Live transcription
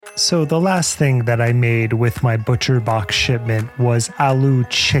So the last thing that I made with my Butcher Box shipment was aloo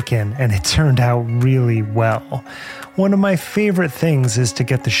chicken, and it turned out really well. One of my favorite things is to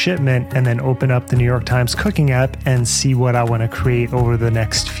get the shipment and then open up the New York Times cooking app and see what I want to create over the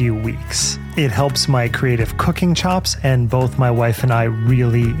next few weeks. It helps my creative cooking chops, and both my wife and I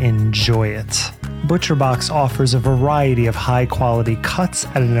really enjoy it. ButcherBox offers a variety of high-quality cuts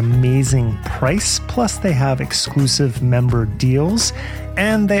at an amazing price, plus they have exclusive member deals,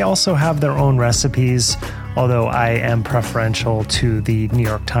 and they also have their own recipes, although I am preferential to the New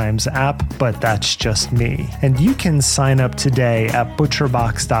York Times app, but that's just me. And you can sign up today at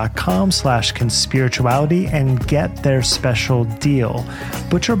butcherbox.com/conspirituality and get their special deal.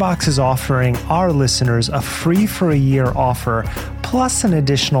 ButcherBox is offering our listeners a free for a year offer plus an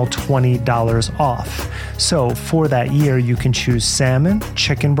additional $20 off. So for that year, you can choose salmon,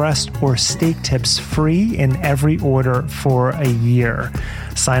 chicken breast, or steak tips free in every order for a year.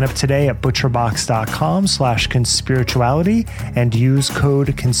 Sign up today at butcherbox.com/conspirituality and use code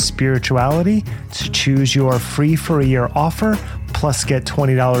conspirituality to choose your free for a year offer, plus get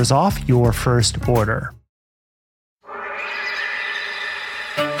 $20 off your first order.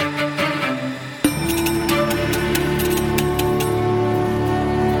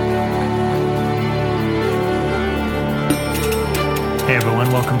 Hey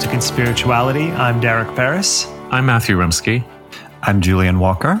everyone, welcome to Conspirituality. I'm Derek Barris. I'm Matthew Rimsky. I'm Julian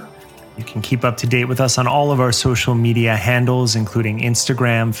Walker. You can keep up to date with us on all of our social media handles, including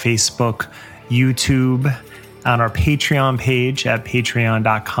Instagram, Facebook, YouTube, on our Patreon page at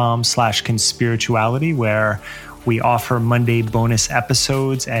patreon.com/conspirituality, where we offer Monday bonus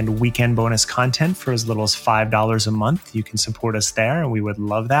episodes and weekend bonus content for as little as $5 a month. You can support us there, and we would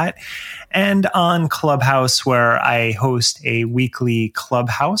love that. And on Clubhouse, where I host a weekly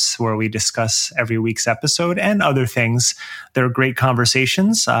Clubhouse where we discuss every week's episode and other things. They're great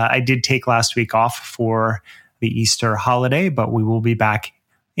conversations. I did take last week off for the Easter holiday, but we will be back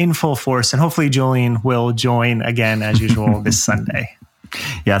in full force. And hopefully Julian will join again as usual this Sunday.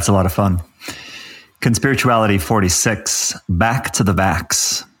 Yeah, it's a lot of fun. Conspirituality 46, Back to the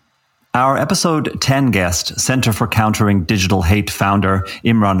Vax. Our episode 10 guest, Center for Countering Digital Hate founder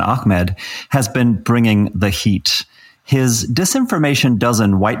Imran Ahmed, has been bringing the heat. His Disinformation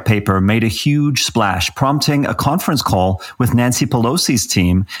Dozen white paper made a huge splash, prompting a conference call with Nancy Pelosi's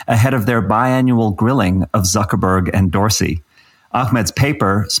team ahead of their biannual grilling of Zuckerberg and Dorsey. Ahmed's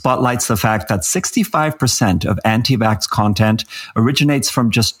paper spotlights the fact that 65% of anti-vax content originates from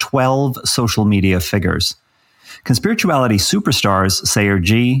just 12 social media figures. Conspirituality superstars Sayer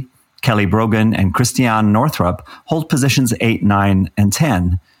G., Kelly Brogan, and Christiane Northrup hold positions 8, 9, and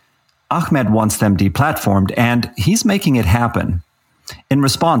 10. Ahmed wants them deplatformed, and he's making it happen. In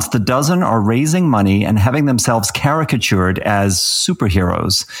response, the Dozen are raising money and having themselves caricatured as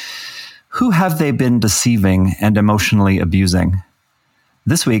superheroes. Who have they been deceiving and emotionally abusing?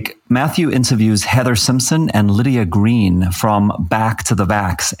 This week, Matthew interviews Heather Simpson and Lydia Greene from Back to the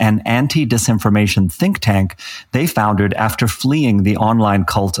Vax, an anti-disinformation think tank they founded after fleeing the online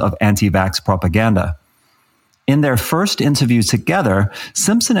cult of anti-vax propaganda. In their first interview together,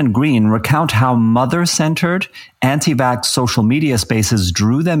 Simpson and Greene recount how mother-centered, anti-vax social media spaces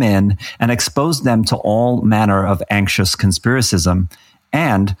drew them in and exposed them to all manner of anxious conspiracism,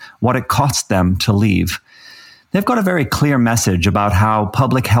 and what it cost them to leave. They've got a very clear message about how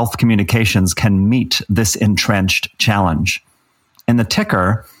public health communications can meet this entrenched challenge. In the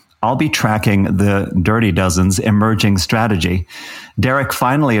ticker, I'll be tracking the Dirty Dozen's emerging strategy. Derek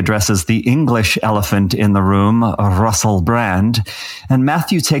finally addresses the English elephant in the room, Russell Brand, and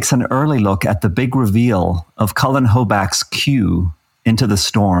Matthew takes an early look at the big reveal of Cullen Hoback's Q, Into the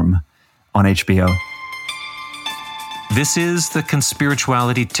Storm, on HBO. This is the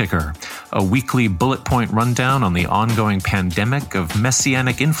Conspirituality Ticker, a weekly bullet point rundown on the ongoing pandemic of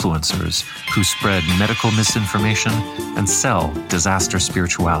messianic influencers who spread medical misinformation and sell disaster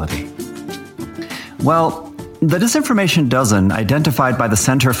spirituality. Well, the Disinformation Dozen, identified by the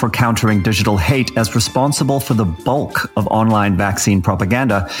Center for Countering Digital Hate as responsible for the bulk of online vaccine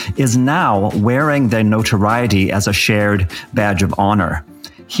propaganda, is now wearing their notoriety as a shared badge of honor.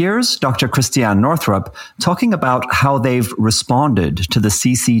 Here's Dr. Christiane Northrup talking about how they've responded to the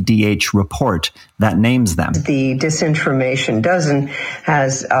CCDH report that names them. The Disinformation Dozen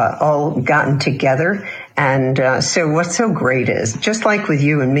has all gotten together. And so what's so great is, just like with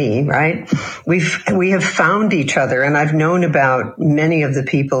you and me, right, we have found each other, and I've known about many of the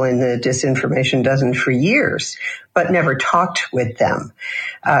people in the Disinformation Dozen for years, but never talked with them.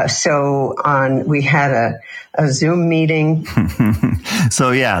 We had a Zoom meeting.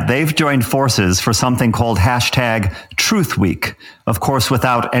 So yeah, they've joined forces for something called #Truth Week, of course,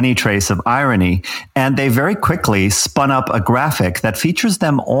 without any trace of irony. And they very quickly spun up a graphic that features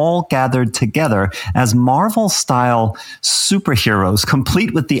them all gathered together as Marvel-style superheroes,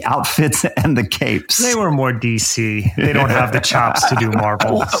 complete with the outfits and the capes. They were more DC. They don't have the chops to do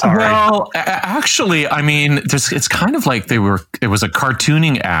Marvel. Sorry. Well, actually, I mean, it's kind of like it was a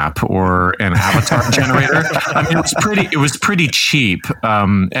cartooning app or an avatar generator. I mean, it was pretty cheap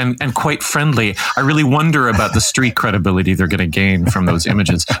and quite friendly. I really wonder about the street credibility they're going to gain from those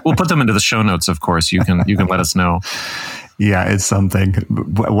images. We'll put them into the show notes, of course. You can let us know. Yeah, it's something.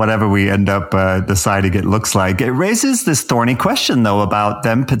 Whatever we end up deciding it looks like. It raises this thorny question, though, about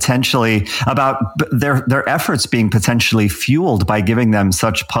them potentially, about their efforts being potentially fueled by giving them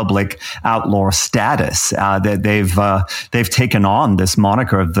such public outlaw status. That they've taken on this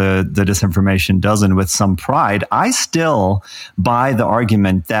moniker of the Disinformation Dozen with some pride. I still buy the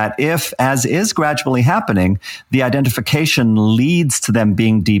argument that if, as is gradually happening, the identification leads to them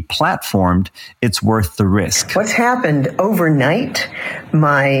being deplatformed, it's worth the risk. What's happened overnight,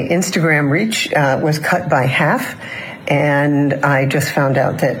 my Instagram reach was cut by half, and I just found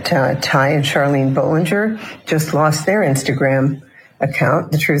out that Ty and Charlene Bollinger just lost their Instagram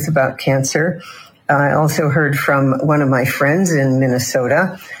account, The Truth About Cancer. I also heard from one of my friends in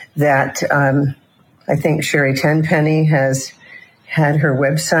Minnesota that I think Sherry Tenpenny has had her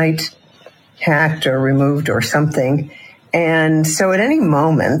website hacked or removed or something. And so at any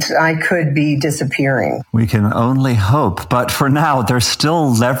moment, I could be disappearing. We can only hope. But for now, they're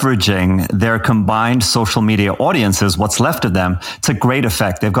still leveraging their combined social media audiences, what's left of them, to great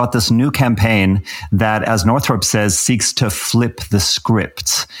effect. They've got this new campaign that, as Northrop says, seeks to flip the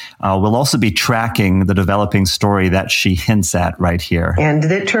script. We'll also be tracking the developing story that she hints at right here. And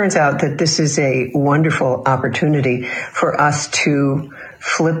it turns out that this is a wonderful opportunity for us to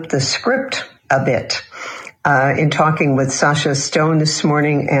flip the script a bit. In talking with Sasha Stone this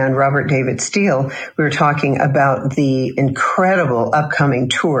morning and Robert David Steele, we were talking about the incredible upcoming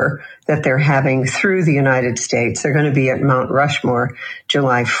tour that they're having through the United States. They're going to be at Mount Rushmore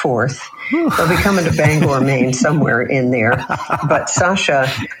July 4th. They'll be coming to Bangor, Maine, somewhere in there. But Sasha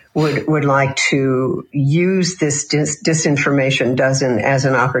would like to use this Disinformation Dozen as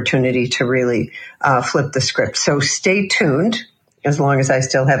an opportunity to really flip the script. So stay tuned. As long as I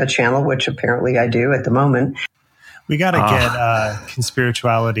still have a channel, which apparently I do at the moment. We got to get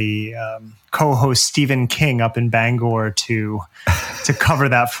Conspirituality co-host Stephen King up in Bangor to cover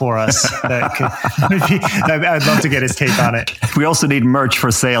that for us. I'd love to get his take on it. We also need merch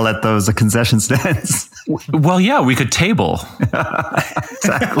for sale at those concession stands. Well, yeah, we could table.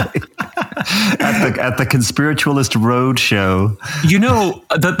 Exactly. At the Conspiritualist Road Show. You know,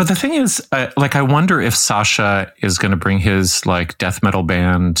 but the thing is, I wonder if Sasha is going to bring his death metal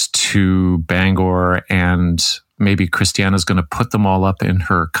band to Bangor, and maybe Christiana's going to put them all up in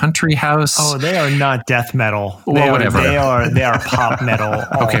her country house. Oh, they are not death metal. Whatever. They are pop metal.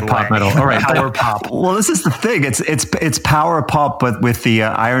 Okay, pop metal. All right, power pop. Well, this is the thing. It's power pop, but with the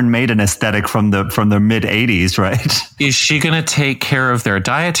Iron Maiden aesthetic from the mid '80s, right? Is she going to take care of their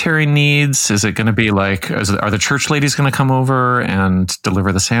dietary needs? Is it going to be are the church ladies going to come over and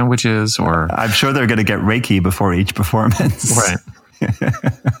deliver the sandwiches? Or I'm sure they're going to get Reiki before each performance. Right.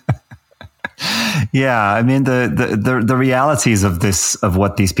 Yeah, I mean the realities of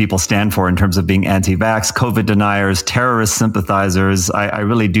what these people stand for in terms of being anti-vax, COVID deniers, terrorist sympathizers. I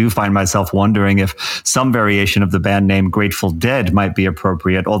really do find myself wondering if some variation of the band name Grateful Dead might be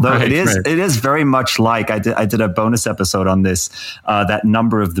appropriate. Although it is very much like I did a bonus episode on this, that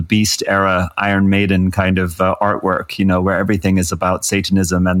Number of the Beast era Iron Maiden kind of artwork, where everything is about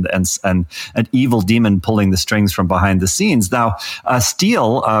Satanism and an evil demon pulling the strings from behind the scenes. Now,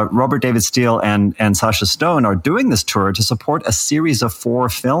 Robert David Steele and Sasha Stone are doing this tour to support a series of 4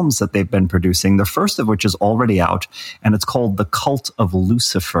 films that they've been producing, the first of which is already out, and it's called The Cult of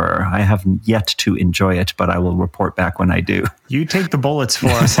Lucifer. I have yet to enjoy it, but I will report back when I do. You take the bullets for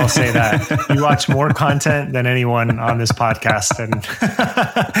us, I'll say that. You watch more content than anyone on this podcast, and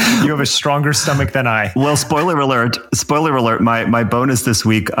you have a stronger stomach than I. Well, spoiler alert, my bonus this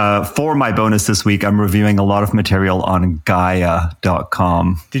week, for my bonus this week, I'm reviewing a lot of material on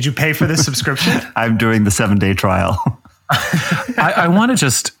Gaia.com. Did you pay for this subscription? I'm doing the 7-day trial. I want to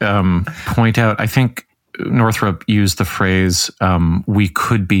just point out, I think Northrop used the phrase, we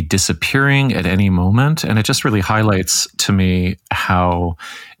could be disappearing at any moment. And it just really highlights to me how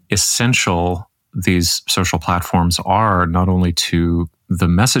essential these social platforms are, not only to the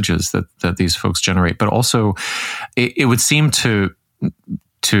messages that these folks generate, but also it would seem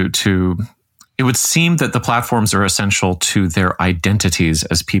it would seem that the platforms are essential to their identities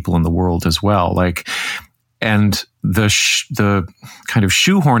as people in the world as well. and the kind of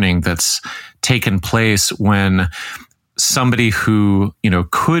shoehorning that's taken place when somebody who,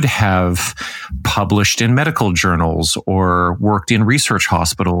 could have published in medical journals or worked in research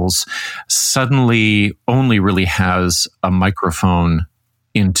hospitals suddenly only really has a microphone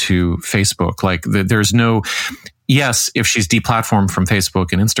into Facebook. Like there's no, yes, if she's deplatformed from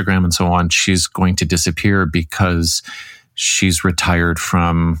Facebook and Instagram and so on, she's going to disappear because she's retired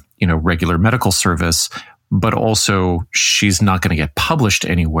from, regular medical service. But also, she's not going to get published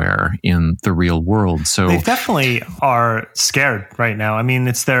anywhere in the real world. So they definitely are scared right now. I mean,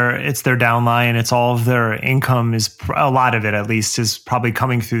 it's their downline. It's all of their income, is a lot of it at least, is probably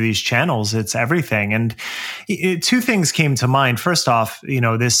coming through these channels. It's everything. And two things came to mind. First off,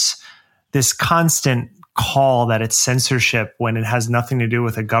 this constant call that it's censorship when it has nothing to do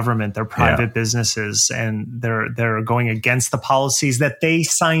with a government. They're private businesses, and they're going against the policies that they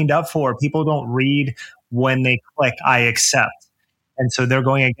signed up for. People don't read when they click I accept. And so they're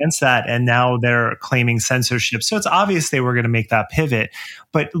going against that, and now they're claiming censorship. So it's obvious they were going to make that pivot.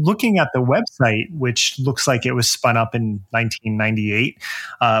 But looking at the website, which looks like it was spun up in 1998,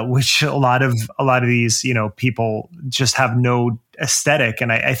 which a lot of these people just have no aesthetic,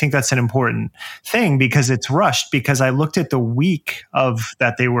 and I think that's an important thing because it's rushed. Because I looked at the week of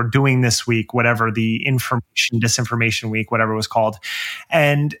that they were doing this week, whatever the disinformation week, whatever it was called,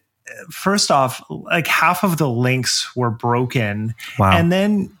 and first off, like half of the links were broken. Wow. And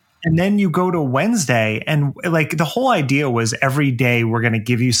then you go to Wednesday, and like the whole idea was every day we're going to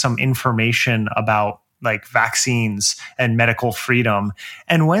give you some information about like vaccines and medical freedom.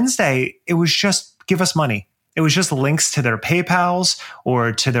 And Wednesday, it was just give us money. It was just links to their PayPals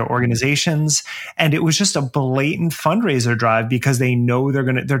or to their organizations. And it was just a blatant fundraiser drive because they know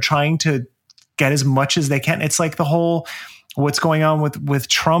they're trying to get as much as they can. It's like the whole what's going on with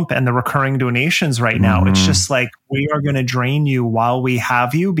Trump and the recurring donations right now. It's just like, we are going to drain you while we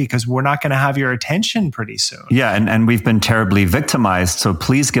have you because we're not going to have your attention pretty soon. Yeah. And we've been terribly victimized. So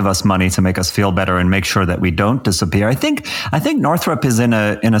please give us money to make us feel better and make sure that we don't disappear. I think Northrop is in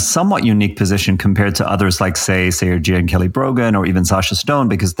a somewhat unique position compared to others like say Gia Kelly Brogan or even Sasha Stone,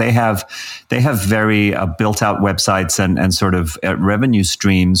 because they have very built out websites and sort of revenue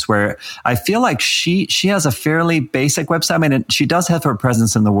streams where I feel like she has a fairly basic website. I mean, she does have her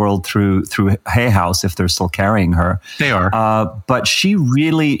presence in the world through Hay House if they're still carrying her. They are. But she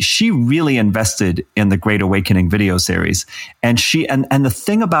really invested in the Great Awakening video series. And the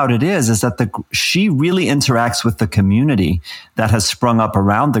thing about it is that she really interacts with the community that has sprung up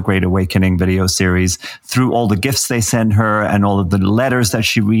around the Great Awakening video series through all the gifts they send her and all of the letters that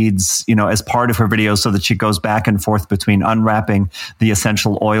she reads, as part of her videos, so that she goes back and forth between unwrapping the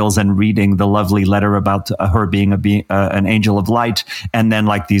essential oils and reading the lovely letter about her being an angel of light, and then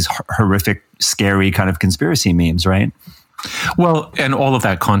like these horrific, scary kind of conspiracy memes, right? Well, and all of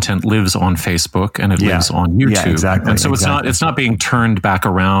that content lives on Facebook and it lives on YouTube. Yeah, exactly. And so it's not being turned back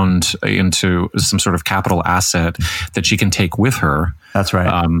around into some sort of capital asset that she can take with her. That's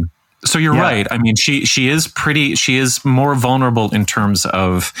right. So you're right. I mean, she is more vulnerable in terms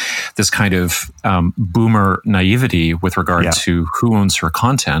of this kind of boomer naivety with regard to who owns her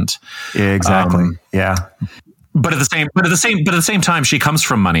content. Exactly. But at the same time, she comes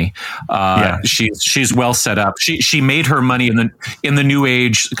from money. She's well set up. She made her money in the new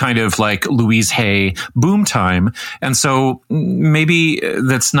age kind of like Louise Hay boom time, and so maybe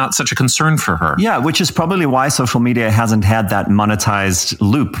that's not such a concern for her. Yeah, which is probably why social media hasn't had that monetized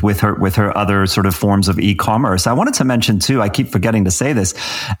loop with her other sort of forms of e-commerce. I wanted to mention too, I keep forgetting to say this,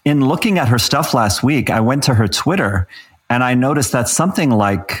 in looking at her stuff last week, I went to her Twitter. And I noticed that something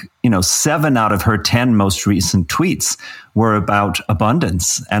like, 7 out of her 10 most recent tweets were about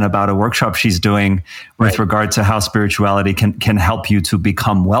abundance and about a workshop she's doing with regard to how spirituality can help you to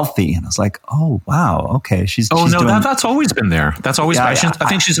become wealthy. And I was like, oh, wow. Okay. That's always been there. That's always, I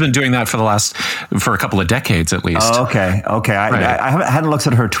think she's been doing that for a couple of decades at least. Oh, okay. I hadn't looked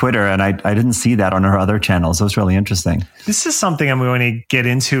at her Twitter and I didn't see that on her other channels. It was really interesting. This is something I'm going to get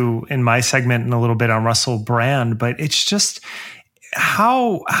into in my segment in a little bit on Russell Brand, but it's just,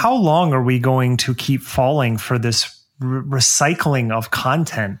 how long are we going to keep falling for this recycling of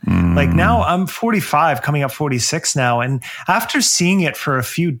content? Like now I'm 45, coming up 46 now. And after seeing it for a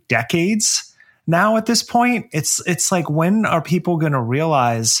few decades now at this point, it's like, when are people going to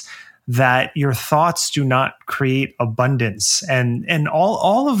realize that your thoughts do not create abundance and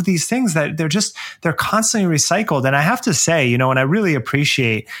all of these things that they're constantly recycled? And I have to say, and I really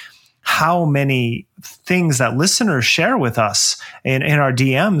appreciate how many things that listeners share with us in our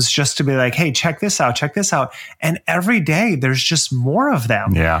DMs just to be like, hey, check this out. And every day there's just more of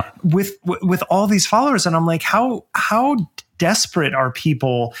them with all these followers. And I'm like, how desperate are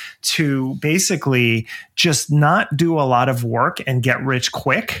people to basically just not do a lot of work and get rich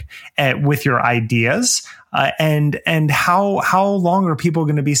quick with your ideas? And how long are people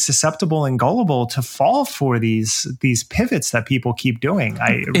going to be susceptible and gullible to fall for these pivots that people keep doing?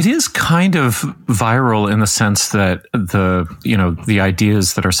 It is kind of viral in the sense that the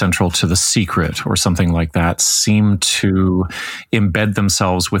ideas that are central to The Secret or something like that seem to embed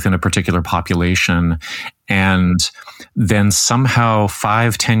themselves within a particular population. And then somehow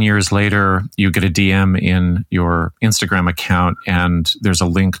 5-10 years later, you get a DM in your Instagram account and there's a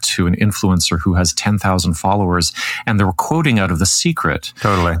link to an influencer who has 10,000 followers and they're quoting out of The Secret.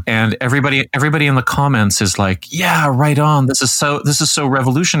 Totally. And everybody in the comments is like, yeah, right on. This is so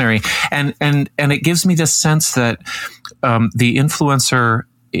revolutionary. And it gives me this sense that the influencer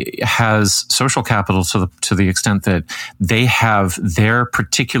has social capital to the extent that they have their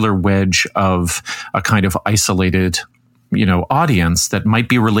particular wedge of a kind of isolated audience that might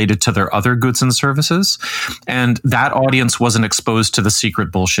be related to their other goods and services. And that audience wasn't exposed to The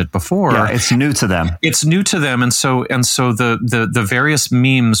Secret bullshit before. Yeah, it's new to them. And so the various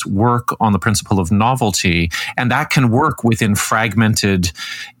memes work on the principle of novelty, and that can work within fragmented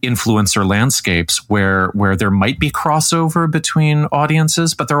influencer landscapes where there might be crossover between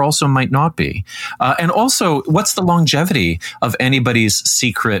audiences, but there also might not be. And also, what's the longevity of anybody's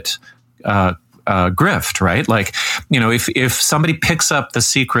secret grift, right? Like, if somebody picks up The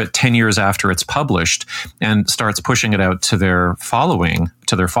Secret 10 years after it's published and starts pushing it out to their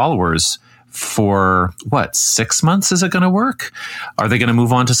followers for 6 months, is it going to work? Are they going to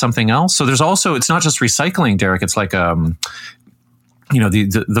move on to something else? So there's also, it's not just recycling, Derek. It's like, the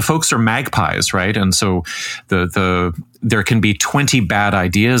folks are magpies, right? And so there can be 20 bad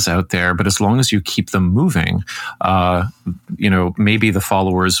ideas out there, but as long as you keep them moving, maybe the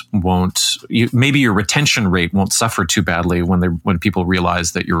followers won't. Maybe your retention rate won't suffer too badly when people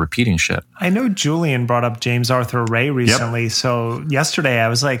realize that you're repeating shit. I know Julian brought up James Arthur Ray recently. Yep. So yesterday I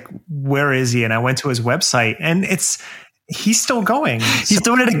was like, "Where is he?" And I went to his website, and he's still going. He's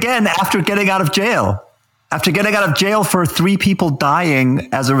doing it again after getting out of jail. After getting out of jail for 3 people dying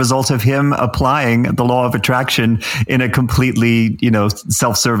as a result of him applying the law of attraction in a completely,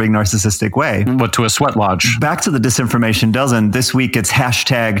 self-serving, narcissistic way. But to a sweat lodge. Back to the Disinformation Dozen. This week, it's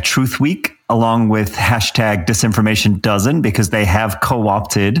hashtag Truth Week, along with hashtag Disinformation Dozen, because they have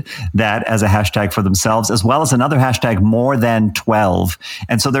co-opted that as a hashtag for themselves, as well as another hashtag, More Than 12.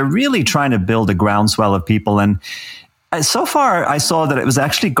 And so they're really trying to build a groundswell of people. And so far, I saw that it was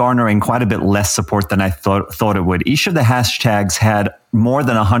actually garnering quite a bit less support than I thought it would. Each of the hashtags had more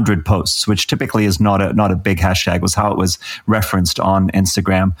than 100 posts, which typically is not a big hashtag, was how it was referenced on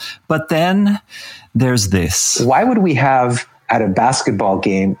Instagram. But then there's this. Why would we have at a basketball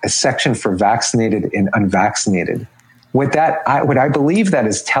game a section for vaccinated and unvaccinated? What I believe that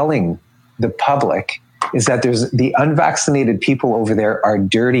is telling the public is that there's the unvaccinated people over there are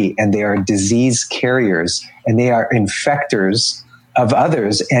dirty and they are disease carriers and they are infectors of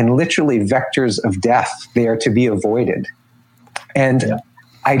others and literally vectors of death. They are to be avoided. And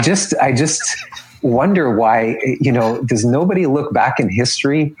I just wonder why, does nobody look back in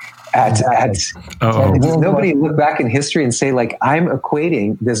history does nobody look back in history and say, like, I'm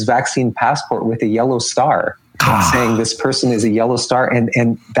equating this vaccine passport with a yellow star? Saying this person is a yellow star.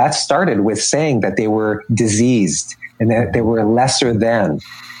 And that started with saying that they were diseased and that they were lesser than.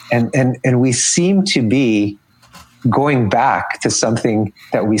 And we seem to be going back to something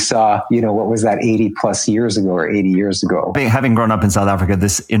that we saw, what was that, 80 plus years ago or 80 years ago. Having grown up in South Africa,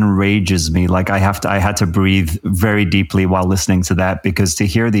 this enrages me. Like I had to breathe very deeply while listening to that, because to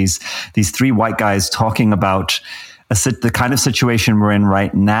hear these 3 white guys talking about the kind of situation we're in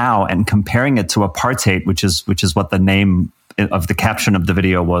right now and comparing it to apartheid, which is what the name of the caption of the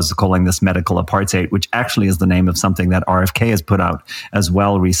video was, calling this medical apartheid, which actually is the name of something that RFK has put out as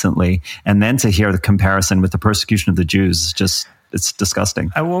well recently. And then to hear the comparison with the persecution of the Jews, it's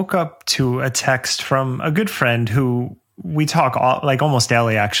disgusting. I woke up to a text from a good friend who we talk almost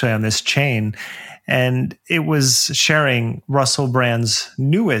daily actually on this chain. And it was sharing Russell Brand's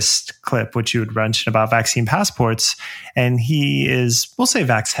newest clip, which you had mentioned about vaccine passports. And he is, we'll say,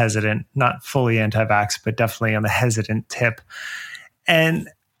 vax hesitant, not fully anti-vax, but definitely on the hesitant tip. And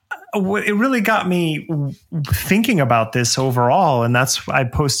it really got me thinking about this overall. And that's, I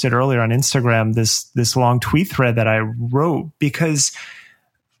posted earlier on Instagram, this long tweet thread that I wrote, because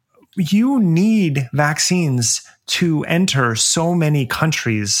you need vaccines to enter so many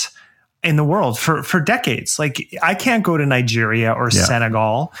countries in the world for decades. Like I can't go to Nigeria or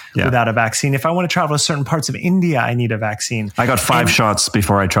Senegal without a vaccine. If I want to travel to certain parts of India, I need a vaccine. I got 5 shots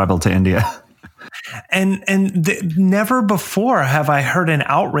before I traveled to India. And never before have I heard an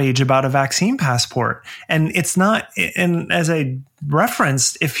outrage about a vaccine passport. And it's not, and as I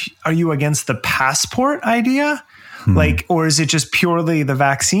referenced, are you against the passport idea? Like, or is it just purely the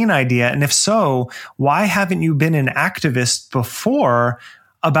vaccine idea? And if so, why haven't you been an activist before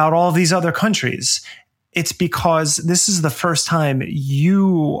about all these other countries? It's because this is the first time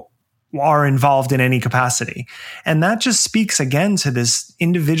you are involved in any capacity. And that just speaks again to this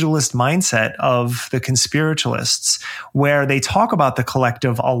individualist mindset of the conspiritualists, where they talk about the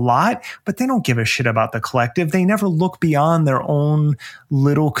collective a lot, but they don't give a shit about the collective. They never look beyond their own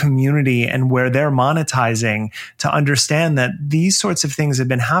little community and where they're monetizing to understand that these sorts of things have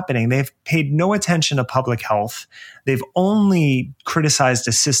been happening. They've paid no attention to public health. They've only criticized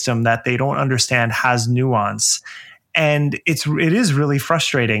a system that they don't understand has nuance. And it is really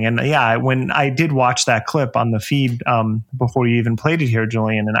frustrating. And when I did watch that clip on the feed before you even played it here,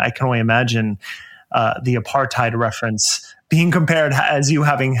 Julian, and I can only imagine the apartheid reference being compared as you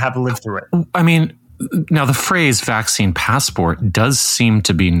have lived through it. I mean, now the phrase vaccine passport does seem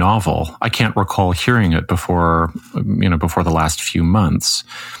to be novel. I can't recall hearing it before the last few months.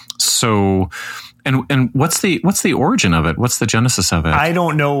 So, and what's the origin of it? What's the genesis of it? I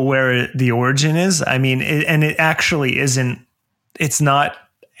don't know where the origin is. I mean, it actually isn't. It's not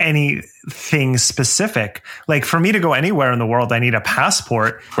anything specific. Like for me to go anywhere in the world, I need a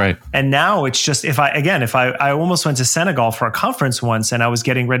passport. Right. And now it's just if I almost went to Senegal for a conference once, and I was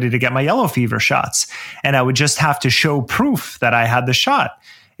getting ready to get my yellow fever shots, and I would just have to show proof that I had the shot.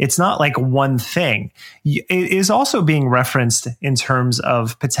 It's not like one thing. It is also being referenced in terms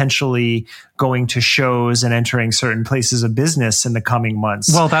of potentially going to shows and entering certain places of business in the coming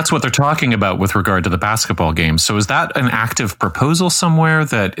months. Well, that's what they're talking about with regard to the basketball game. So is that an active proposal somewhere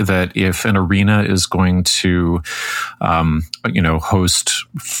that if an arena is going to, host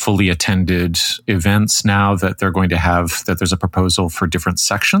fully attended events now, that they're going to have, that there's a proposal for different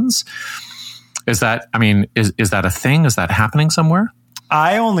sections? Is that a thing? Is that happening somewhere?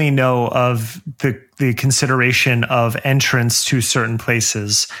 I only know of the consideration of entrance to certain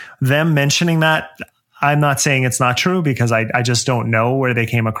places. Them mentioning that, I'm not saying it's not true because I just don't know where they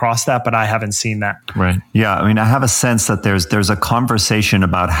came across that, but I haven't seen that. Right. Yeah. I mean, I have a sense that there's a conversation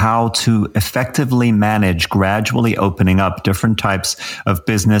about how to effectively manage gradually opening up different types of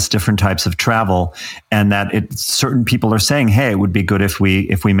business, different types of travel, and that certain people are saying, hey, it would be good if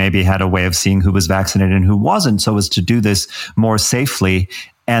we maybe had a way of seeing who was vaccinated and who wasn't, so as to do this more safely.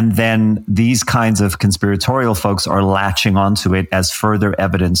 And then these kinds of conspiratorial folks are latching onto it as further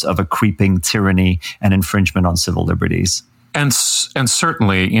evidence of a creeping tyranny and infringement on civil liberties. And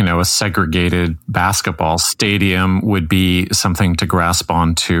certainly, a segregated basketball stadium would be something to grasp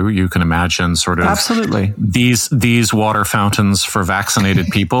onto. You can imagine sort of absolutely these water fountains for vaccinated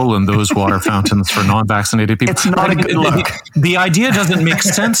people and those water fountains for non-vaccinated people. It's not a good look. The idea doesn't make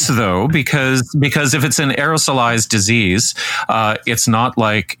sense though, because if it's an aerosolized disease, it's not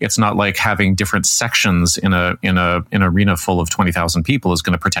like having different sections in an arena full of 20,000 people is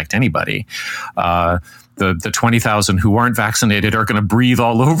going to protect anybody. The 20,000 who aren't vaccinated are going to breathe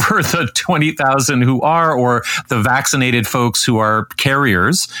all over the 20,000 who are, or the vaccinated folks who are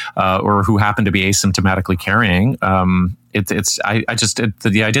carriers or who happen to be asymptomatically carrying. The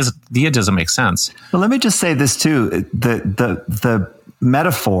idea doesn't make sense. Well, let me just say this too: the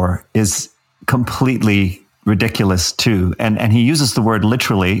metaphor is completely ridiculous too, and he uses the word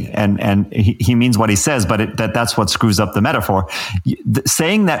literally, and he means what he says, but that's what screws up the metaphor.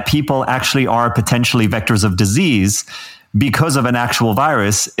 Saying that people actually are potentially vectors of disease because of an actual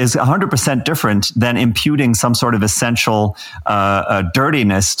virus is 100% different than imputing some sort of essential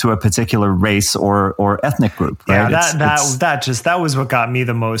dirtiness to a particular race or ethnic group. Right? Yeah, that was what got me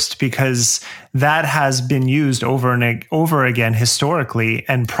the most, because that has been used over and over again historically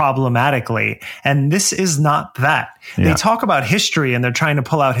and problematically. And this is not that. Yeah. They talk about history and they're trying to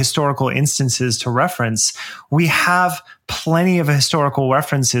pull out historical instances to reference. We have plenty of historical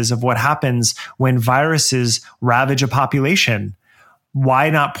references of what happens when viruses ravage a population. Why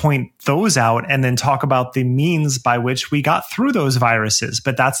not point those out and then talk about the means by which we got through those viruses?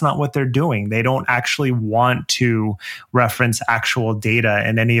 But that's not what they're doing. They don't actually want to reference actual data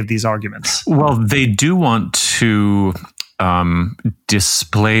in any of these arguments. Well, they do want to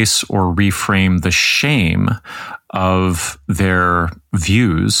displace or reframe the shame of their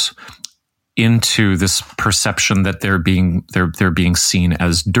views into this perception that they're being seen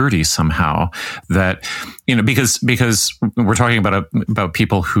as dirty somehow. That, because we're talking about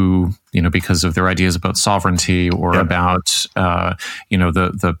people who, because of their ideas about sovereignty or about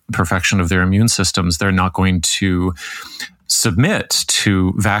the perfection of their immune systems, they're not going to submit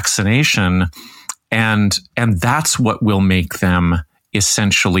to vaccination, and that's what will make them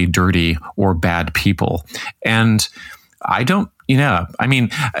essentially dirty or bad people. And I guess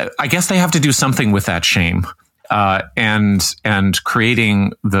they have to do something with that shame, and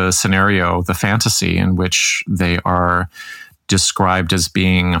creating the scenario, the fantasy in which they are described as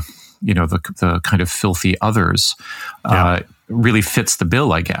being, the kind of filthy others, really fits the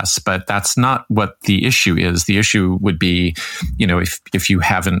bill, I guess. But that's not what the issue is. The issue would be, if you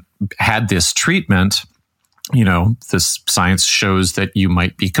haven't had this treatment, this science shows that you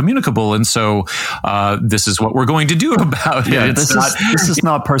might be communicable, and so this is what we're going to do about it. This is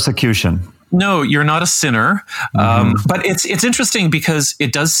not persecution. No, you're not a sinner. But it's interesting because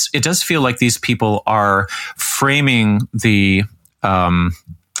it does feel like these people are framing the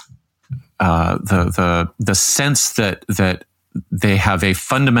sense that they have a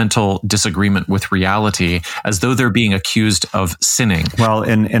fundamental disagreement with reality as though they're being accused of sinning. Well,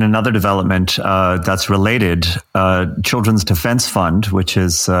 in another development that's related, Children's Defense Fund, which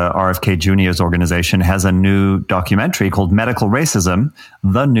is RFK Jr.'s organization, has a new documentary called Medical Racism,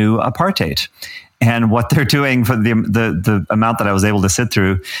 The New Apartheid. And what they're doing for the amount that I was able to sit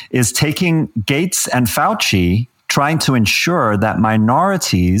through is taking Gates and Fauci, trying to ensure that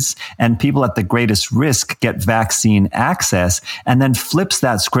minorities and people at the greatest risk get vaccine access, and then flips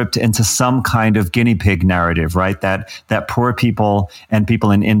that script into some kind of guinea pig narrative, right? That poor people and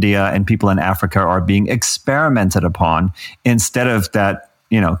people in India and people in Africa are being experimented upon, instead of that,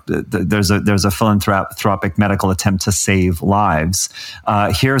 there's a philanthropic medical attempt to save lives.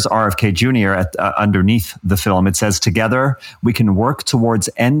 Here's RFK Jr. Underneath the film. It says, "Together, we can work towards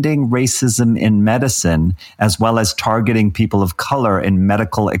ending racism in medicine, as well as targeting people of color in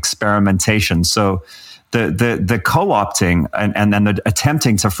medical experimentation." So the co-opting and then the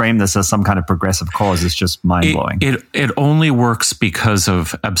attempting to frame this as some kind of progressive cause is just mind-blowing. It only works because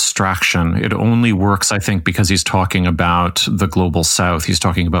of abstraction. It only works, I think, because he's talking about the global South. He's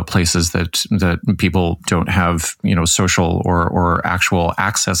talking about places that people don't have, social or actual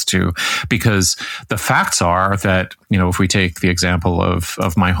access to. Because the facts are that, if we take the example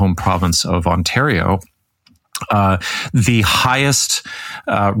of my home province of Ontario, the highest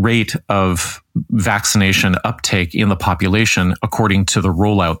rate of vaccination uptake in the population, according to the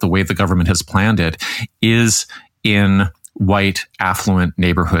rollout, the way the government has planned it, is in white, affluent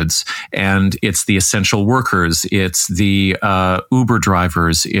neighborhoods. And it's the essential workers, it's the Uber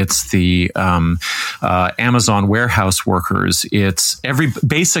drivers, it's the Amazon warehouse workers, it's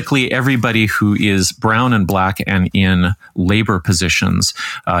basically everybody who is brown and black and in labor positions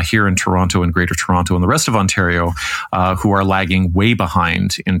here in Toronto and Greater Toronto and the rest of Ontario, who are lagging way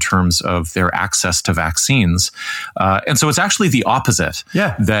behind in terms of their access to vaccines. And so it's actually the opposite.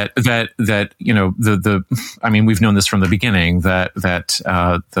 Yeah. We've known this from the beginning, that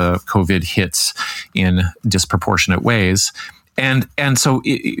the COVID hits in disproportionate ways. And so,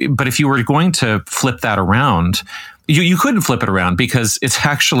 but if you were going to flip that around, you couldn't flip it around, because it's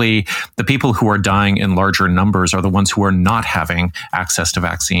actually the people who are dying in larger numbers are the ones who are not having access to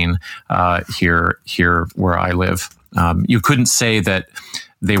vaccine here where I live. You couldn't say that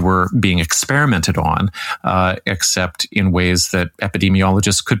they were being experimented on, except in ways that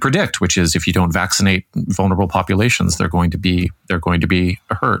epidemiologists could predict, which is if you don't vaccinate vulnerable populations, they're going to be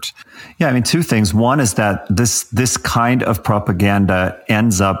hurt. Yeah, two things. One is that this kind of propaganda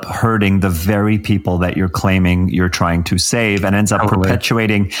ends up hurting the very people that you're claiming you're trying to save, and ends up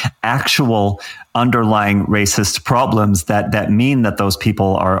perpetuating actual underlying racist problems that mean that those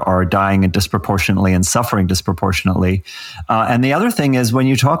people are dying disproportionately and suffering disproportionately. And the other thing is, when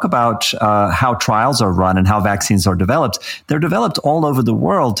you talk about how trials are run and how vaccines are developed, they're developed all over the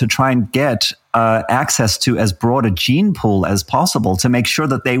world to try and get access to as broad a gene pool as possible, to make sure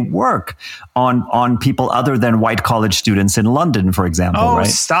that they work on people other than white college students in London, for example. Oh, right?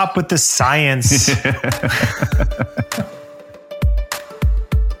 Stop with the science.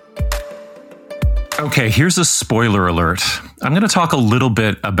 Okay, here's a spoiler alert. I'm going to talk a little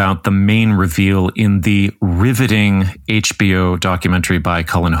bit about the main reveal in the riveting HBO documentary by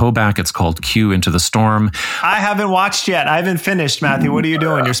Cullen Hoback. It's called Q Into the Storm. I haven't watched yet. I haven't finished, Matthew. What are you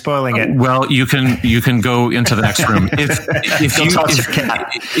doing? You're spoiling it. Well, you can go into the next room.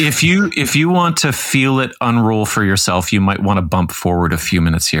 If you want to feel it unroll for yourself, you might want to bump forward a few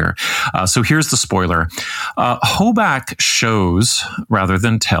minutes here. So here's the spoiler. Hoback shows, rather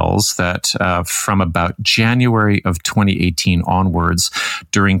than tells, that from about January of 2018 onwards,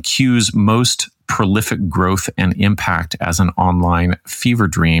 during Q's most prolific growth and impact as an online fever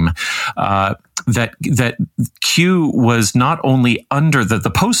dream, that Q was not only under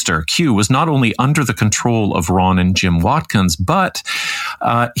the poster, Q was not only under the control of Ron and Jim Watkins, but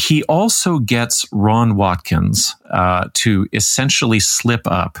he also gets Ron Watkins to essentially slip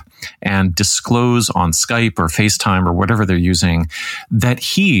up and disclose on Skype or FaceTime or whatever they're using that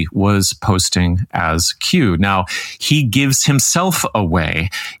he was posting as Q. Now, he gives himself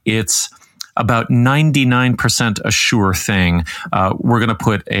away. It's about 99% a sure thing. We're going to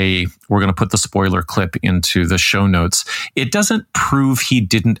put the spoiler clip into the show notes. It doesn't prove he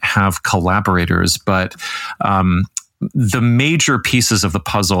didn't have collaborators, but the major pieces of the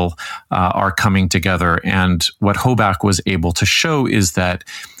puzzle are coming together. And what Hoback was able to show is that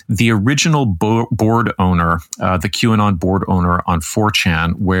the original board owner, the QAnon board owner on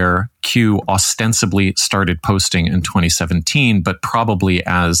 4chan, where Q ostensibly started posting in 2017, but probably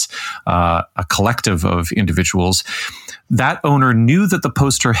as a collective of individuals, that owner knew that the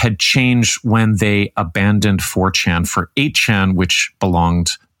poster had changed when they abandoned 4chan for 8chan, which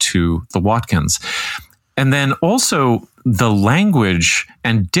belonged to the Watkins. And then also the language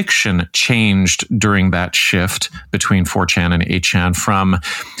and diction changed during that shift between 4chan and 8chan from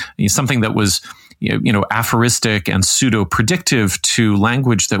something that was aphoristic and pseudo-predictive to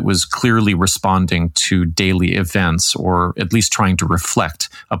language that was clearly responding to daily events, or at least trying to reflect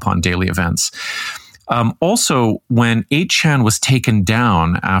upon daily events. Also, when 8chan was taken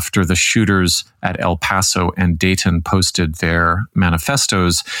down after the shooters at El Paso and Dayton posted their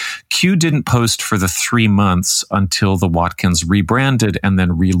manifestos, Q didn't post for the 3 months until the Watkins rebranded and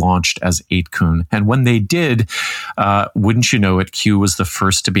then relaunched as 8kun. And when they did, wouldn't you know it, Q was the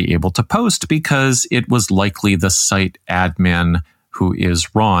first to be able to post because it was likely the site admin who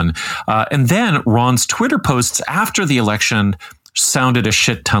is Ron. And then Ron's Twitter posts after the election sounded a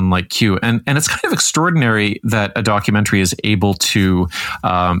shit ton like Q. And it's kind of extraordinary that a documentary is able to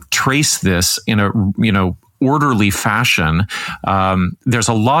trace this in a, orderly fashion. There's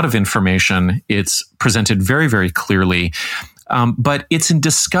a lot of information. It's presented very, very clearly. But it's in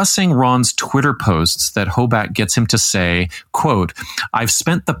discussing Ron's Twitter posts that Hoback gets him to say, quote, "I've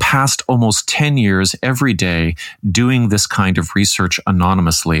spent the past almost 10 years every day doing this kind of research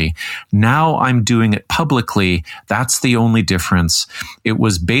anonymously. Now I'm doing it publicly. That's the only difference. It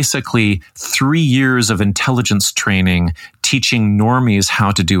was basically 3 years of intelligence training, teaching normies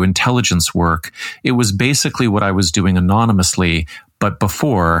how to do intelligence work. It was basically what I was doing anonymously, but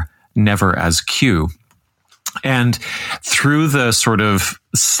before, never as Q." And through the sort of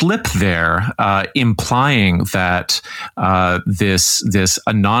slip there, implying that this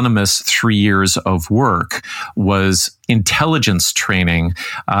anonymous 3 years of work was intelligence training,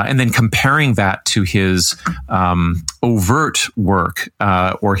 and then comparing that to his overt work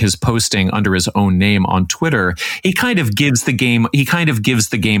or his posting under his own name on Twitter, he kind of gives the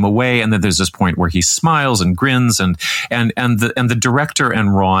game away. And then there's this point where he smiles and grins, and the director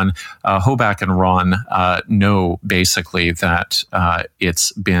and Ron, Hoback and Ron, know basically that it's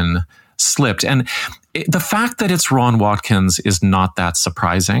been slipped. And the fact that it's Ron Watkins is not that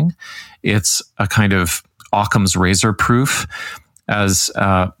surprising. It's a kind of Occam's razor proof. As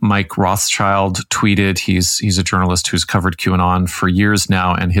Mike Rothschild tweeted, he's a journalist who's covered QAnon for years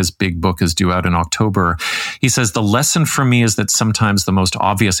now, and his big book is due out in October. He says, "The lesson for me is that sometimes the most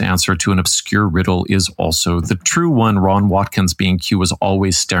obvious answer to an obscure riddle is also the true one. Ron Watkins, being Q, was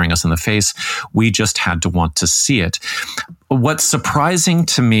always staring us in the face. We just had to want to see it." What's surprising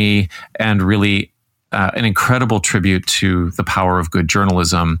to me, and really an incredible tribute to the power of good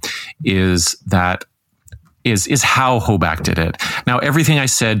journalism, is how Hoback did it. Now, everything I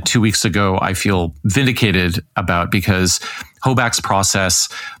said 2 weeks ago, I feel vindicated about, because Hoback's process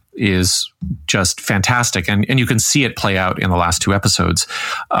is just fantastic. And you can see it play out in the last 2 episodes.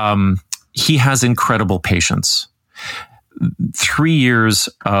 He has incredible patience. 3 years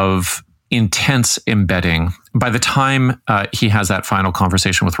of intense embedding. By the time he has that final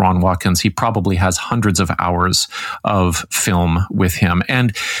conversation with Ron Watkins, he probably has hundreds of hours of film with him.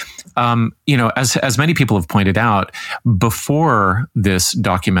 And as many people have pointed out, before this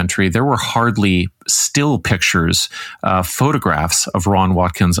documentary, there were hardly still pictures, photographs of Ron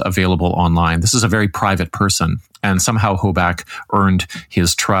Watkins available online. This is a very private person. And somehow Hoback earned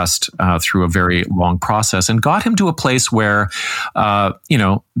his trust through a very long process and got him to a place where,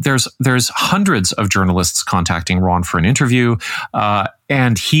 there's hundreds of journalists contacting Ron for an interview,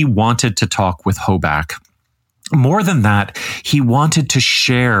 and he wanted to talk with Hoback. More than that, he wanted to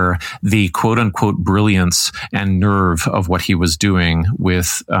share the quote unquote brilliance and nerve of what he was doing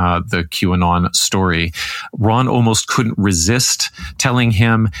with the QAnon story. Ron almost couldn't resist telling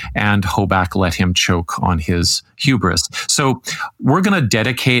him, and Hoback let him choke on his hubris. So we're going to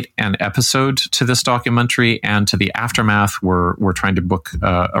dedicate an episode to this documentary and to the aftermath. We're trying to book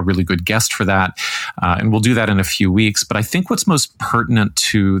a really good guest for that, and we'll do that in a few weeks. But I think what's most pertinent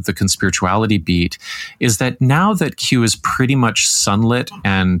to the conspirituality beat is that now that Q is pretty much sunlit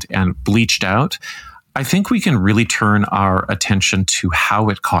and bleached out, I think we can really turn our attention to how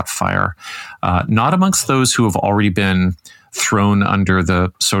it caught fire, not amongst those who have already been thrown under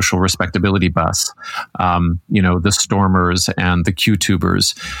the social respectability bus, the Stormers and the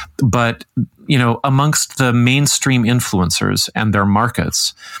Q-tubers, but, amongst the mainstream influencers and their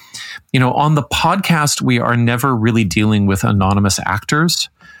markets. On the podcast, we are never really dealing with anonymous actors.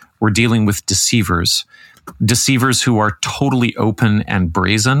 We're dealing with deceivers who are totally open and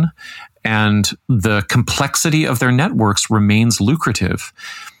brazen, and the complexity of their networks remains lucrative.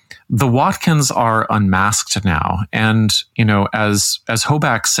 The Watkins are unmasked now. And, as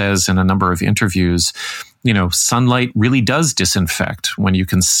Hoback says in a number of interviews, sunlight really does disinfect. When you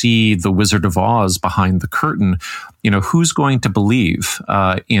can see the Wizard of Oz behind the curtain, who's going to believe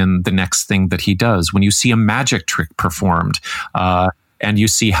in the next thing that he does? When you see a magic trick performed, and you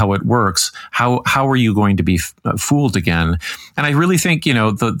see how it works, how are you going to be fooled again? And I really think,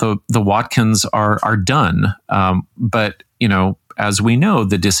 the Watkins are done. But, as we know,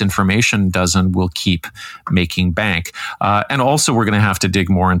 the disinformation dozen will keep making bank. And also we're going to have to dig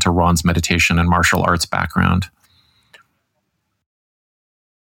more into Ron's meditation and martial arts background.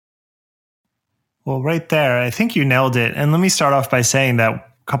 Well, right there, I think you nailed it. And let me start off by saying that a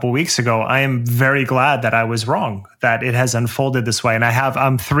couple weeks ago, I am very glad that I was wrong, that it has unfolded this way. And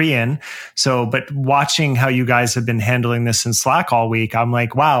I'm 3 in. But watching how you guys have been handling this in Slack all week, I'm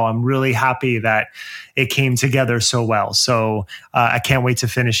like, wow, I'm really happy that it came together so well. So I can't wait to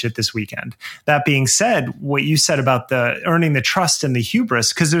finish it this weekend. That being said, what you said about the earning the trust and the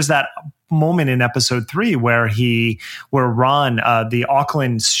hubris, because there's that moment in episode 3 where Ron, the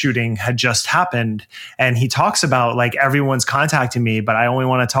Auckland shooting had just happened, and he talks about like, everyone's contacting me, but I only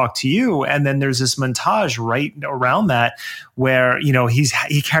want to talk to you. And then there's this montage right around that where,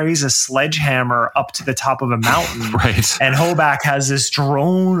 he carries a sledgehammer up to the top of a mountain, right? And Hoback has this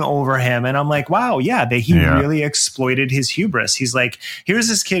drone over him. And I'm like, wow, he really exploited his hubris. He's like, here's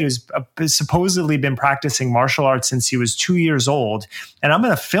this kid who's supposedly been practicing martial arts since he was 2 years old. And I'm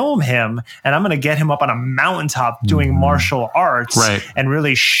going to film him, and I'm going to get him up on a mountaintop doing martial arts, right, and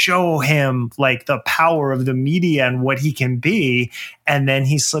really show him like the power of the media and what he can be. And then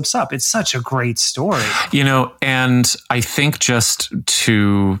he slips up. It's such a great story. And I think just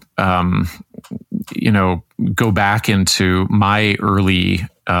to, go back into my early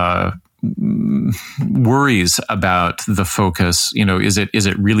worries about the focus, is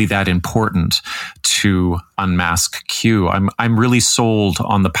it really that important to unmask Q? I'm really sold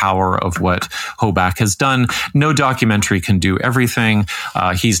on the power of what Hoback has done. No documentary can do everything.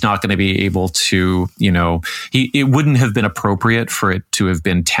 He's not going to be able to, it wouldn't have been appropriate for it to have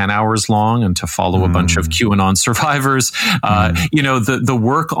been 10 hours long and to follow a bunch of QAnon survivors. The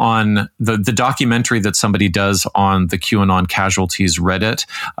work on the documentary that somebody does on the QAnon casualties Reddit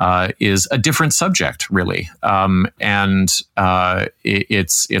is a different subject, really. It's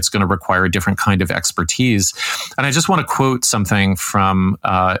going to require a different kind of expertise. And I just want to quote something from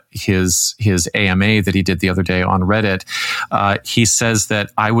his AMA that he did the other day on Reddit. He says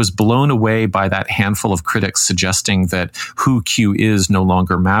that I was blown away by that handful of critics suggesting that who Q is no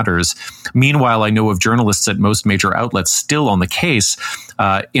longer matters. Meanwhile, I know of journalists at most major outlets still on the case.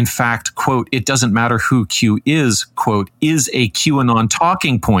 In fact, quote, it doesn't matter who Q is, quote, is a QAnon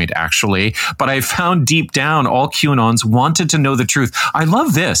talking point, actually. But I found deep down all QAnons wanted to know the truth. I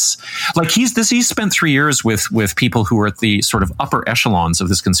love this. Like he's spent 3 years with people who are at the sort of upper echelons of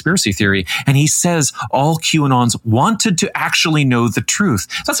this conspiracy theory. And he says all QAnons wanted to actually know the truth.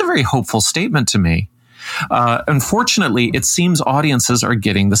 That's a very hopeful statement to me. Unfortunately, it seems audiences are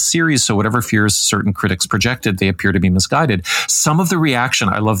getting the series, so whatever fears certain critics projected, they appear to be misguided. Some of the reaction,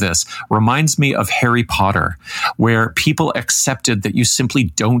 I love this, reminds me of Harry Potter, where people accepted that you simply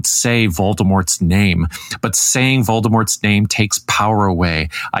don't say Voldemort's name, but saying Voldemort's name takes power away.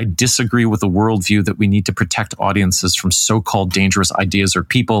 I disagree with the worldview that we need to protect audiences from so-called dangerous ideas or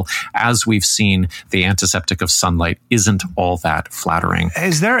people. As we've seen, the antiseptic of sunlight isn't all that flattering.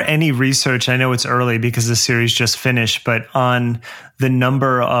 Is there any research, I know it's early because the series just finished, but on the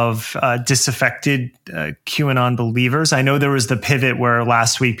number of disaffected QAnon believers? I know there was the pivot where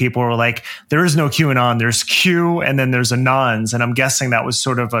last week people were like, there is no QAnon, there's Q, and then there's Anons. And I'm guessing that was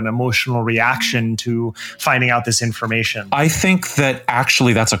sort of an emotional reaction to finding out this information. I think that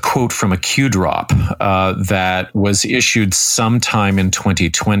actually that's a quote from a Q drop that was issued sometime in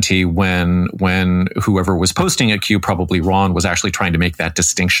 2020 when whoever was posting at Q, probably Ron, was actually trying to make that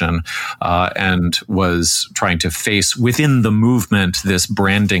distinction and was trying to face within the movement this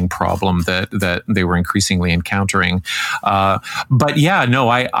branding problem that they were increasingly encountering. But yeah, no,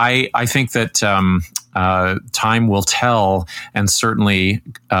 I think that time will tell, and certainly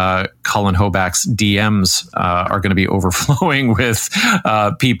Colin Hoback's DMs are going to be overflowing with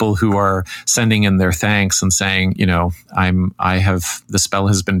people who are sending in their thanks and saying, the spell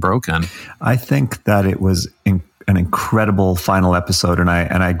has been broken. I think that it was an incredible final episode, and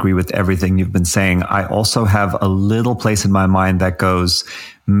I agree with everything you've been saying. I also have a little place in my mind that goes,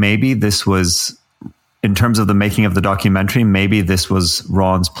 maybe this was, in terms of the making of the documentary, maybe this was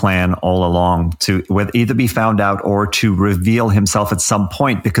Ron's plan all along, to either be found out or to reveal himself at some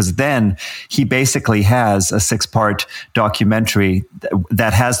point, because then he basically has a 6-part documentary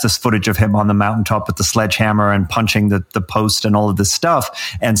that has this footage of him on the mountaintop with the sledgehammer and punching the post and all of this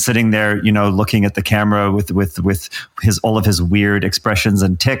stuff, and sitting there, looking at the camera with all of his weird expressions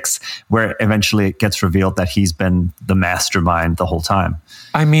and tics, where eventually it gets revealed that he's been the mastermind the whole time.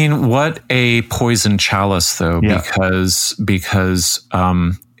 I mean, what a poison chalice, though, Yeah. because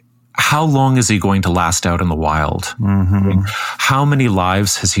how long is he going to last out in the wild? Mm-hmm. How many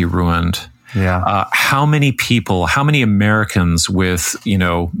lives has he ruined? Yeah. How many people, how many Americans with,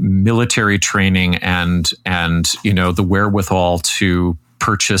 military training and the wherewithal to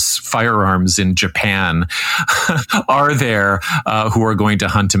purchase firearms in Japan are there who are going to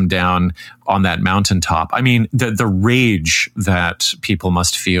hunt him down on that mountaintop? I mean, the rage that people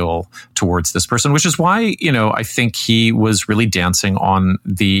must feel towards this person, which is why, I think he was really dancing on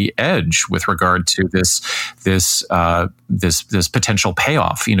the edge with regard to this potential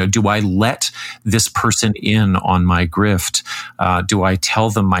payoff. Do I let this person in on my grift? Do I tell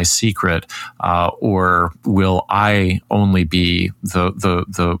them my secret? Or will I only be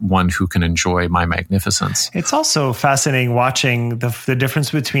the one who can enjoy my magnificence? It's also fascinating watching the difference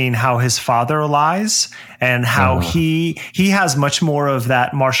between how his father lies and how he has much more of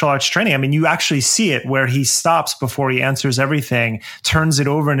that martial arts training. I mean, you actually see it where he stops before he answers everything, turns it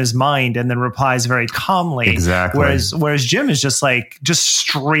over in his mind, and then replies very calmly. Exactly. Whereas Jim is just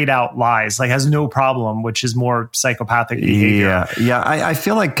straight out lies, has no problem, which is more psychopathic behavior. Yeah. I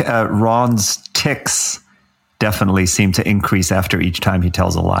feel like Ron's tics definitely seem to increase after each time he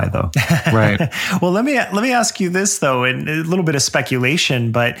tells a lie, though. Right. Well, let me ask you this, though, and a little bit of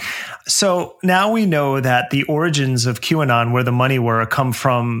speculation, but so now we know that the origins of QAnon, where the money were, come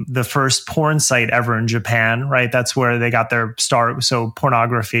from the first porn site ever in Japan, right? That's where they got their start. So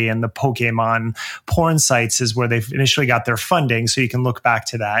pornography and the Pokemon porn sites is where they initially got their funding. So you can look back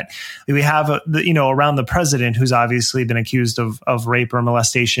to that. We have, around the president, who's obviously been accused of rape or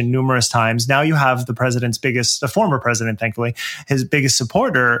molestation numerous times. Now you have the president's the former president, thankfully, his biggest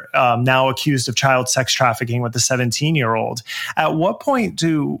supporter, now accused of child sex trafficking with a 17-year-old. At what point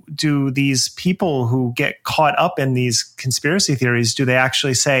do these people who get caught up in these conspiracy theories, do they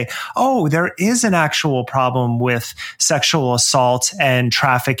actually say, oh, there is an actual problem with sexual assault and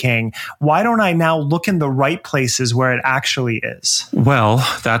trafficking? Why don't I now look in the right places where it actually is? Well,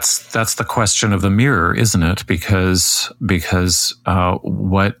 that's the question of the mirror, isn't it? Because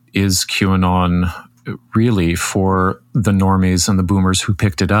what is QAnon really for the normies and the boomers who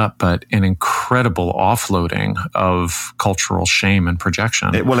picked it up, but an incredible offloading of cultural shame and projection.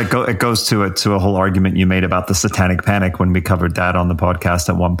 It goes to a whole argument you made about the satanic panic when we covered that on the podcast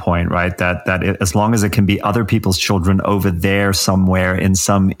at one point, right? That as long as it can be other people's children over there somewhere in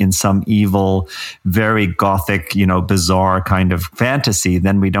some evil, very gothic, bizarre kind of fantasy,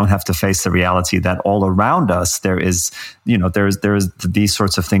 then we don't have to face the reality that all around us there is these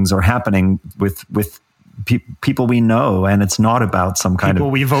sorts of things are happening with people we know, and it's not about some kind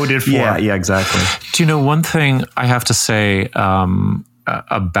people we voted for. Yeah, exactly. Do you know one thing I have to say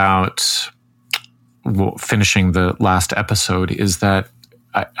about finishing the last episode is that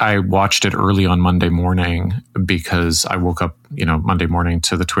I watched it early on Monday morning because I woke up, Monday morning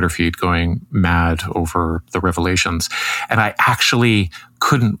to the Twitter feed going mad over the revelations. And I actually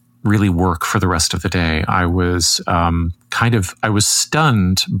couldn't really work for the rest of the day. I was I was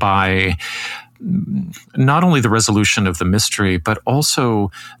stunned by not only the resolution of the mystery, but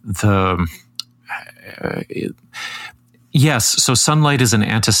also yes, so sunlight is an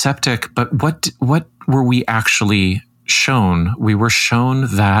antiseptic, but what were we actually shown? We were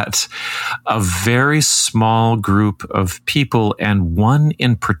shown that a very small group of people, and one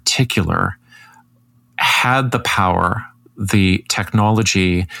in particular, had the power, the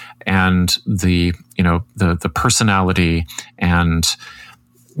technology, and the personality, and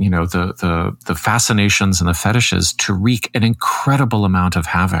the fascinations and the fetishes to wreak an incredible amount of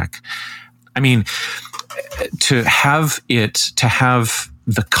havoc. I mean, to have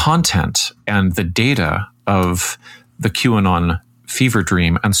the content and the data of the QAnon fever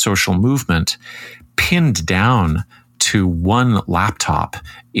dream and social movement pinned down to one laptop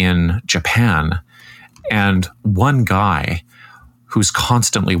in Japan, and one guy who's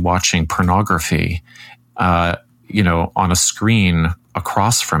constantly watching pornography, on a screen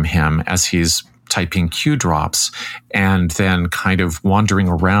across from him as he's typing Q drops, and then kind of wandering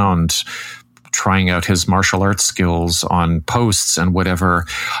around trying out his martial arts skills on posts and whatever,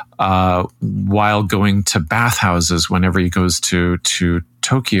 while going to bathhouses whenever he goes to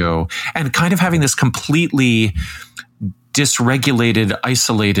Tokyo, and kind of having this completely dysregulated,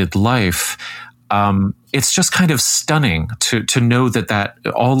 isolated life. It's just kind of stunning to know that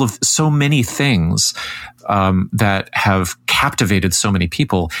all of so many things that have captivated so many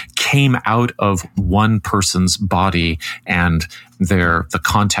people came out of one person's body and the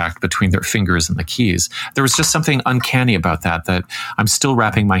contact between their fingers and the keys. There was just something uncanny about that I'm still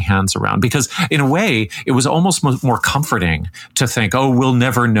wrapping my hands around, because in a way it was almost more comforting to think, oh, we'll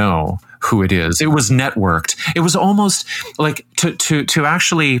never know who it is. It was networked. It was almost like to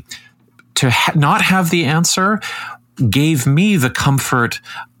actually not have the answer gave me the comfort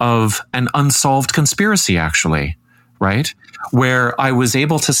of an unsolved conspiracy, actually, right? Where I was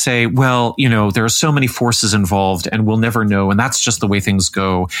able to say, well, there are so many forces involved and we'll never know. And that's just the way things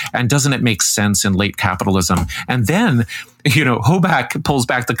go. And doesn't it make sense in late capitalism? And then, Hoback pulls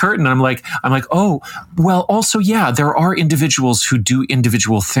back the curtain. And I'm like, oh, well, also, yeah, there are individuals who do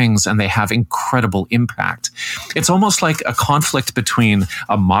individual things and they have incredible impact. It's almost like a conflict between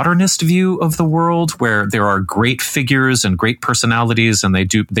a modernist view of the world, where there are great figures and great personalities and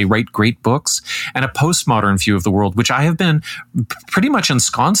they write great books, and a postmodern view of the world, which I have been pretty much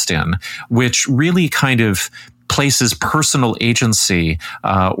ensconced in, which really kind of places personal agency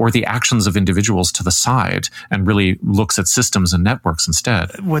or the actions of individuals to the side and really looks at systems and networks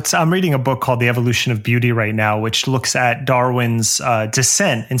instead. I'm reading a book called The Evolution of Beauty right now, which looks at Darwin's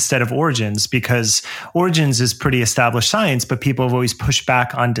descent instead of origins, because origins is pretty established science, but people have always pushed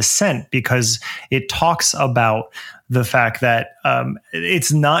back on descent because it talks about the fact that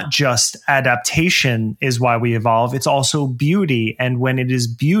it's not just adaptation is why we evolve. It's also beauty. And when it is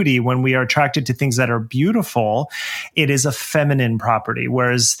beauty, when we are attracted to things that are beautiful, it is a feminine property,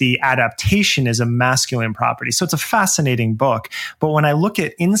 whereas the adaptation is a masculine property. So it's a fascinating book. But when I look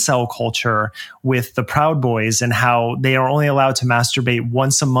at incel culture with the Proud Boys and how they are only allowed to masturbate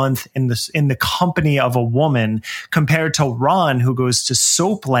once a month in the company of a woman, compared to Ron, who goes to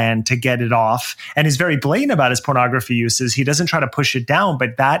Soapland to get it off and is very blatant about his pornography uses. He doesn't try to push it down,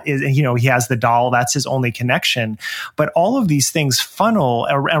 but that is, he has the doll. That's his only connection. But all of these things funnel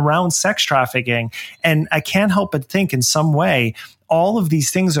around sex trafficking. And I can't help but think in some way, all of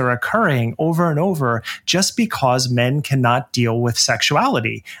these things are occurring over and over just because men cannot deal with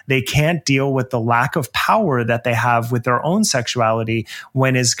sexuality. They can't deal with the lack of power that they have with their own sexuality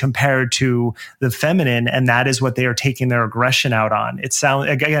when is compared to the feminine, and that is what they are taking their aggression out on. It sounds,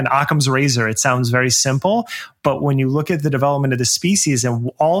 again, Occam's razor. It sounds very simple, but when you look at the development of the species and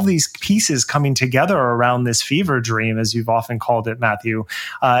all these pieces coming together around this fever dream, as you've often called it, Matthew,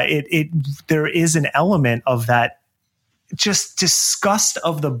 there is an element of that just disgust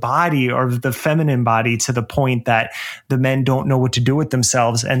of the body or the feminine body to the point that the men don't know what to do with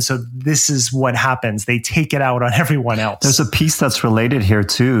themselves. And so this is what happens. They take it out on everyone else. There's a piece that's related here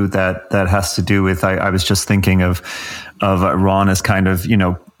too, that has to do with, I was just thinking of Ron as kind of,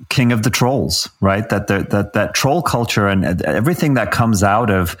 king of the trolls, right? That troll culture and everything that comes out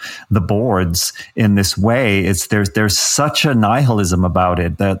of the boards in this way, there's such a nihilism about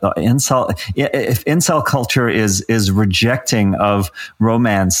it. The if incel culture is rejecting of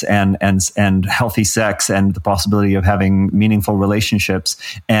romance and healthy sex and the possibility of having meaningful relationships,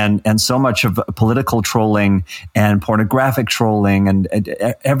 and so much of political trolling and pornographic trolling and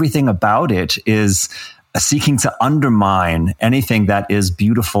everything about it is seeking to undermine anything that is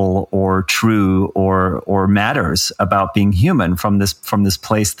beautiful or true or matters about being human from this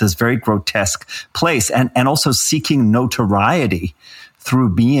place, this very grotesque place, and also seeking notoriety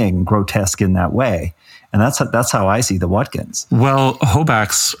through being grotesque in that way. And that's how I see the Watkins. Well,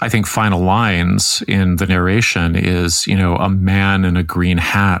 Hoback's, I think, final lines in the narration is, a man in a green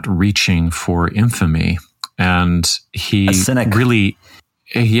hat reaching for infamy. And he really...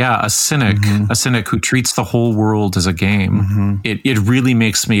 Yeah, a cynic who treats the whole world as a game. It really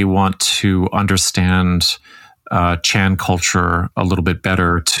makes me want to understand Chan culture a little bit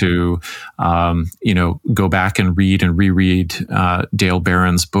better, to go back and read and reread Dale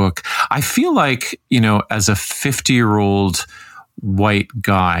Barron's book. I feel like, as a 50-year-old white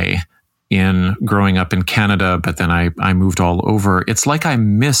guy growing up in Canada, but then I moved all over, it's like I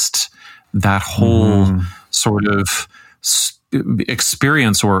missed that whole sort of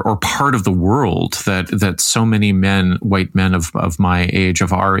experience or part of the world that so many white men of my age,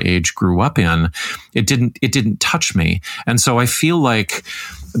 of our age, grew up in. It didn't touch me. And so I feel like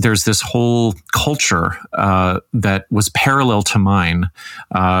there's this whole culture that was parallel to mine,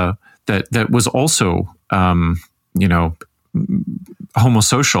 that was also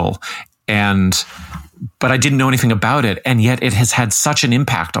homosocial, but I didn't know anything about it, and yet it has had such an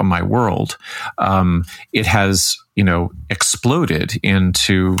impact on my world. It has, exploded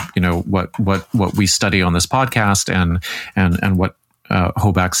into, what we study on this podcast and what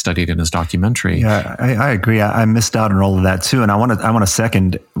Hoback studied in his documentary. Yeah, I agree. I missed out on all of that too, and I want to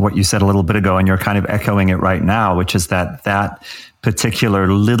second what you said a little bit ago, and you're kind of echoing it right now, which is that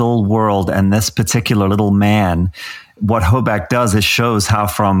particular little world and this particular little man. What Hoback does is shows how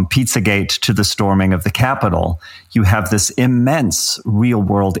from Pizzagate to the storming of the Capitol, you have this immense real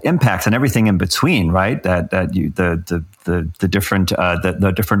world impact and everything in between, right? The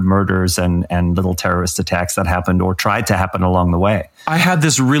different murders and little terrorist attacks that happened or tried to happen along the way. I had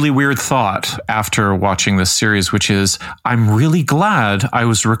this really weird thought after watching this series, which is I'm really glad I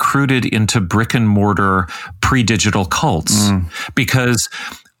was recruited into brick and mortar pre-digital cults, because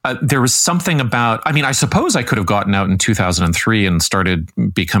there was something about, I suppose I could have gotten out in 2003 and started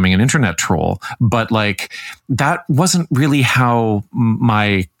becoming an internet troll, but that wasn't really how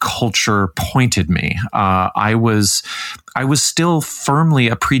my culture pointed me. I was still firmly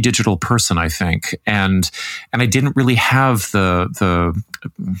a pre-digital person, I think. And I didn't really have I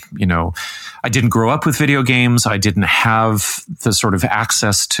didn't grow up with video games. I didn't have the sort of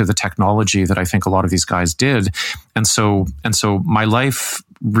access to the technology that I think a lot of these guys did. And so my life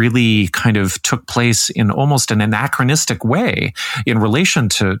really kind of took place in almost an anachronistic way in relation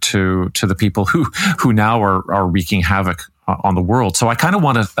to the people who now are wreaking havoc on the world. So I kind of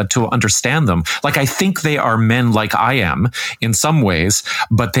want to understand them. I think they are men like I am in some ways,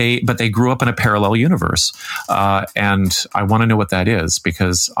 but they grew up in a parallel universe, and I want to know what that is,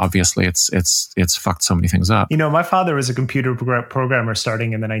 because obviously it's fucked so many things up. My father was a computer programmer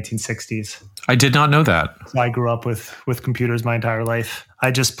starting in the 1960s. I did not know that. So I grew up with computers my entire life. I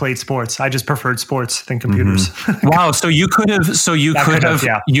just played sports. I just preferred sports than computers. Wow. So you could have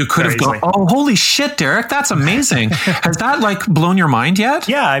gone, oh, holy shit, Derek, that's amazing. Has that blown your mind yet?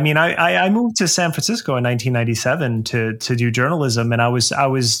 Yeah. I moved to San Francisco in 1997 to do journalism. And I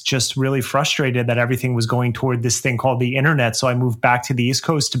was just really frustrated that everything was going toward this thing called the internet. So I moved back to the East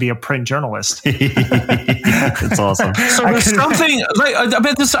Coast to be a print journalist. That's awesome. So there's something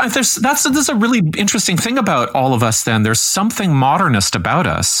this is a really interesting thing about all of us then. There's something modernist about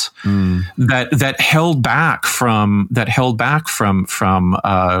us that held back from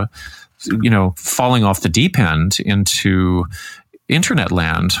falling off the deep end into internet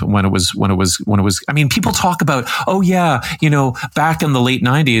land when it was people talk about, oh yeah, back in the late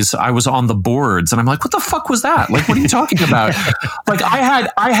 90s I was on the boards, and I'm like, what the fuck was that? What are you talking about?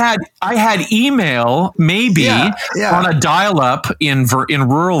 I had email maybe on a dial-up in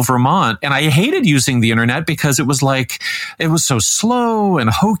rural Vermont, and I hated using the internet because it was so slow and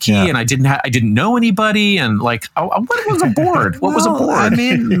hokey, and I didn't know anybody, and what was a board? What was a board?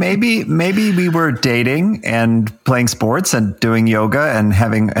 Maybe we were dating and playing sports and doing yoga yoga and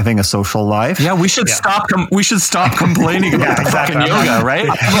having a social life. Yeah, we should stop. We should stop complaining about the fucking yoga, right?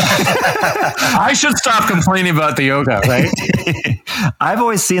 I should stop complaining about the yoga, right? I've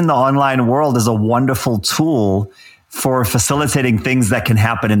always seen the online world as a wonderful tool for facilitating things that can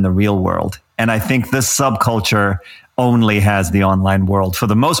happen in the real world. And I think this subculture only has the online world for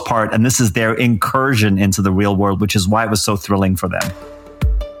the most part. And this is their incursion into the real world, which is why it was so thrilling for them.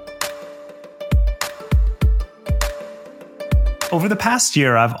 Over the past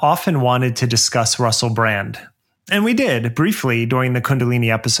year, I've often wanted to discuss Russell Brand. And we did, briefly, during the Kundalini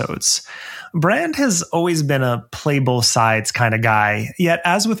episodes. Brand has always been a play both sides kind of guy, yet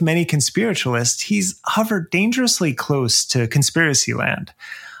as with many conspiritualists, he's hovered dangerously close to conspiracy land.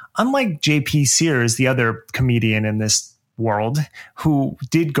 Unlike J.P. Sears, the other comedian in this world, who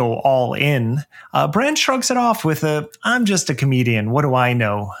did go all in, Brand shrugs it off with I'm just a comedian, what do I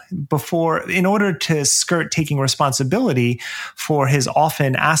know? In order to skirt taking responsibility for his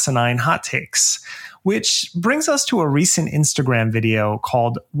often asinine hot takes. Which brings us to a recent Instagram video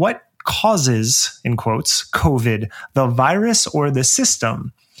called What Causes, in quotes, COVID, the virus or the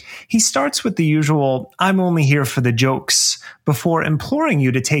system? He starts with the usual, I'm only here for the jokes, before imploring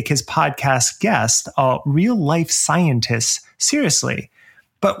you to take his podcast guest, a real-life scientist, seriously.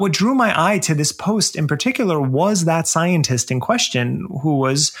 But what drew my eye to this post in particular was that scientist in question, who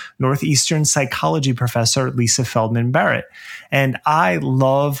was Northeastern psychology professor Lisa Feldman Barrett. And I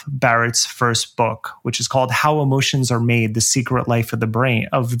love Barrett's first book, which is called How Emotions Are Made, The Secret Life of the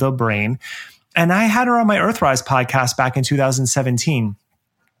Brain. And I had her on my Earthrise podcast back in 2017.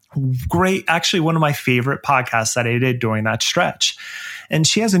 Great, actually one of my favorite podcasts that I did during that stretch. And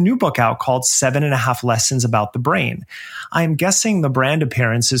she has a new book out called 7.5 Lessons About the Brain. I'm guessing the Brand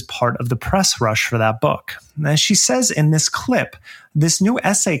appearance is part of the press rush for that book. As she says in this clip, this new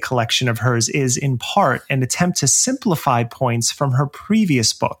essay collection of hers is in part an attempt to simplify points from her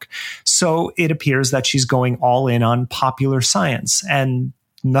previous book. So it appears that she's going all in on popular science, and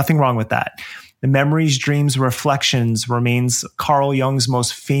nothing wrong with that. The Memories, Dreams, Reflections remains Carl Jung's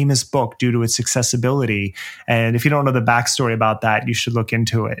most famous book due to its accessibility. And if you don't know the backstory about that, you should look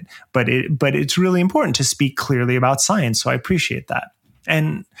into it. But it's really important to speak clearly about science, so I appreciate that.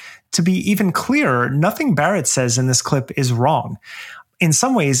 And to be even clearer, nothing Barrett says in this clip is wrong. In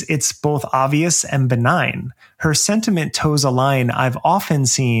some ways, it's both obvious and benign. Her sentiment toes a line I've often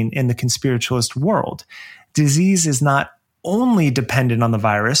seen in the conspiritualist world. Disease is not only dependent on the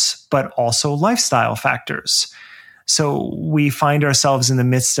virus, but also lifestyle factors. So we find ourselves in the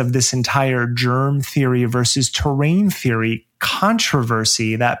midst of this entire germ theory versus terrain theory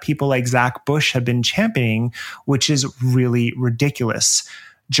controversy that people like Zach Bush have been championing, which is really ridiculous.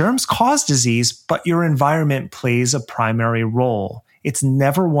 Germs cause disease, but your environment plays a primary role. It's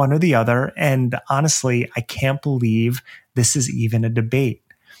never one or the other. And honestly, I can't believe this is even a debate.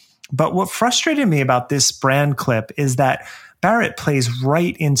 But what frustrated me about this Brand clip is that Barrett plays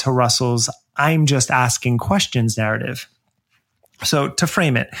right into Russell's I'm just asking questions narrative. So to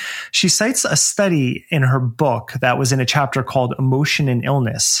frame it, she cites a study in her book that was in a chapter called Emotion and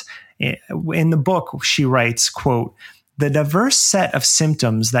Illness. In the book, she writes, quote, the diverse set of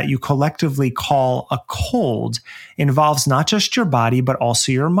symptoms that you collectively call a cold involves not just your body, but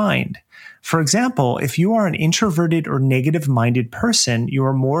also your mind. For example, if you are an introverted or negative-minded person, you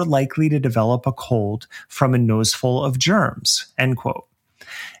are more likely to develop a cold from a noseful of germs, end quote.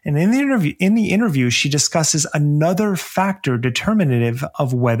 And in the interview, she discusses another factor determinative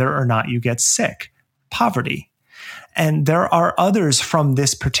of whether or not you get sick, poverty. And there are others from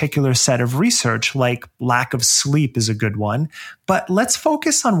this particular set of research, like lack of sleep is a good one. But let's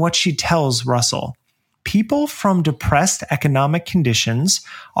focus on what she tells Russell. People from depressed economic conditions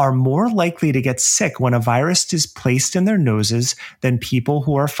are more likely to get sick when a virus is placed in their noses than people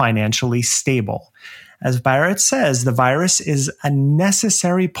who are financially stable. As Barrett says, the virus is a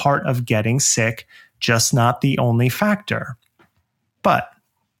necessary part of getting sick, just not the only factor. But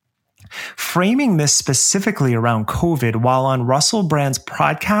framing this specifically around COVID while on Russell Brand's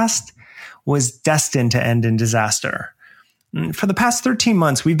podcast was destined to end in disaster. For the past 13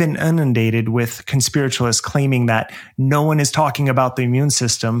 months, we've been inundated with conspiritualists claiming that no one is talking about the immune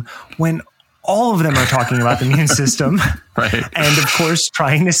system when all of them are talking about the immune system. Right. And of course,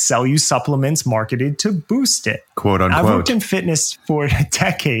 trying to sell you supplements marketed to boost it. Quote unquote. I've worked in fitness for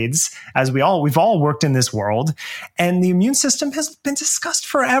decades, as we've all worked in this world, and the immune system has been discussed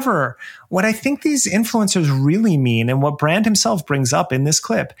forever. What I think these influencers really mean, and what Brand himself brings up in this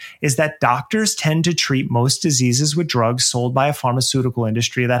clip, is that doctors tend to treat most diseases with drugs sold by a pharmaceutical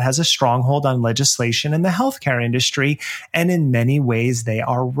industry that has a stronghold on legislation in the healthcare industry, and in many ways they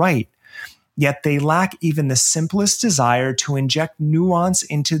are right. yet they lack even the simplest desire to inject nuance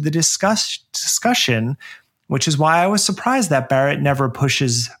into the discussion, which is why I was surprised that Barrett never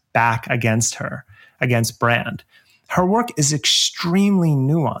pushes back against Brand. Her work is extremely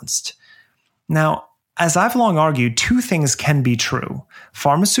nuanced. Now, as I've long argued, two things can be true.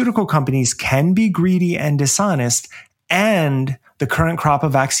 Pharmaceutical companies can be greedy and dishonest, and the current crop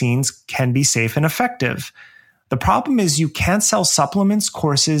of vaccines can be safe and effective. The problem is you can't sell supplements,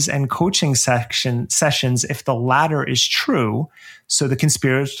 courses, and coaching sessions if the latter is true, so the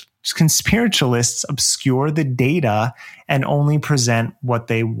conspiritualists obscure the data and only present what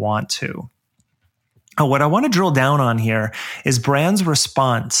they want to. What I want to drill down on here is Brand's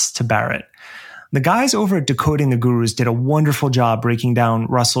response to Barrett. The guys over at Decoding the Gurus did a wonderful job breaking down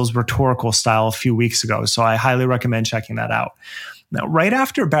Russell's rhetorical style a few weeks ago, so I highly recommend checking that out. Now, right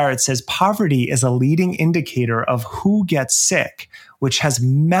after Barrett says poverty is a leading indicator of who gets sick, which has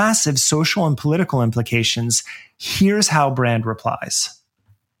massive social and political implications, here's how Brand replies.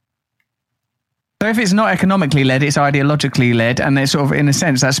 So if it's not economically led, it's ideologically led, and it's sort of, in a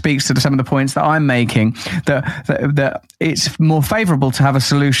sense, that speaks to some of the points that I'm making, that it's more favorable to have a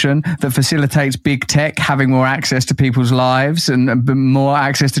solution that facilitates big tech having more access to people's lives and more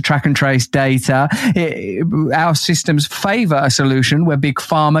access to track and trace data. Our systems favor a solution where big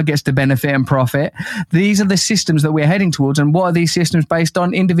pharma gets to benefit and profit. These are the systems that we're heading towards. And what are these systems based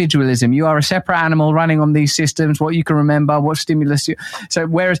on? Individualism. You are a separate animal running on these systems, what you can remember, what stimulus you... So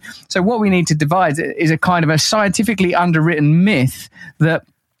what we need to divide is a kind of a scientifically underwritten myth that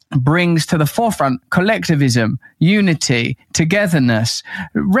brings to the forefront collectivism, unity, togetherness,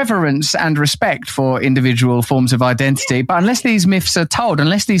 reverence and respect for individual forms of identity. But unless these myths are told,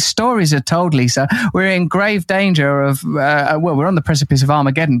 unless these stories are told, Lisa, we're in grave danger of, we're on the precipice of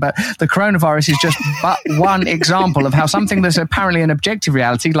Armageddon, but the coronavirus is just but one example of how something that's apparently an objective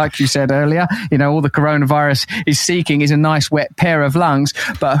reality, like you said earlier, all the coronavirus is seeking is a nice wet pair of lungs,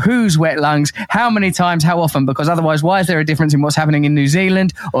 but whose wet lungs, how many times, how often? Because otherwise, why is there a difference in what's happening in New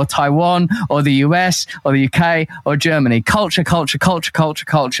Zealand or Taiwan or the US or the UK or Germany? Culture.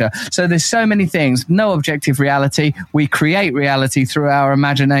 So there's so many things. No objective reality. We create reality through our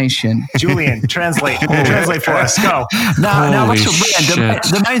imagination. Julian, translate for us. Go. Now, Russell Brand,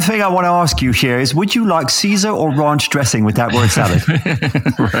 the main thing I want to ask you here is, would you like Caesar or ranch dressing with that word salad?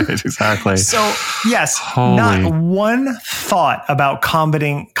 Right, exactly. So, yes, not one thought about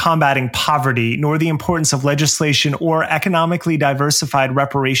combating poverty, nor the importance of legislation or economically diversified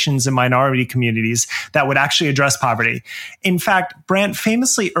reparations in minority communities that would actually address poverty. In fact, Brandt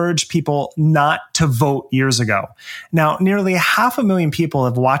famously urged people not to vote years ago. Now, nearly 500,000 people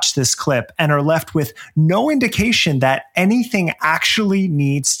have watched this clip and are left with no indication that anything actually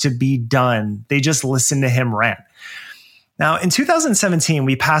needs to be done. They just listen to him rant. Now, in 2017,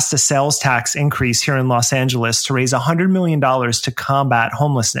 we passed a sales tax increase here in Los Angeles to raise $100 million to combat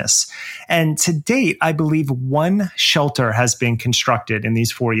homelessness. And to date, I believe one shelter has been constructed in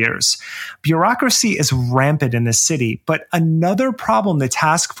these 4 years. Bureaucracy is rampant in this city, but another problem the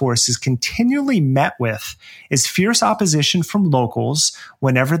task force is continually met with is fierce opposition from locals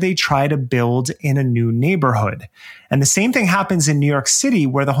whenever they try to build in a new neighborhood. And the same thing happens in New York City,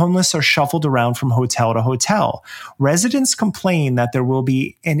 where the homeless are shuffled around from hotel to hotel. Residents complain that there will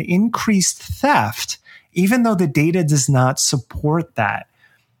be an increased theft, even though the data does not support that.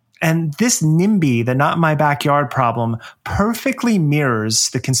 And this NIMBY, the not in my backyard problem, perfectly mirrors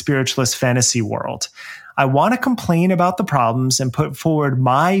the conspiritualist fantasy world. I want to complain about the problems and put forward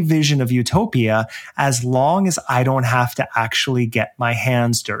my vision of utopia as long as I don't have to actually get my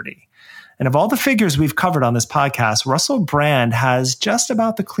hands dirty. And of all the figures we've covered on this podcast, Russell Brand has just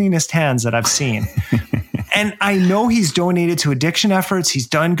about the cleanest hands that I've seen. And I know he's donated to addiction efforts. He's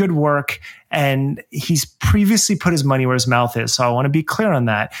done good work, and he's previously put his money where his mouth is. So I want to be clear on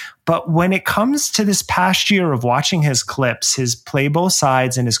that. But when it comes to this past year of watching his clips, his play both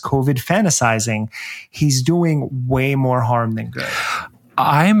sides and his COVID fantasizing, he's doing way more harm than good.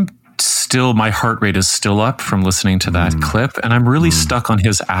 My heart rate is still up from listening to that clip, and I'm really stuck on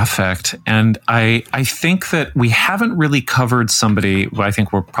his affect. And I think that we haven't really covered somebody, I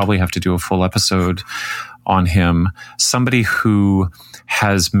think we'll probably have to do a full episode on him, somebody who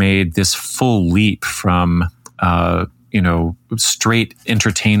has made this full leap from, straight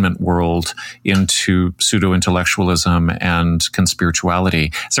entertainment world into pseudo-intellectualism and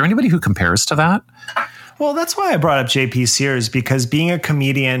conspirituality. Is there anybody who compares to that? Well, that's why I brought up JP Sears, because being a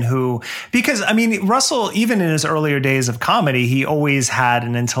comedian Russell, even in his earlier days of comedy, he always had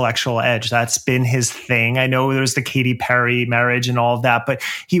an intellectual edge. That's been his thing. I know there's the Katy Perry marriage and all of that, but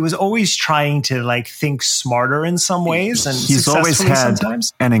he was always trying to like think smarter in some ways. And he's always had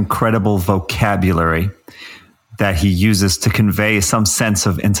an incredible vocabulary that he uses to convey some sense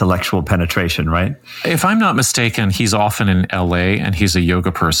of intellectual penetration, right? If I'm not mistaken, he's often in LA and he's a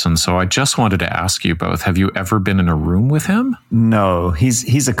yoga person. So I just wanted to ask you both, have you ever been in a room with him? No,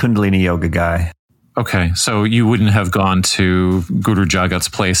 he's a Kundalini yoga guy. Okay, so you wouldn't have gone to Guru Jagat's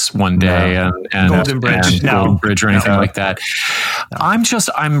place one day and Golden Bridge, Golden Bridge or anything like that. No.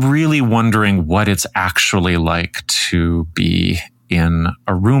 I'm really wondering what it's actually like to be in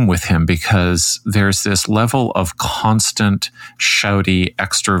a room with him, because there's this level of constant shouty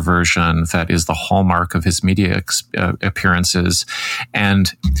extroversion that is the hallmark of his media appearances,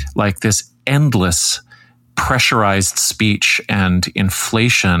 and like this endless pressurized speech and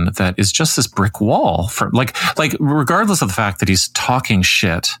inflation that is just this brick wall for like regardless of the fact that he's talking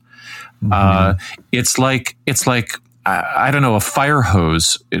shit. It's like I don't know, a fire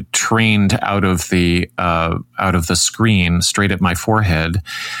hose trained out of the screen straight at my forehead.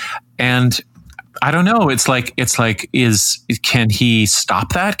 And I don't know. It's like, can he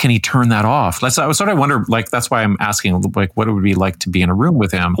stop that? Can he turn that off? I was sort of wonder, like, that's why I'm asking, like, what it would be like to be in a room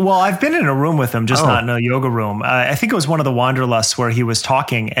with him. Well, I've been in a room with him, just not in a yoga room. I think it was one of the Wanderlusts where he was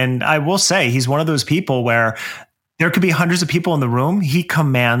talking. And I will say he's one of those people where there could be hundreds of people in the room. He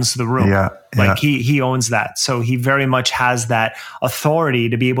commands the room. Like he owns that. So he very much has that authority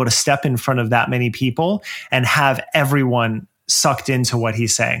to be able to step in front of that many people and have everyone sucked into what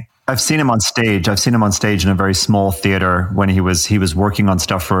he's saying. I've seen him on stage. In a very small theater when he was working on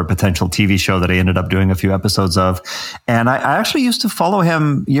stuff for a potential TV show that I ended up doing a few episodes of. And I actually used to follow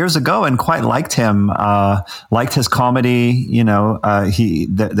him years ago and quite liked him. Liked his comedy. You know,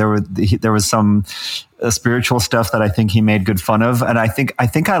 there was some spiritual stuff that I think he made good fun of, and I think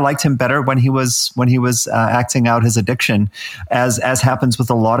I liked him better when he was acting out his addiction, as happens with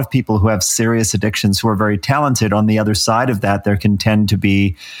a lot of people who have serious addictions who are very talented. On the other side of that, there can tend to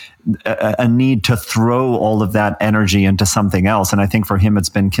be a need to throw all of that energy into something else, and I think for him it's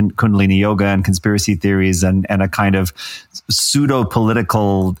been Kundalini yoga and conspiracy theories and a kind of pseudo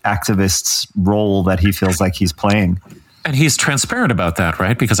political activist's role that he feels like he's playing. And he's transparent about that,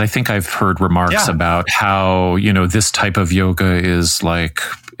 right? Because I think I've heard remarks about how, you know, this type of yoga is like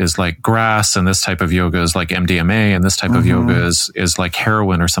grass, and this type of yoga is like MDMA, and this type of yoga is like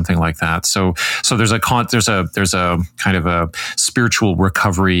heroin or something like that. So there's a kind of a spiritual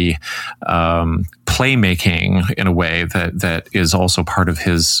recovery playmaking in a way that is also part of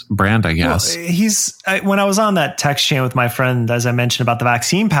his brand, I guess. Well, when I was on that text chain with my friend, as I mentioned about the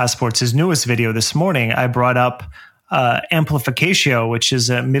vaccine passports, his newest video this morning, I brought up amplificatio, which is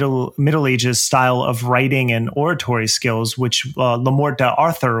a Middle Ages style of writing and oratory skills, which Le Morte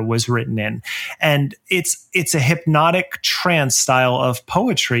d'Arthur was written in. And it's a hypnotic trance style of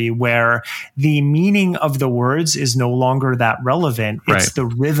poetry where the meaning of the words is no longer that relevant. It's the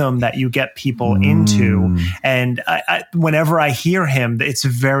rhythm that you get people into. And whenever I hear him, it's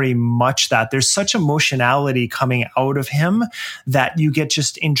very much that. There's such emotionality coming out of him that you get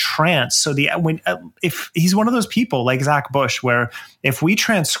just entranced. So if he's one of those people like Zach Bush, where if we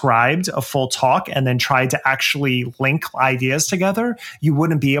transcribed a full talk and then tried to actually link ideas together, you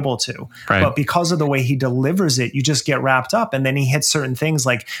wouldn't be able to. Right. But because of the way he delivers it, you just get wrapped up. And then he hits certain things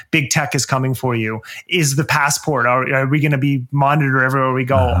like big tech is coming for you. Is the passport? Are we going to be monitored everywhere we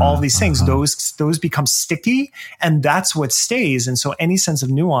go? All these things, those become sticky, and that's what stays. And so any sense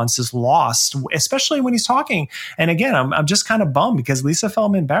of nuance is lost, especially when he's talking. And again, I'm just kind of bummed because Lisa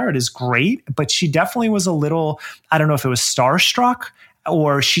Feldman Barrett is great, but she definitely was a little, I don't know if it was starstruck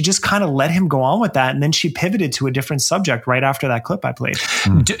or she just kind of let him go on with that. And then she pivoted to a different subject right after that clip I played.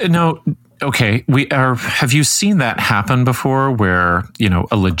 No. Okay. Have you seen that happen before where, you know,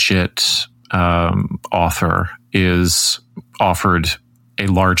 a legit author is offered a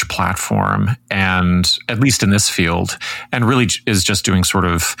large platform, and at least in this field, and really is just doing sort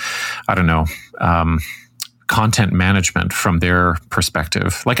of, I don't know, content management from their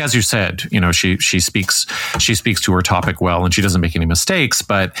perspective. Like, as you said, you know, she speaks to her topic well, and she doesn't make any mistakes,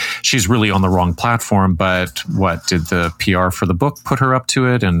 but she's really on the wrong platform. But what did the PR for the book put her up to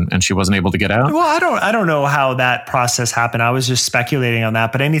it, and she wasn't able to get out? Well, I don't know how that process happened. I was just speculating on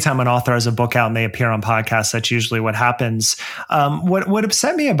that. But anytime an author has a book out and they appear on podcasts, that's usually what happens. What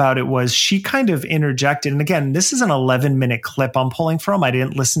upset me about it was she kind of interjected. And again, this is an 11-minute clip I'm pulling from. I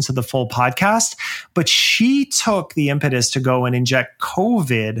didn't listen to the full podcast, but she took the impetus to go and inject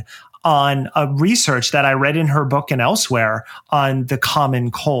COVID on a research that I read in her book and elsewhere on the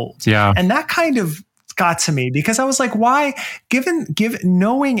common cold. Yeah. And that kind of got to me because I was like, why, given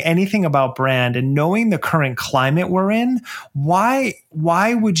knowing anything about brand and knowing the current climate we're in, why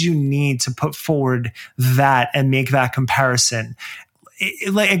would you need to put forward that and make that comparison?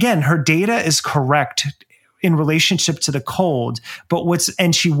 Again, her data is correct in relationship to the cold, but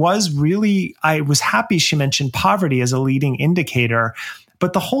I was happy she mentioned poverty as a leading indicator.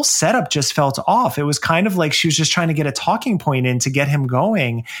 But the whole setup just felt off. It was kind of like she was just trying to get a talking point in to get him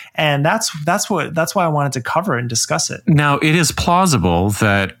going. And that's why I wanted to cover and discuss it. Now, it is plausible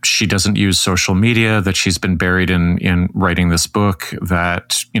that she doesn't use social media, that she's been buried in writing this book,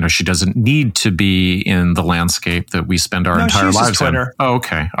 that, she doesn't need to be in the landscape that we spend our entire lives in. Twitter. Oh,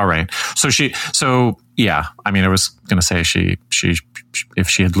 okay. All right. Yeah. I mean, I was going to say she if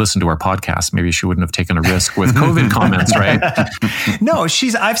she had listened to our podcast, maybe she wouldn't have taken a risk with COVID comments, right? No,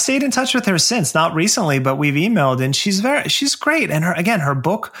 I've stayed in touch with her since, not recently, but we've emailed, and she's great. And her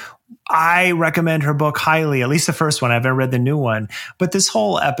book, I recommend her book highly, at least the first one. I haven't read the new one, but this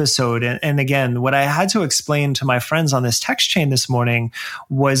whole episode, and again, what I had to explain to my friends on this text chain this morning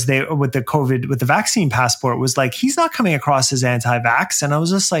was with the vaccine passport was like, he's not coming across as anti-vax. And I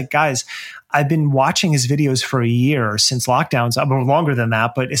was just like, guys, I've been watching his videos for a year since lockdowns, longer than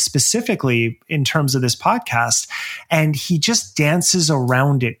that, but specifically in terms of this podcast. And he just dances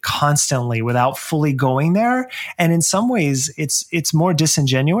around it constantly without fully going there. And in some ways, it's more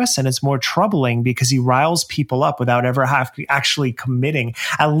disingenuous and it's more troubling because he riles people up without ever actually committing.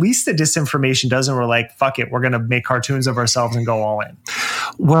 At least the disinformation doesn't. We're like, fuck it, we're going to make cartoons of ourselves and go all in.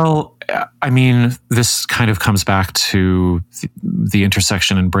 Well, I mean, this kind of comes back to the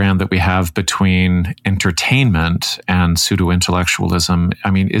intersection in brand that we have between entertainment and pseudo-intellectualism.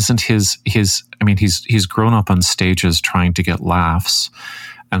 I mean, isn't he's grown up on stages trying to get laughs.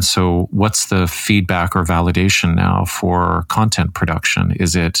 And so what's the feedback or validation now for content production?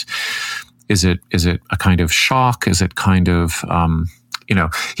 Is it a kind of shock? Is it kind of,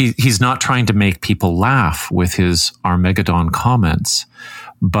 he's not trying to make people laugh with his Armageddon comments,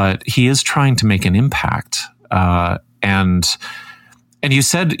 but he is trying to make an impact. And you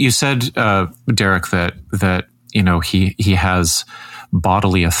said, Derek, that he has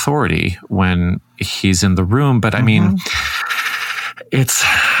bodily authority when he's in the room. But I mean,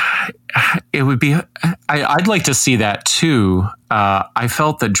 it would be, I'd like to see that too. I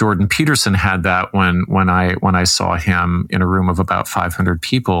felt that Jordan Peterson had that when I saw him in a room of about 500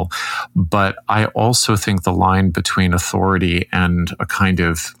 people. But I also think the line between authority and a kind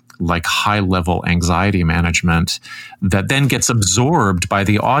of like high level anxiety management that then gets absorbed by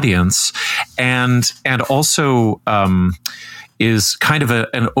the audience and also is kind of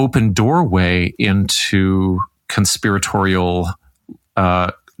an open doorway into conspiratorial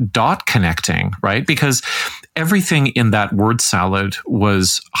dot connecting, right? Because everything in that word salad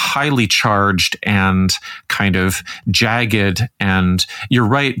was highly charged and kind of jagged. And you're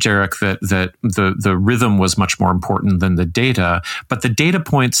right, Derek, that the rhythm was much more important than the data. But the data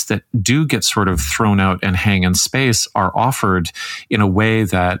points that do get sort of thrown out and hang in space are offered in a way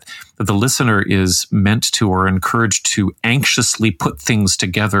that the listener is meant to or encouraged to anxiously put things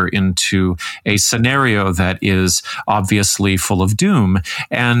together into a scenario that is obviously full of doom.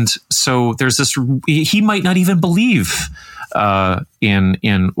 And so there's this, he might not even believe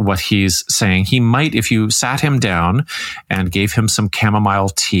in what he's saying. He might, if you sat him down and gave him some chamomile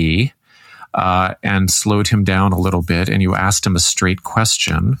tea, and slowed him down a little bit, and you asked him a straight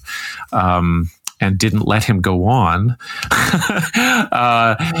question, and didn't let him go on,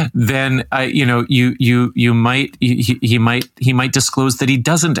 then he might disclose that he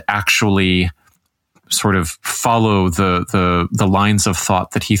doesn't actually sort of follow the lines of thought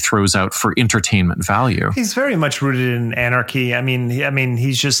that he throws out for entertainment value. He's very much rooted in anarchy.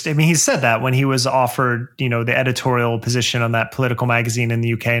 He said that when he was offered, the editorial position on that political magazine in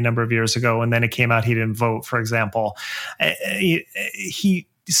the UK a number of years ago, and then it came out he didn't vote, for example.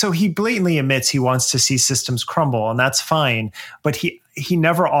 So he blatantly admits he wants to see systems crumble, and that's fine. But he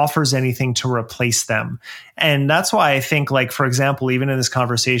never offers anything to replace them. And that's why I think, like, for example, even in this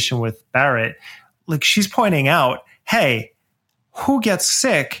conversation with Barrett, like, she's pointing out, hey, who gets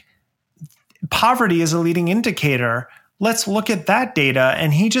sick? Poverty is a leading indicator. Let's look at that data.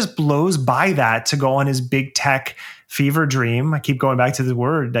 And he just blows by that to go on his big tech fever dream. I keep going back to the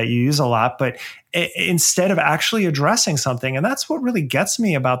word that you use a lot, but instead of actually addressing something. And that's what really gets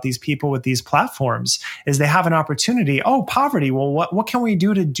me about these people with these platforms is they have an opportunity. Oh, poverty. Well, what can we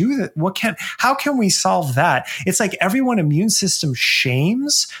do to do that? How can we solve that? It's like everyone immune system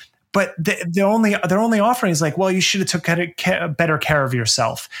shames But their only offering is like, well, you should have took better care of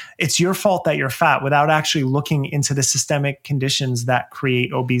yourself. It's your fault that you're fat, without actually looking into the systemic conditions that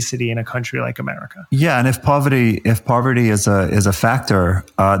create obesity in a country like America. Yeah, and if poverty is a factor,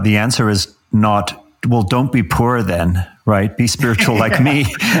 the answer is not, well, don't be poor then, right? Be spiritual like me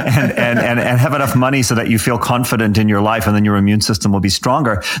and have enough money so that you feel confident in your life, and then your immune system will be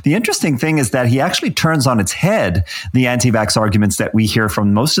stronger. The interesting thing is that he actually turns on its head the anti-vax arguments that we hear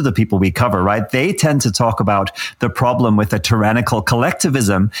from most of the people we cover, right? They tend to talk about the problem with a tyrannical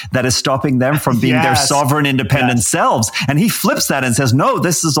collectivism that is stopping them from being their sovereign, independent selves. And he flips that and says, no,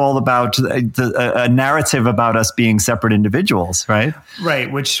 this is all about a narrative about us being separate individuals, right?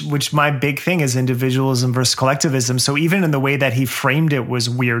 Right, which my big thing is individualism versus collectivism. So even in the way that he framed it was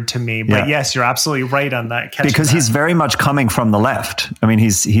weird to me. But yes, you're absolutely right on that. Because he's very much coming from the left. I mean,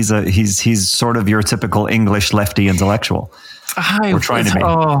 he's sort of your typical English lefty intellectual. We're trying to be.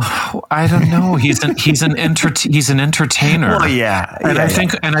 Oh, I don't know. He's an entertainer. Well, yeah,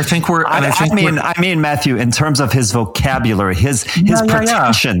 I mean, Matthew, in terms of his vocabulary, his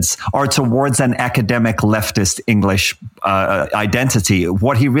pretensions are towards an academic leftist English identity.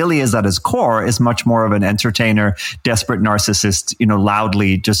 What he really is at his core is much more of an entertainer, desperate narcissist.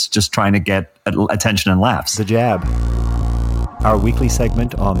 Loudly just trying to get attention and laughs. The Jab, our weekly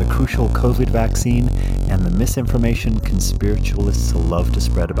segment on the crucial COVID vaccine and the misinformation conspiritualists love to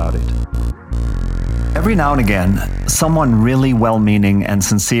spread about it. Every now and again, someone really well-meaning and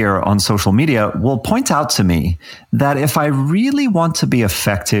sincere on social media will point out to me that if I really want to be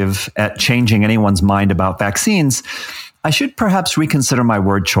effective at changing anyone's mind about vaccines, I should perhaps reconsider my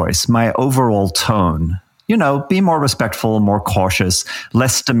word choice, my overall tone. Be more respectful, more cautious,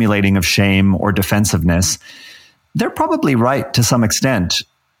 less stimulating of shame or defensiveness. They're probably right to some extent.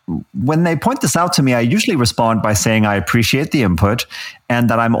 When they point this out to me, I usually respond by saying I appreciate the input and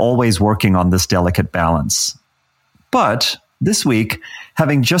that I'm always working on this delicate balance. But this week,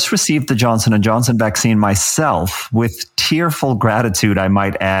 having just received the Johnson & Johnson vaccine myself, with tearful gratitude, I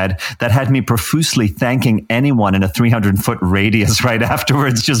might add, that had me profusely thanking anyone in a 300-foot radius right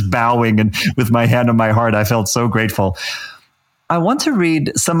afterwards, just bowing, and with my hand on my heart, I felt so grateful. I want to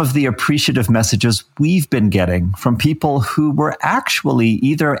read some of the appreciative messages we've been getting from people who were actually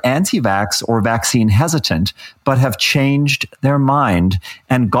either anti-vax or vaccine hesitant, but have changed their mind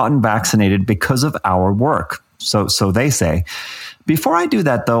and gotten vaccinated because of our work. So they say. Before I do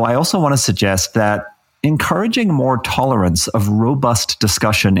that, though, I also want to suggest that encouraging more tolerance of robust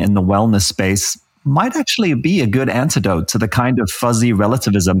discussion in the wellness space might actually be a good antidote to the kind of fuzzy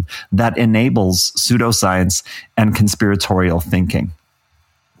relativism that enables pseudoscience and conspiratorial thinking.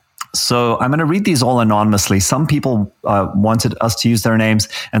 So I'm going to read these all anonymously. Some people wanted us to use their names,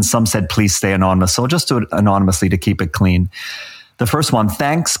 and some said, please stay anonymous. So I'll just do it anonymously to keep it clean. The first one,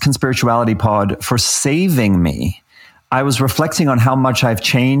 thanks, Conspirituality Pod, for saving me. I was reflecting on how much I've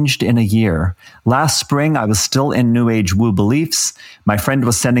changed in a year. Last spring, I was still in New Age woo beliefs. My friend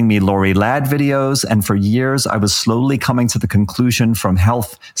was sending me Lori Ladd videos, and for years, I was slowly coming to the conclusion from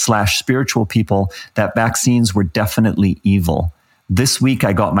health/spiritual people that vaccines were definitely evil. This week,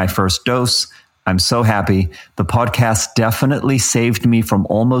 I got my first dose. I'm so happy. The podcast definitely saved me from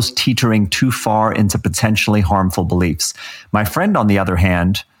almost teetering too far into potentially harmful beliefs. My friend, on the other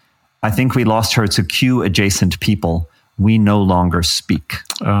hand, I think we lost her to Q-adjacent people. We no longer speak.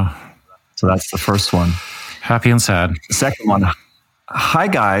 So that's the first one. Happy and sad. The second one. Hi,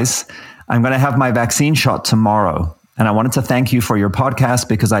 guys. I'm going to have my vaccine shot tomorrow. And I wanted to thank you for your podcast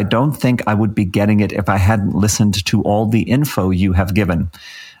because I don't think I would be getting it if I hadn't listened to all the info you have given.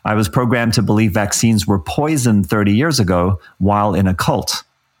 I was programmed to believe vaccines were poison 30 years ago while in a cult.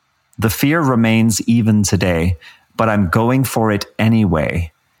 The fear remains even today, but I'm going for it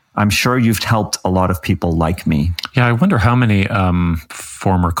anyway. I'm sure you've helped a lot of people like me. Yeah, I wonder how many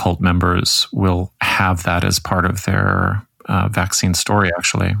former cult members will have that as part of their vaccine story,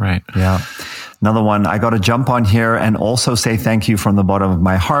 actually, right? Yeah. Another one, I got to jump on here and also say thank you from the bottom of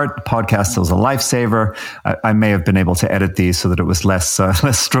my heart. The podcast was a lifesaver. I may have been able to edit these so that it was less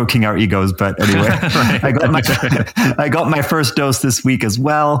stroking our egos, but anyway, I got my first dose this week as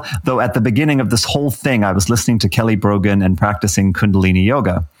well, though at the beginning of this whole thing, I was listening to Kelly Brogan and practicing Kundalini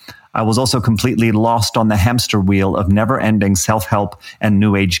yoga. I was also completely lost on the hamster wheel of never-ending self-help and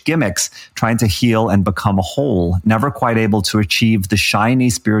new age gimmicks, trying to heal and become whole, never quite able to achieve the shiny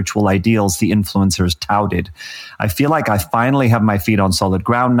spiritual ideals the influencers touted. I feel like I finally have my feet on solid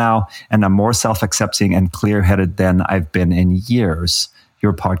ground now, and I'm more self-accepting and clear-headed than I've been in years.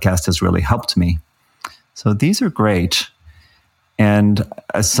 Your podcast has really helped me. So these are great. And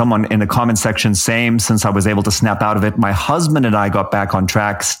as someone in the comment section, same, since I was able to snap out of it. My husband and I got back on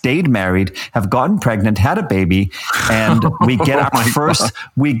track, stayed married, have gotten pregnant, had a baby, and we get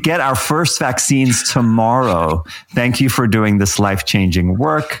our first vaccines tomorrow. Thank you for doing this life-changing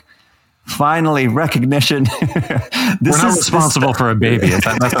work. Finally, recognition. We're not responsible for a baby.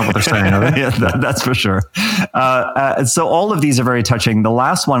 That's not what they're saying. Are they? Yeah, that's for sure. So all of these are very touching. The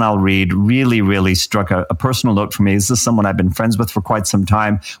last one I'll read really, really struck a personal note for me. This is someone I've been friends with for quite some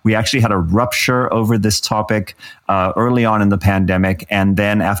time. We actually had a rupture over this topic early on in the pandemic. And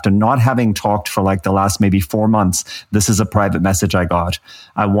then after not having talked for like the last maybe 4 months, this is a private message I got.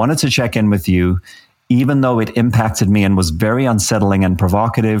 I wanted to check in with you. Even though it impacted me and was very unsettling and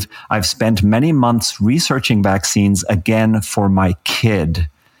provocative, I've spent many months researching vaccines again for my kid.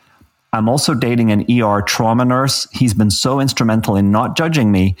 I'm also dating an ER trauma nurse. He's been so instrumental in not judging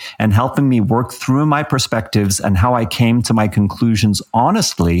me and helping me work through my perspectives and how I came to my conclusions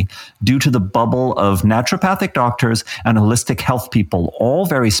honestly due to the bubble of naturopathic doctors and holistic health people, all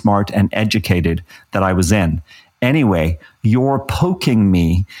very smart and educated, that I was in. Anyway, your poking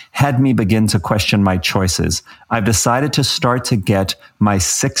me had me begin to question my choices. I've decided to start to get my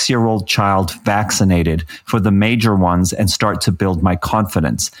 6-year-old child vaccinated for the major ones and start to build my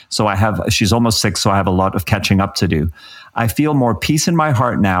confidence. She's almost 6, so I have a lot of catching up to do. I feel more peace in my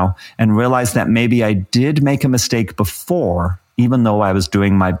heart now and realize that maybe I did make a mistake before, even though I was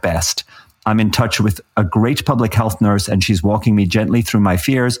doing my best. I'm in touch with a great public health nurse, and she's walking me gently through my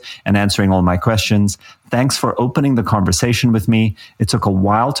fears and answering all my questions. Thanks for opening the conversation with me. It took a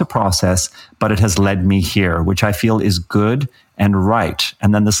while to process, but it has led me here, which I feel is good and right.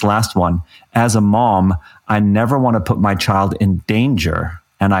 And then this last one, as a mom, I never want to put my child in danger,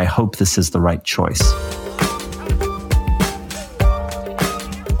 and I hope this is the right choice.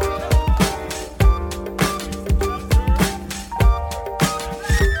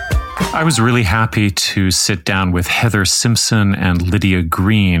 I was really happy to sit down with Heather Simpson and Lydia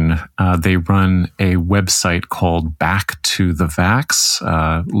Greene. They run a website called Back to the Vax.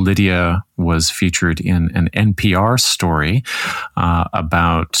 Lydia was featured in an NPR story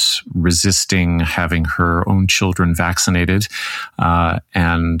about resisting having her own children vaccinated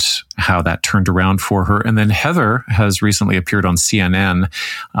and how that turned around for her. And then Heather has recently appeared on CNN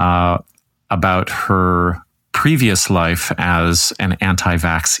about her previous life as an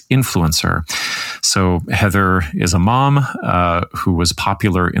anti-vax influencer. So Heather is a mom who was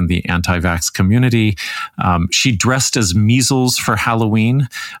popular in the anti-vax community. She dressed as measles for Halloween,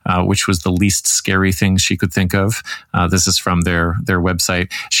 which was the least scary thing she could think of. This is from their website.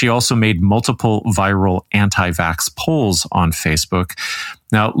 She also made multiple viral anti-vax polls on Facebook.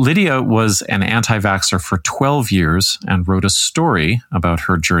 Now, Lydia was an anti-vaxxer for 12 years and wrote a story about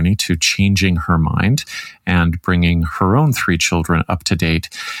her journey to changing her mind and bringing her own 3 children up to date.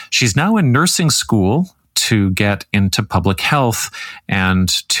 She's now in nursing school to get into public health and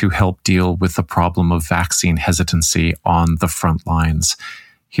to help deal with the problem of vaccine hesitancy on the front lines.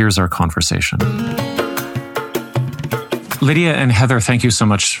 Here's our conversation. Lydia and Heather, thank you so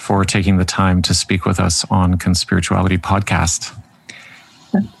much for taking the time to speak with us on Conspirituality Podcast.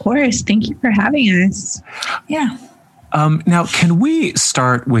 Of course. Thank you for having us. Yeah. Now, can we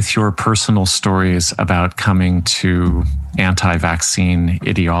start with your personal stories about coming to anti-vaccine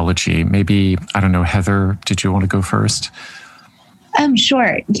ideology? Maybe, I don't know, Heather, did you want to go first?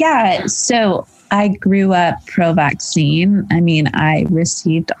 Sure. Yeah. So I grew up pro-vaccine. I mean, I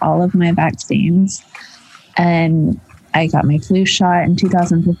received all of my vaccines, and I got my flu shot in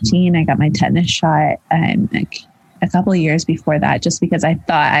 2015. I got my tetanus shot a couple of years before that, just because I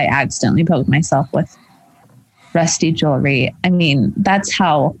thought I accidentally poked myself with rusty jewelry. I mean, that's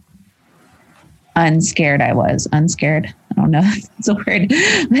how unscared I was. Unscared. I don't know if it's a word,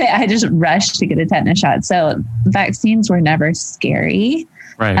 but I just rushed to get a tetanus shot. So vaccines were never scary,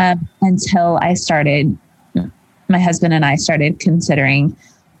 right? Until my husband and I started considering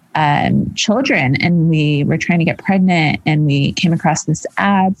children, and we were trying to get pregnant, and we came across this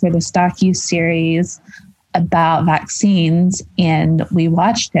ad for this docu-series about vaccines, and we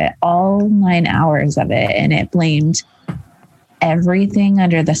watched it, all 9 hours of it, and it blamed everything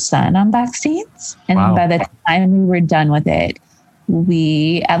under the sun on vaccines. And wow. By the time we were done with it,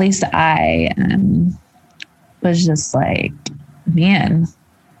 I was just like, man,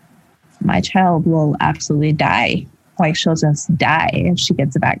 my child will absolutely die. Like, she'll just die if she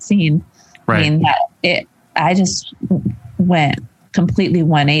gets a vaccine. Right. I mean, I just went completely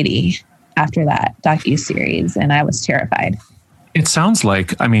 180 after that docu-series, and I was terrified. It sounds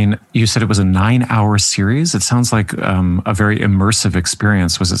like, I mean, you said it was a 9-hour series. It sounds like a very immersive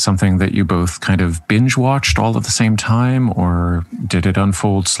experience. Was it something that you both kind of binge watched all at the same time, or did it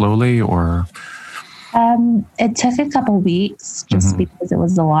unfold slowly, or? It took a couple weeks just because it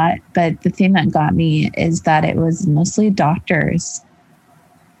was a lot. But the thing that got me is that it was mostly doctors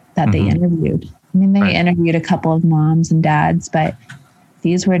that they interviewed. I mean, they interviewed a couple of moms and dads, but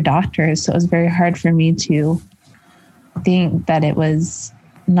these were doctors. So it was very hard for me to think that it was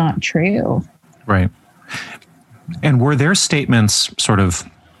not true. Right. And were their statements sort of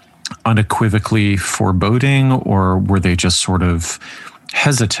unequivocally foreboding, or were they just sort of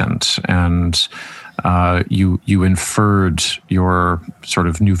hesitant and you inferred your sort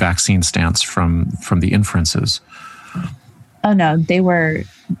of new vaccine stance from the inferences? Oh no, they were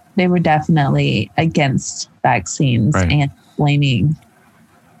definitely against vaccines and blaming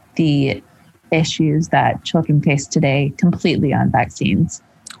the issues that children face today completely on vaccines.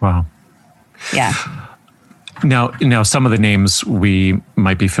 Wow. Yeah. Now, some of the names we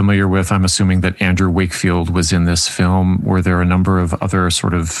might be familiar with, I'm assuming that Andrew Wakefield was in this film. Were there a number of other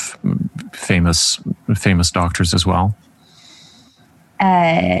sort of famous doctors as well?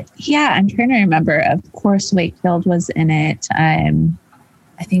 Yeah, I'm trying to remember. Of course, Wakefield was in it.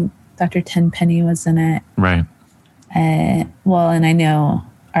 I think Dr. Tenpenny was in it. Right. Well, and I know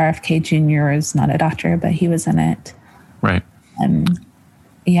RFK Jr. is not a doctor, but he was in it. Right.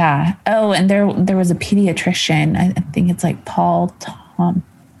 Yeah. Oh, and there was a pediatrician. I think it's like Paul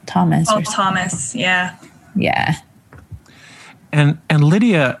Thomas. Paul Thomas. Yeah. Yeah. And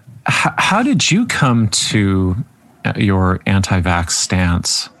Lydia, how did you come to your anti-vax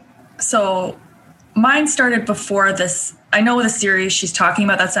stance? So mine started before this. I know the series she's talking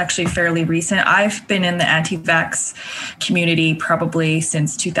about, that's actually fairly recent. I've been in the anti-vax community probably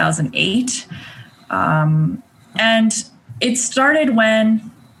since 2008. And it started when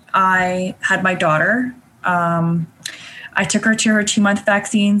I had my daughter. I took her to her 2-month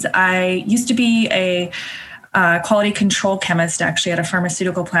vaccines. I used to be a quality control chemist, actually, at a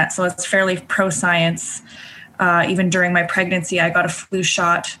pharmaceutical plant. So it's fairly pro-science. Even during my pregnancy, I got a flu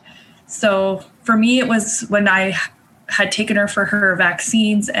shot. So for me, it was when I had taken her for her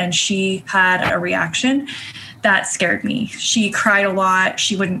vaccines and she had a reaction that scared me. She cried a lot.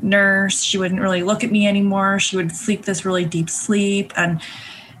 She wouldn't nurse. She wouldn't really look at me anymore. She would sleep this really deep sleep.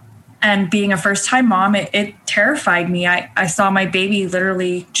 And being a first-time mom, it terrified me. I saw my baby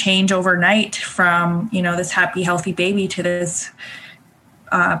literally change overnight from, this happy, healthy baby to this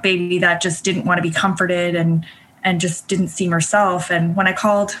baby that just didn't want to be comforted and just didn't seem herself. And when I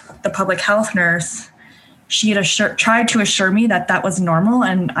called the public health nurse, she had tried to assure me that was normal,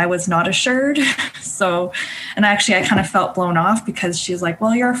 and I was not assured. So, and I kind of felt blown off because she's like,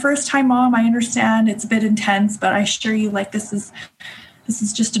 well, you're a first-time mom. I understand it's a bit intense, but I assure you, this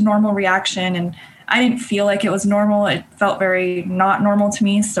is just a normal reaction. And I didn't feel like it was normal. It felt very not normal to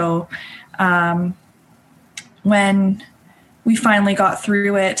me. So when we finally got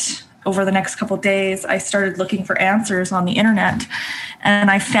through it over the next couple of days, I started looking for answers on the internet,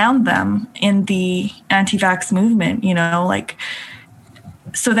 and I found them in the anti-vax movement,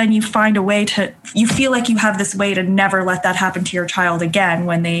 so then you find a way you feel like you have this way to never let that happen to your child again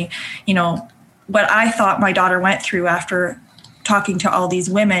when they, what I thought my daughter went through after talking to all these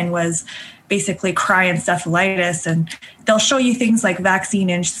women was basically cryoencephalitis, and they'll show you things like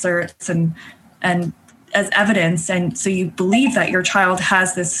vaccine inserts and as evidence. And so you believe that your child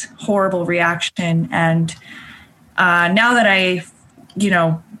has this horrible reaction. And now that I,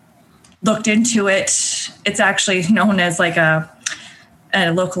 looked into it, it's actually known as a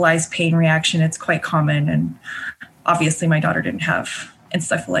localized pain reaction. It's quite common. And obviously my daughter didn't have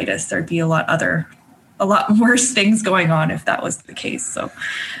encephalitis. There'd be a lot worse things going on if that was the case. So,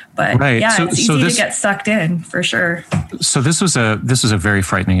 but it's easy to get sucked in for sure. So this was a very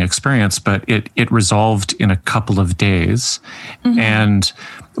frightening experience, but it resolved in a couple of days,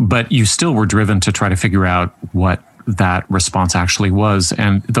 but you still were driven to try to figure out what that response actually was.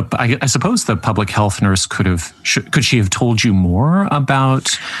 And I suppose the public health nurse could she have told you more about,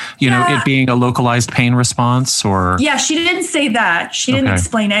 it being a localized pain response, or? Yeah, she didn't say that. She didn't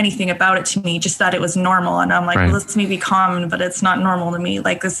explain anything about it to me, just that it was normal. And I'm like, well, this may be common, but it's not normal to me.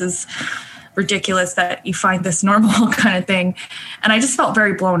 This is ridiculous that you find this normal kind of thing. And I just felt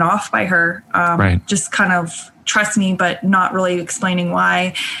very blown off by her, just kind of trust me, but not really explaining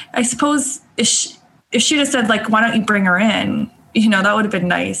why. I suppose if she'd have said, why don't you bring her in? That would have been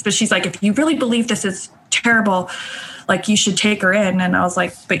nice. But she's like, if you really believe this is terrible, you should take her in. And I was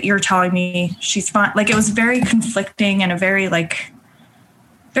like, but you're telling me she's fine. It was very conflicting and a very,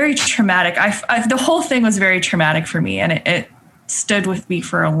 very traumatic. The whole thing was very traumatic for me. And it stood with me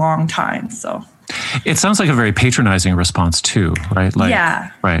for a long time. So it sounds like a very patronizing response too, right? Like,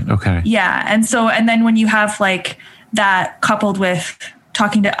 yeah. Right. Okay. Yeah. And then when you have like that coupled with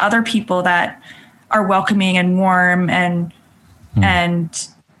talking to other people that are welcoming and warm and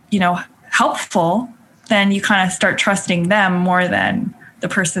helpful, then you kind of start trusting them more than the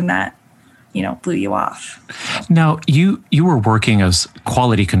person that, blew you off. Now, you were working as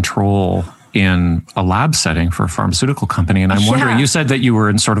quality control in a lab setting for a pharmaceutical company. And I'm wondering, you said that you were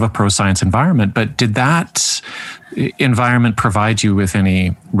in sort of a pro-science environment, but did that environment provide you with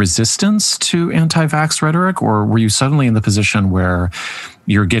any resistance to anti-vax rhetoric? Or were you suddenly in the position where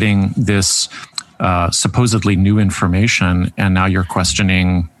you're getting this supposedly new information and now you're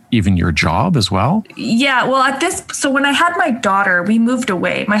questioning even your job as well? Yeah, well, so when I had my daughter, we moved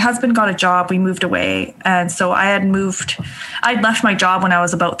away. My husband got a job, we moved away. And so I'd left my job when I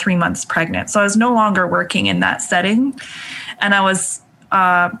was about 3 months pregnant. So I was no longer working in that setting. And I was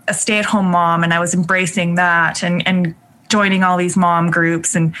a stay-at-home mom, and I was embracing that and joining all these mom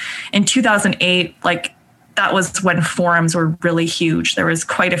groups. And in 2008, like, that was when forums were really huge. There was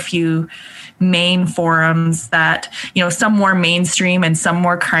quite a few main forums that, some more mainstream and some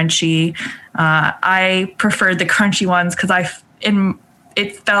more crunchy. I preferred the crunchy ones because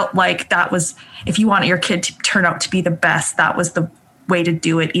it felt like that was, if you want your kid to turn out to be the best, that was the way to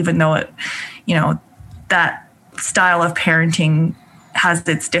do it, even though it, that style of parenting has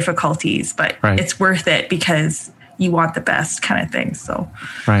its difficulties, but it's worth it because you want the best kind of thing. So,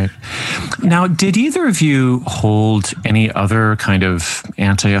 right. Yeah. Now, did either of you hold any other kind of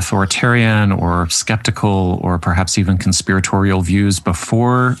anti-authoritarian or skeptical or perhaps even conspiratorial views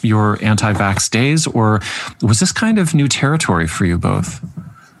before your anti-vax days, or was this kind of new territory for you both?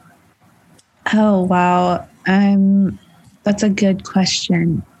 Oh, wow. That's a good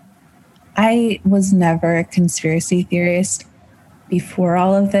question. I was never a conspiracy theorist before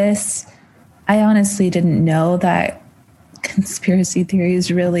all of this. I honestly didn't know that conspiracy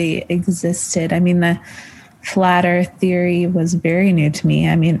theories really existed. I mean, the flat earth theory was very new to me.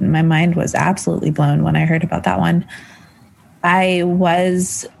 I mean, my mind was absolutely blown when I heard about that one. I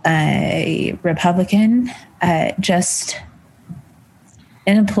was a Republican, just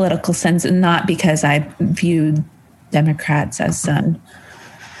in a political sense, and not because I viewed Democrats as some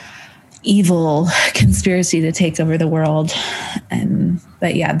evil conspiracy to take over the world.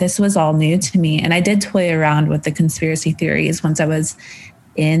 But yeah, this was all new to me. And I did toy around with the conspiracy theories once I was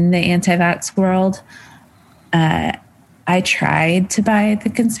in the anti-vax world. I tried to buy the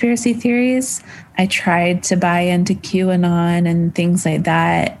conspiracy theories. I tried to buy into QAnon and things like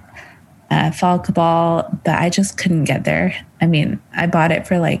that, Fall Cabal, but I just couldn't get there. I mean, I bought it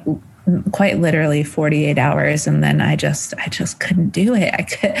for like quite literally 48 hours. And then I just couldn't do it.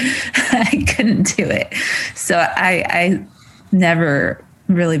 I couldn't do it. So I never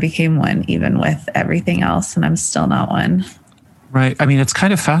really became one, even with everything else. And I'm still not one. Right. I mean, it's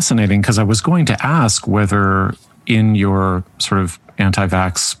kind of fascinating because I was going to ask whether in your sort of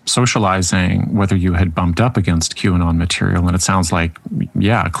anti-vax socializing, whether you had bumped up against QAnon material. And it sounds like,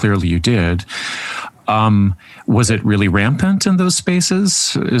 yeah, clearly you did. Was it really rampant in those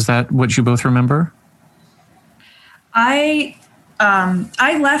spaces? Is that what you both remember? I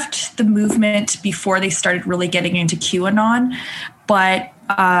left the movement before they started really getting into QAnon, but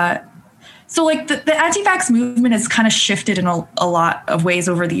so like the anti-vax movement has kind of shifted in a lot of ways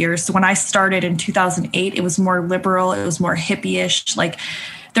over the years. So when I started in 2008, it was more liberal, it was more hippie-ish. Like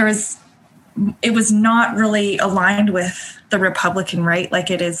it was not really aligned with the Republican right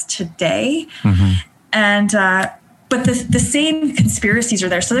like it is today. Mm-hmm. And but the same conspiracies are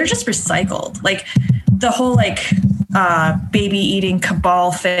there, so they're just recycled. Like the whole baby eating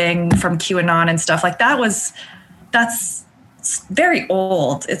cabal thing from QAnon and stuff like that's very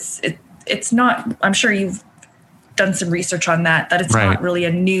old. It's not. I'm sure you've done some research on that it's right. Not really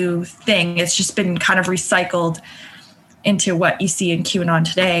a new thing. It's just been kind of recycled into what you see in QAnon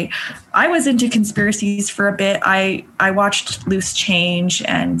today. I was into conspiracies for a bit. I watched Loose Change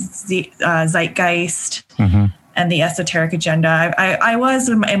and Zeitgeist mm-hmm. and the Esoteric Agenda. I was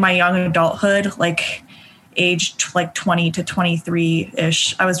in my young adulthood, like aged 20 to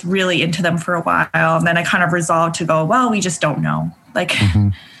 23-ish. I was really into them for a while. And then I kind of resolved to go, well, we just don't know. Mm-hmm.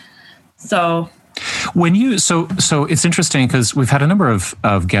 So when you so it's interesting because we've had a number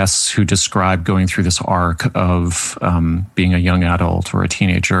of guests who describe going through this arc of being a young adult or a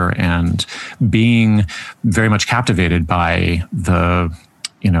teenager and being very much captivated by the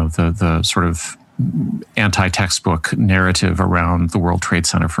sort of anti-textbook narrative around the World Trade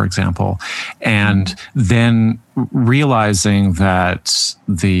Center, for example, and then realizing that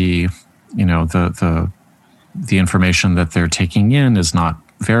the the information that they're taking in is not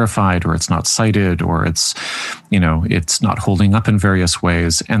verified, or it's not cited, or it's not holding up in various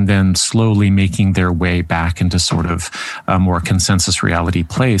ways, and then slowly making their way back into sort of a more consensus reality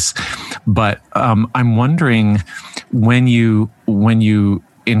place. But I'm wondering, when you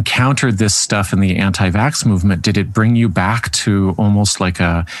encountered this stuff in the anti-vax movement, did it bring you back to almost like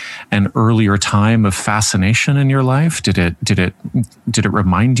an earlier time of fascination in your life? Did it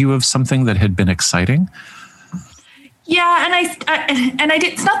remind you of something that had been exciting? Yeah, and I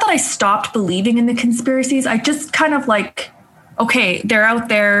did. It's not that I stopped believing in the conspiracies. I just kind of like, okay, they're out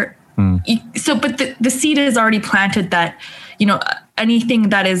there. But the seed is already planted that, anything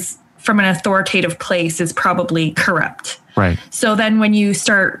that is from an authoritative place is probably corrupt. Right. So then when you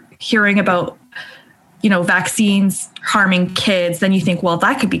start hearing about, vaccines harming kids, then you think, well,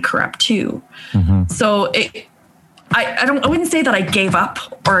 that could be corrupt too. Mm-hmm. So I wouldn't say that I gave up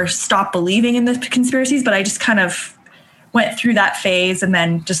or stopped believing in the conspiracies, but I just kind of went through that phase and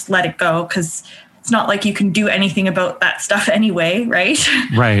then just let it go, because it's not like you can do anything about that stuff anyway, right?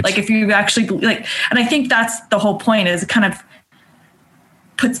 Right. Like if you actually and I think that's the whole point, is it kind of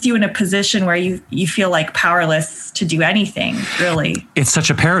puts you in a position where you feel like powerless to do anything, really. It's such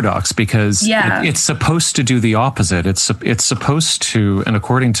a paradox, because it's supposed to do the opposite. It's supposed to, and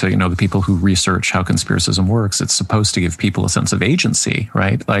according to the people who research how conspiracism works, it's supposed to give people a sense of agency,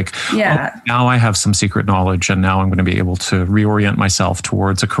 right? Like, now I have some secret knowledge, and now I'm going to be able to reorient myself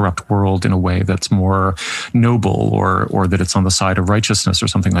towards a corrupt world in a way that's more noble, or that it's on the side of righteousness or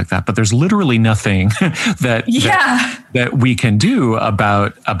something like that. But there's literally nothing that we can do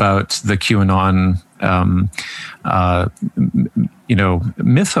about the QAnon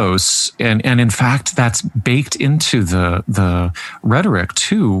mythos, and in fact that's baked into the rhetoric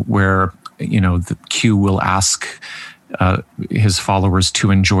too, where the Q will ask his followers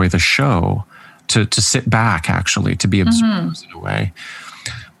to enjoy the show, to sit back, actually, to be observers in a way.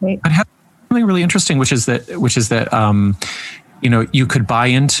 Right. But something really interesting, which is that you could buy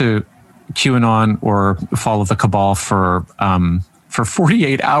into QAnon or follow the cabal for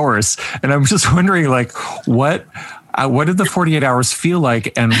 48 hours. And I'm just wondering, like, what did the 48 hours feel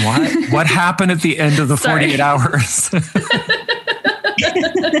like, and what happened at the end of the 48 hours?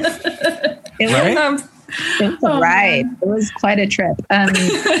 It was a ride. It was quite a trip.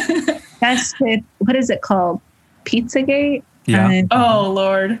 That's with, what is it called? Pizzagate? Yeah. Oh,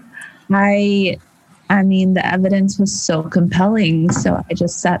 Lord. I mean, the evidence was so compelling. So I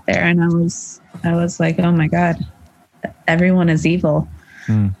just sat there and I was like, oh my God, everyone is evil.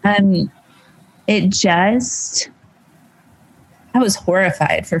 I was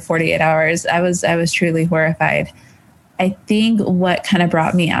horrified for 48 hours. I was truly horrified. I think what kind of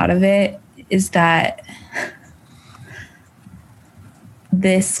brought me out of it is that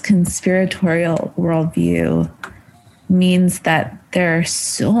this conspiratorial worldview means that there are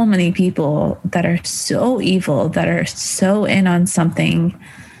so many people that are so evil, that are so in on something.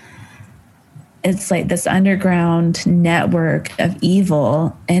 It's like this underground network of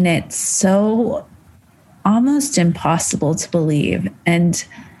evil, and it's so almost impossible to believe. And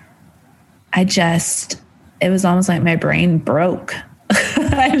it was almost like my brain broke.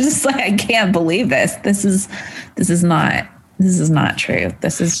 I was just like, I can't believe this. This is not true.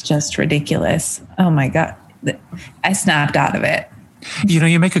 This is just ridiculous. Oh my God. I snapped out of it.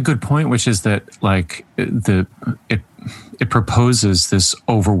 You make a good point, which is that, like, it proposes this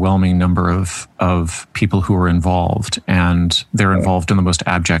overwhelming number of people who are involved, and they're involved in the most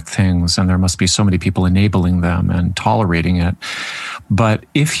abject things, and there must be so many people enabling them and tolerating it. But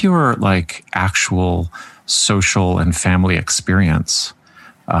if your actual social and family experience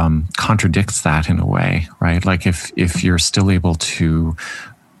contradicts that in a way, right? Like if you're still able to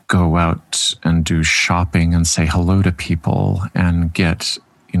go out and do shopping and say hello to people and get,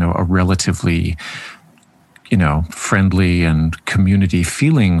 a relatively, friendly and community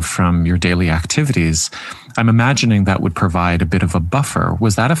feeling from your daily activities, I'm imagining that would provide a bit of a buffer.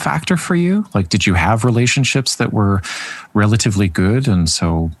 Was that a factor for you? Like, did you have relationships that were relatively good? And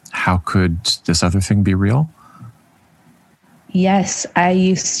so how could this other thing be real? Yes, I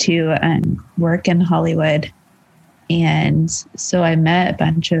used to work in Hollywood. And so I met a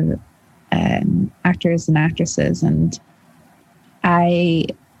bunch of actors and actresses, and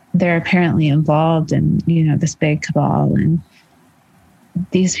they're apparently involved in, this big cabal. And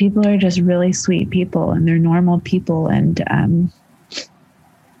these people are just really sweet people, and they're normal people. And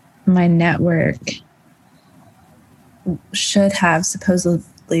my network should have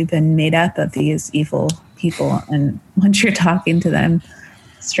supposedly been made up of these evil people. And once you're talking to them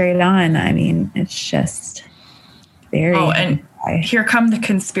straight on, I mean, it's just very here come the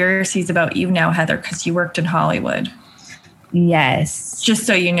conspiracies about you now, Heather, because you worked in Hollywood. Yes. Just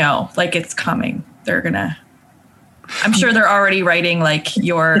so you know, like, it's coming. I'm sure they're already writing like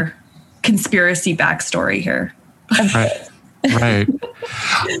your conspiracy backstory here. Right.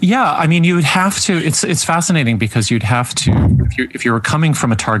 Yeah. I mean, you would have to, it's fascinating because you'd have to, if you were coming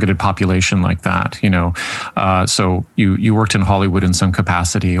from a targeted population like that, so you worked in Hollywood in some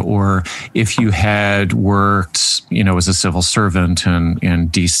capacity, or if you had worked, as a civil servant in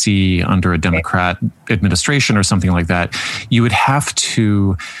DC under a Democrat administration or something like that, you would have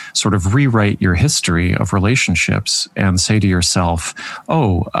to sort of rewrite your history of relationships and say to yourself,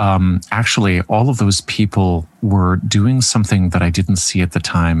 actually, all of those people were doing something that I didn't see at the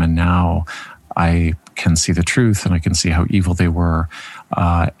time, and now I can see the truth and I can see how evil they were,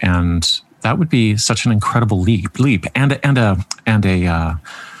 and that would be such an incredible leap, and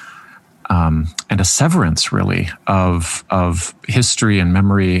a severance really of history and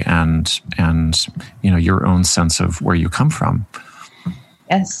memory and your own sense of where you come from.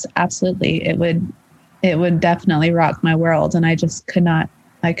 Yes, absolutely. It would definitely rock my world, and I could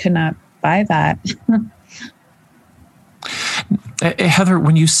not buy that. Heather,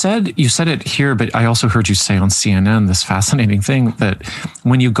 when you said it here, but I also heard you say on CNN this fascinating thing that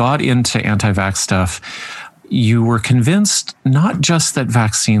when you got into anti-vax stuff, you were convinced not just that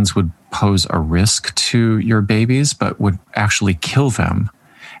vaccines would pose a risk to your babies, but would actually kill them.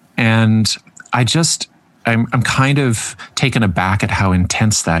 And I'm kind of taken aback at how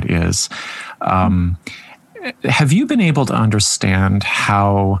intense that is. Have you been able to understand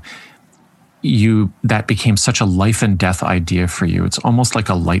how that became such a life and death idea for you? It's almost like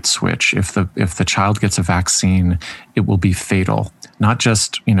a light switch. If the child gets a vaccine, it will be fatal. Not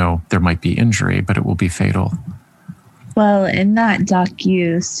just, there might be injury, but it will be fatal. Well, in that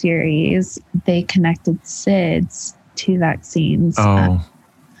docu-series, they connected SIDS to vaccines. Oh.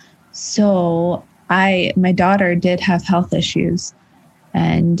 So my daughter did have health issues,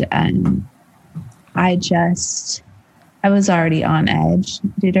 and I was already on edge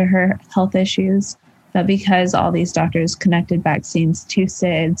due to her health issues, but because all these doctors connected vaccines to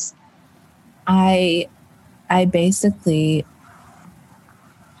SIDS, I basically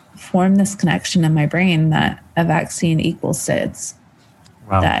formed this connection in my brain that a vaccine equals SIDS.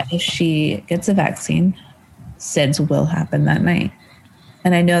 Wow. That if she gets a vaccine, SIDS will happen that night.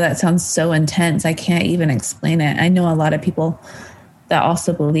 And I know that sounds so intense, I can't even explain it. I know a lot of people that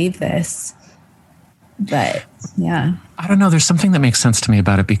also believe this. But yeah, I don't know. There's something that makes sense to me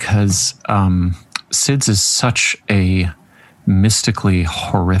about it because SIDS is such a mystically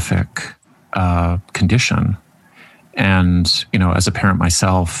horrific condition. And, as a parent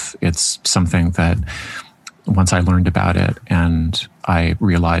myself, it's something that once I learned about it and I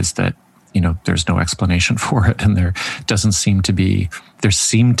realized that, there's no explanation for it. And there seem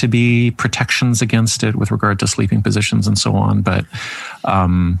to be protections against it with regard to sleeping positions and so on. But,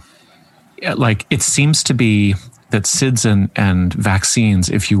 it seems to be that SIDS and vaccines,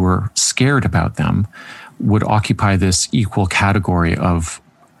 if you were scared about them, would occupy this equal category of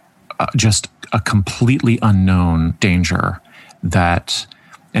just a completely unknown danger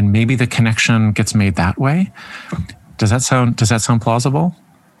and maybe the connection gets made that way. Does that sound plausible?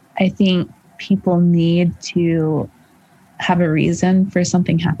 I think people need to have a reason for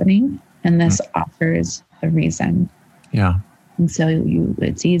something happening, and this offers a reason. Yeah. And so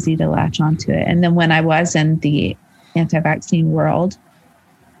it's easy to latch onto it. And then when I was in the anti-vaccine world,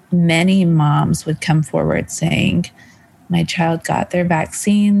 many moms would come forward saying, my child got their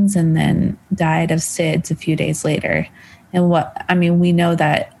vaccines and then died of SIDS a few days later. And we know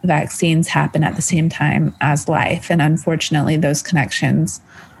that vaccines happen at the same time as life. And unfortunately, those connections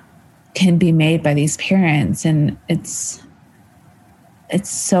can be made by these parents. And it's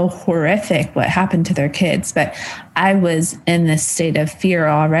so horrific what happened to their kids. But I was in this state of fear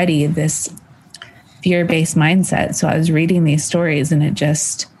already, this fear-based mindset. So I was reading these stories and it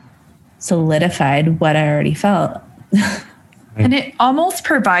just solidified what I already felt. And it almost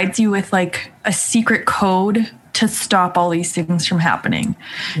provides you with like a secret code to stop all these things from happening.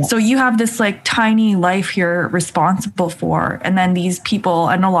 Yeah. So you have this like tiny life you're responsible for. And then these people,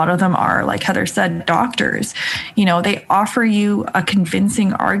 and a lot of them are, like Heather said, doctors, they offer you a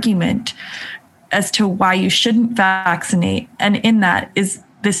convincing argument as to why you shouldn't vaccinate. And in that is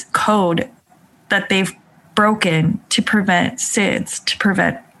this code that they've broken to prevent SIDS, to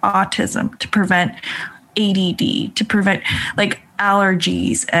prevent autism, to prevent ADD, to prevent like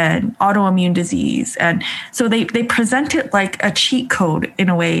allergies and autoimmune disease. And so they present it like a cheat code in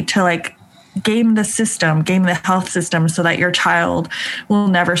a way to like game the system, game the health system so that your child will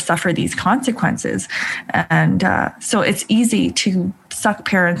never suffer these consequences. And so it's easy to suck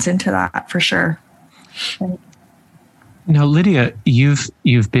parents into that for sure. Now, Lydia, you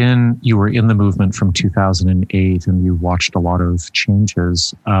were in the movement from 2008 and you watched a lot of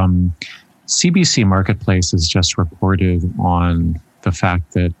changes. CBC Marketplace has just reported on the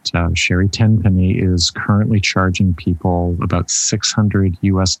fact that Sherry Tenpenny is currently charging people about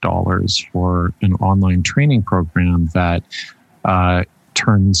 $600 for an online training program that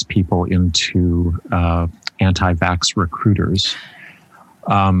turns people into anti-vax recruiters.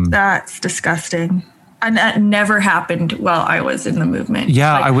 That's disgusting. And that never happened while I was in the movement.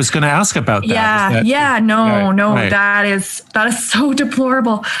 Yeah, I was going to ask about that. That is so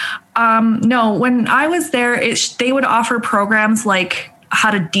deplorable. No, when I was there, they would offer programs like how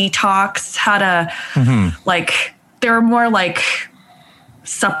to detox, how to like, there were more like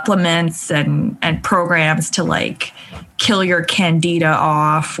supplements and programs to like kill your candida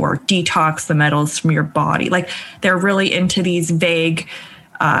off or detox the metals from your body. Like they're really into these vague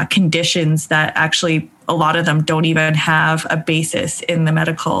conditions that actually a lot of them don't even have a basis in the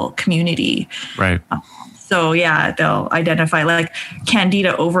medical community. Right. So yeah, they'll identify like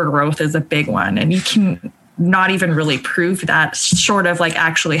candida overgrowth is a big one, and you can not even really prove that short of like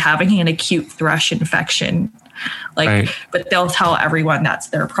actually having an acute thrush infection. Like, right. But they'll tell everyone that's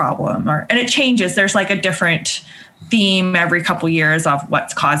their problem, and it changes. There's like a different theme every couple years of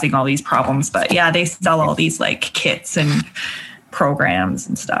what's causing all these problems. But yeah, they sell all these like kits and programs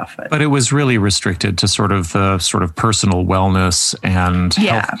and stuff. But it was really restricted to sort of personal wellness and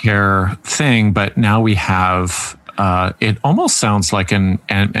healthcare thing. But now we have, it almost sounds like an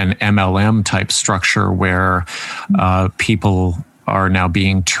MLM type structure where people are now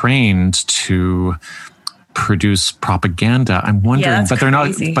being trained to produce propaganda. I'm wondering, but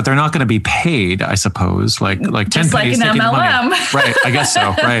they're not going to be paid, I suppose. Like just like an MLM, right? I guess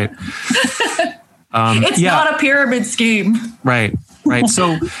so, right? It's not a pyramid scheme. Right.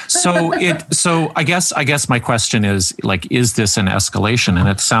 So I guess my question is like, is this an escalation? And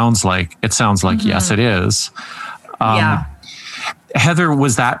it sounds like yes, it is. Heather,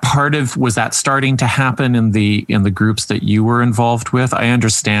 was that starting to happen in the groups that you were involved with? I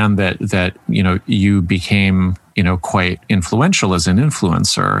understand that you became quite influential as an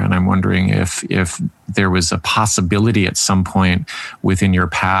influencer, and I'm wondering if there was a possibility at some point within your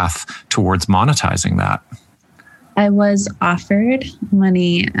path towards monetizing that. I was offered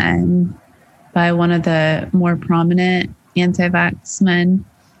money by one of the more prominent anti-vax men,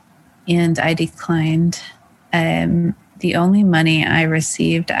 and I declined. The only money I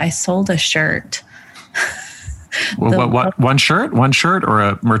received, I sold a shirt. What? One shirt or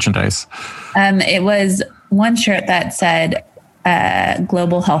a merchandise? It was one shirt that said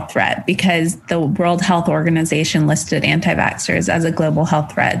global health threat, because the World Health Organization listed anti-vaxxers as a global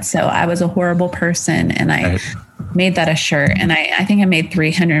health threat. So I was a horrible person, and I made that a shirt, and I think I made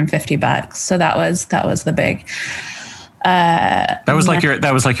 $350. So that was the big. That was like your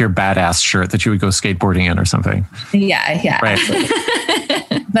badass shirt that you would go skateboarding in or something. Yeah. Right.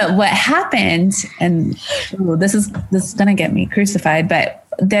 But what happened, and this is going to get me crucified, but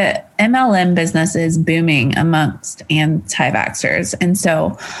the MLM business is booming amongst anti-vaxxers. And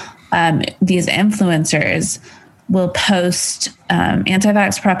so these influencers will post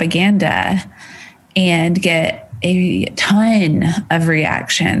anti-vax propaganda and get a ton of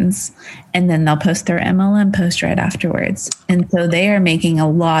reactions, and then they'll post their MLM post right afterwards. And so they are making a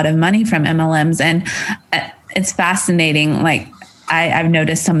lot of money from MLMs. And it's fascinating. Like I've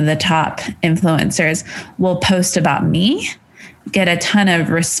noticed some of the top influencers will post about me, get a ton of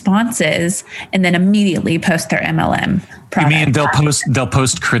responses, and then immediately post their MLM product. You mean they'll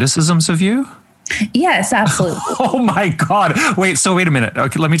post criticisms of you? Yes, absolutely. Oh my God. Wait a minute.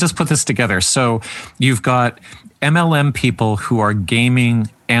 Okay, let me just put this together. So you've got MLM people who are gaming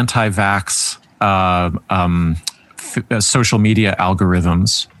anti-vax social media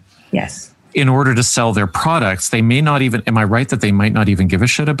algorithms. Yes. In order to sell their products. They may not even, am I right that they might not even give a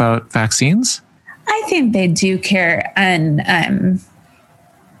shit about vaccines? I think they do care. And,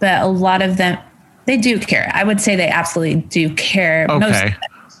 but a lot of them, they do care. I would say they absolutely do care. Okay.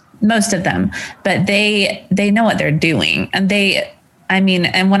 Most of them, but they know what they're doing. And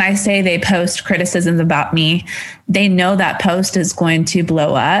and when I say they post criticisms about me, they know that post is going to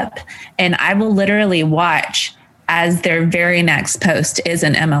blow up, and I will literally watch as their very next post is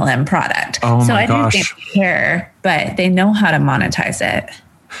an MLM product. Oh so my I gosh. think they care, but they know how to monetize it.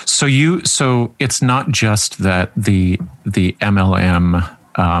 So it's not just that the MLM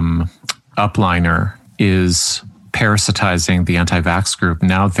upliner is parasitizing the anti-vax group.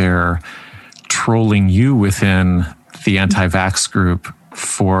 Now they're trolling you within the anti-vax group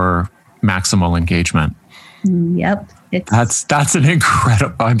for maximal engagement. Yep. That's an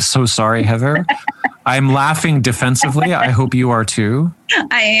incredible. I'm so sorry, Heather. I'm laughing defensively. I hope you are too.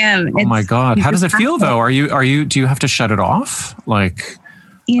 I am. Oh my God. How does it feel though? Do you have to shut it off? Like,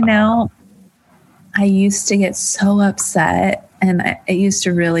 I used to get so upset and it used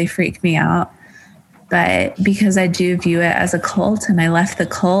to really freak me out. But because I do view it as a cult and I left the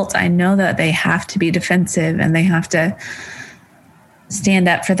cult, I know that they have to be defensive and they have to stand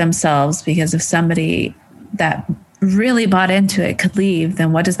up for themselves, because if somebody that really bought into it could leave,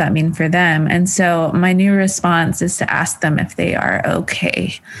 then what does that mean for them? And so my new response is to ask them if they are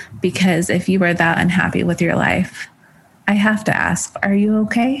okay. Because if you are that unhappy with your life, I have to ask, are you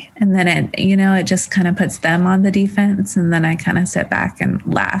okay? And then it just kind of puts them on the defense. And then I kind of sit back and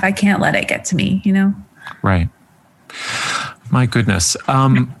laugh. I can't let it get to me, Right. My goodness.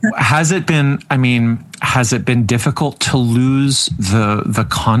 Has it been difficult to lose the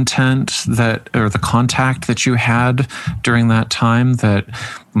content or the contact that you had during that time that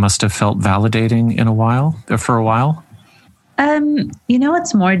must have felt validating for a while?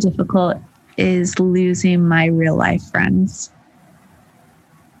 What's more difficult is losing my real life friends.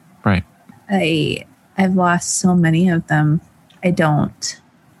 Right. I've lost so many of them. I don't.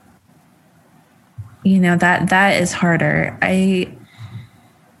 That is harder. I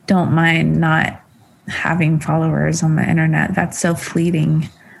don't mind not having followers on the internet. That's so fleeting.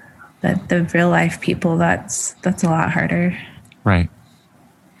 But the real life people, that's a lot harder. Right.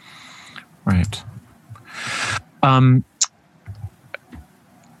 Right.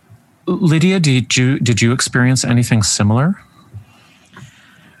 Lydia, did you experience anything similar?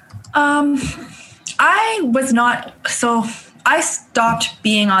 I was not. So I stopped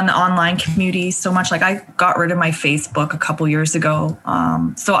being on the online community so much. Like, I got rid of my Facebook a couple years ago.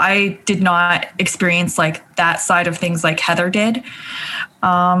 So I did not experience like that side of things like Heather did.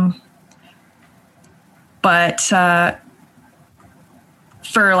 But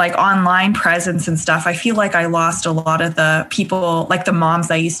for like online presence and stuff, I feel like I lost a lot of the people, like the moms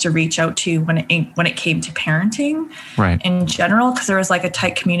I used to reach out to when it came to parenting, right, in general, because there was like a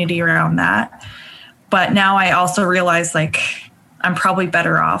tight community around that. But now I also realize like I'm probably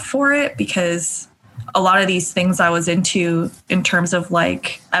better off for it, because a lot of these things I was into in terms of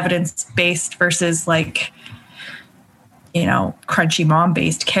like evidence-based versus like, crunchy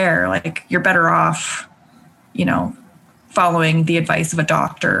mom-based care, like you're better off, following the advice of a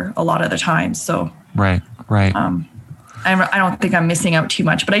doctor a lot of the time. So right. I don't think I'm missing out too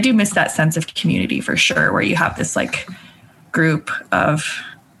much, but I do miss that sense of community for sure, where you have this like group of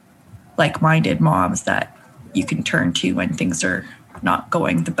like-minded moms that you can turn to when things are not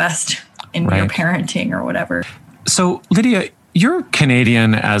going the best in your parenting or whatever. So Lydia, you're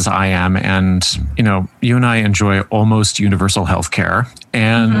Canadian as I am, and you and I enjoy almost universal health care,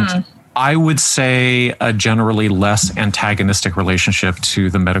 and I would say a generally less antagonistic relationship to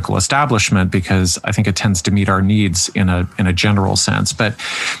the medical establishment, because I think it tends to meet our needs in a general sense. But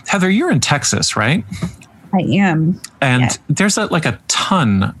Heather, you're in Texas, right? I am. And there's a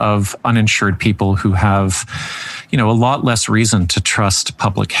ton of uninsured people who have, a lot less reason to trust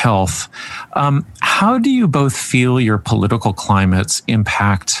public health. How do you both feel your political climates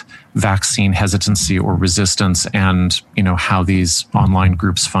impact vaccine hesitancy or resistance, and, how these online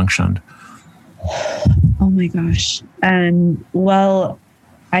groups functioned? Oh my gosh. Well,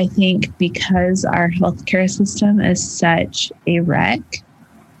 I think because our healthcare system is such a wreck,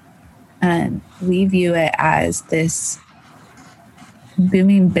 we view it as this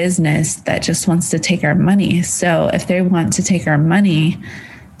booming business that just wants to take our money. So if they want to take our money,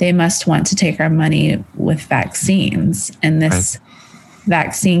 they must want to take our money with vaccines. And this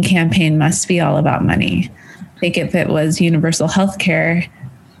vaccine campaign must be all about money. I think if it was universal health care,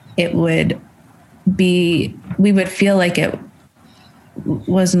 it would be, we would feel like it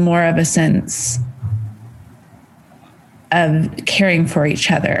was more of a sense of caring for each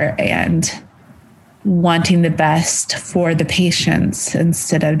other and wanting the best for the patients,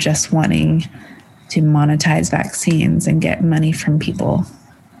 instead of just wanting to monetize vaccines and get money from people.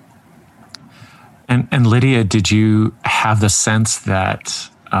 And Lydia, did you have the sense that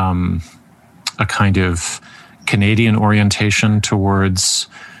a kind of Canadian orientation towards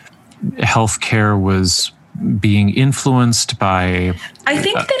healthcare was being influenced by? I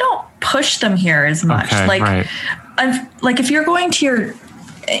think they don't push them here as much. Okay, like if you're going to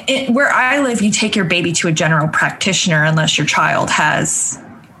where I live, you take your baby to a general practitioner unless your child has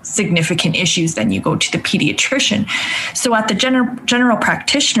significant issues, then you go to the pediatrician. So at the general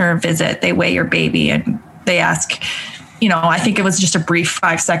practitioner visit, they weigh your baby and they ask, I think it was just a brief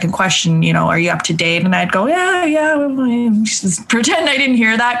 5-second question, are you up to date? And I'd go, yeah, just pretend I didn't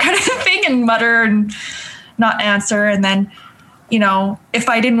hear that kind of thing and mutter and not answer. And then, if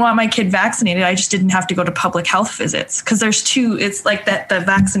I didn't want my kid vaccinated, I just didn't have to go to public health visits, because there's two. It's like that the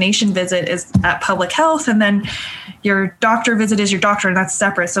vaccination visit is at public health, and then your doctor visit is your doctor, and that's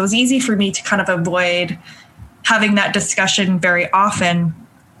separate. So it was easy for me to kind of avoid having that discussion very often.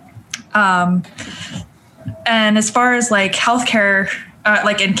 And as far as like healthcare,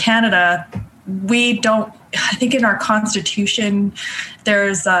 like in Canada, we don't, I think in our constitution,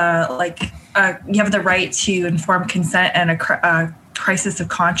 there's you have the right to informed consent and a crisis of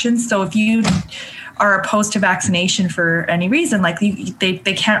conscience. So if you are opposed to vaccination for any reason, like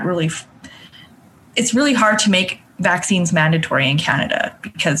they can't really, it's really hard to make vaccines mandatory in Canada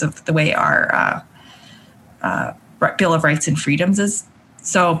because of the way our Bill of Rights and Freedoms is.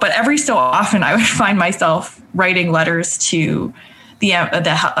 So, but every so often I would find myself writing letters to the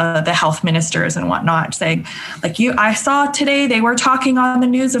health ministers and whatnot, saying, like, I saw today they were talking on the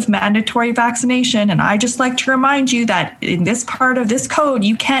news of mandatory vaccination, and I just like to remind you that in this part of this code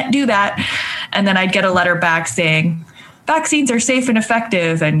you can't do that. And then I'd get a letter back saying, vaccines are safe and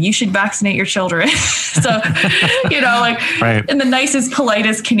effective, and you should vaccinate your children. So, right. In the nicest,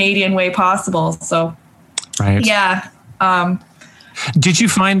 politest Canadian way possible. So, right. Yeah. Did you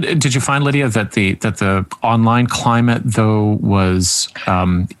find, Lydia, that the online climate, though, was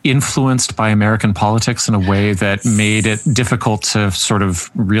influenced by American politics in a way that made it difficult to sort of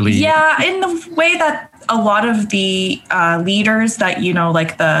really... Yeah, in the way that a lot of the leaders that,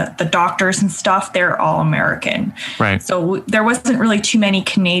 like the doctors and stuff, they're all American. Right. So there wasn't really too many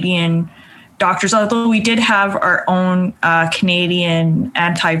Canadian doctors, although we did have our own Canadian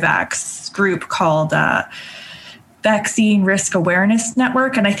anti-vax group called... Vaccine Risk Awareness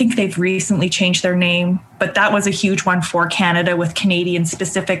Network, and I think they've recently changed their name, but that was a huge one for Canada with Canadian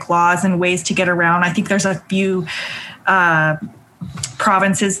specific laws and ways to get around. I think there's a few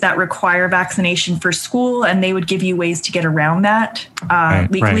provinces that require vaccination for school, and they would give you ways to get around that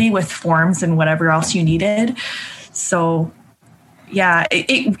legally with forms and whatever else you needed. So yeah,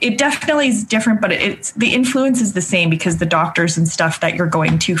 it definitely is different, but the influence is the same, because the doctors and stuff that you're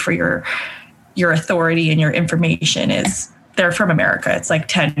going to for your authority and your information they're from America. It's like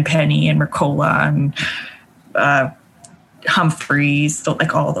Tenpenny and Mercola and Humphreys, so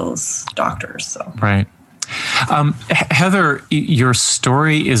like all those doctors. So right. Heather, your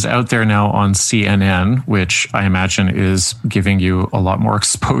story is out there now on CNN, which I imagine is giving you a lot more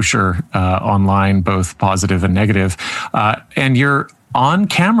exposure online, both positive and negative. And you're on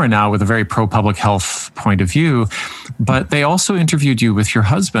camera now with a very pro-public health point of view, but they also interviewed you with your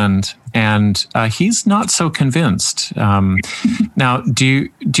husband, and he's not so convinced. Now, do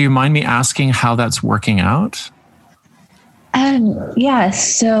you mind me asking how that's working out? Yeah,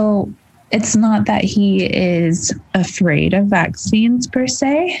 so it's not that he is afraid of vaccines per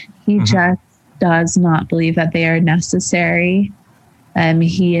se. He just does not believe that they are necessary.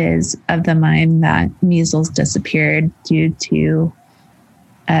 He is of the mind that measles disappeared due to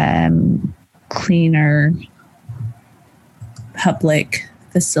cleaner public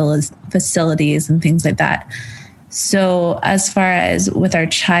facilities and things like that. So as far as with our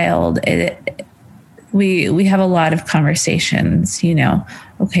child, we have a lot of conversations,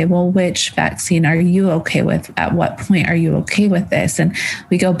 okay, well, which vaccine are you okay with? At what point are you okay with this? And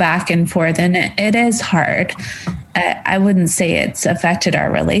we go back and forth, and it is hard. I wouldn't say it's affected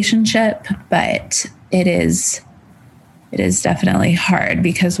our relationship, but it is definitely hard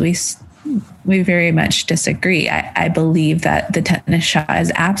because we very much disagree. I believe that the tetanus shot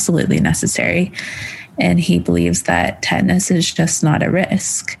is absolutely necessary, and he believes that tetanus is just not a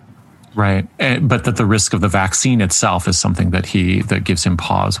risk. Right. But that the risk of the vaccine itself is something that gives him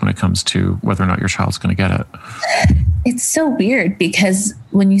pause when it comes to whether or not your child's going to get it. It's so weird because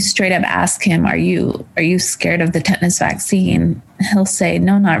when you straight up ask him, are you scared of the tetanus vaccine? He'll say,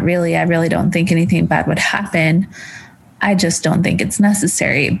 no, not really. I really don't think anything bad would happen. I just don't think it's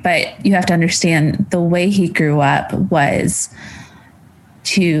necessary. But you have to understand the way he grew up was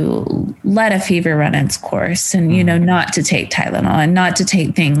to let a fever run its course and, not to take Tylenol and not to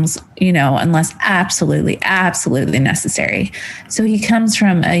take things, unless absolutely, absolutely necessary. So he comes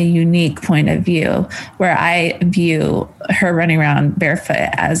from a unique point of view where I view her running around barefoot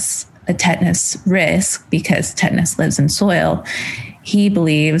as a tetanus risk because tetanus lives in soil. He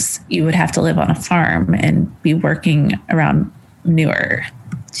believes you would have to live on a farm and be working around manure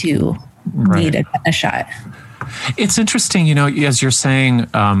to need a tetanus shot. It's interesting, as you're saying,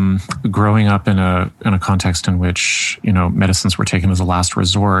 growing up in a context in which, medicines were taken as a last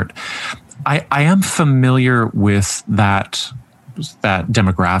resort. I am familiar with that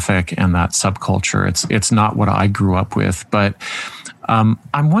demographic and that subculture. It's not what I grew up with, but I'm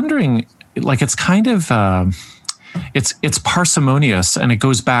wondering, like, it's kind of it's parsimonious, and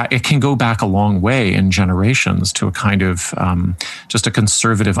it can go back a long way in generations to a kind of just a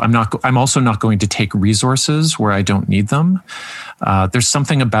conservative. I'm also not going to take resources where I don't need them. There's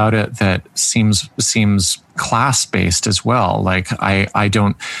something about it that seems class-based as well. Like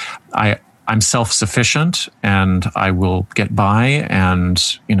I'm self-sufficient and I will get by,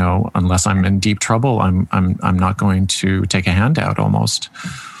 and unless I'm in deep trouble, I'm not going to take a handout almost.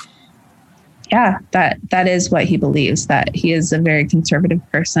 Yeah, that is what he believes, that he is a very conservative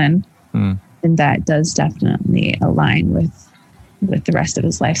person. And that does definitely align with the rest of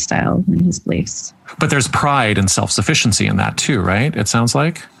his lifestyle and his beliefs. But there's pride and self-sufficiency in that too, right? It sounds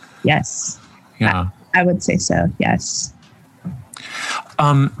like. Yes. Yeah. I would say so. Yes.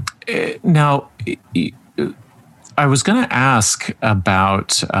 Now, I was going to ask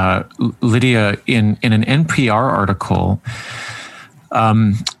about Lydia in an NPR article.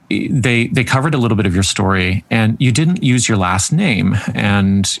 They covered a little bit of your story, and you didn't use your last name.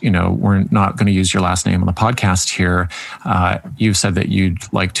 And, we're not going to use your last name on the podcast here. You've said that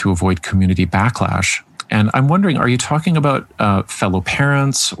you'd like to avoid community backlash. And I'm wondering, are you talking about fellow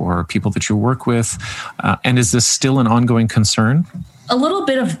parents or people that you work with? And is this still an ongoing concern? A little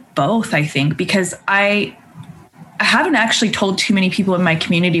bit of both, I think, because I haven't actually told too many people in my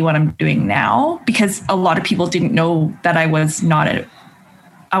community what I'm doing now, because a lot of people didn't know that I was an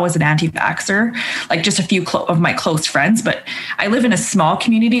anti-vaxxer, like just a few of my close friends. But I live in a small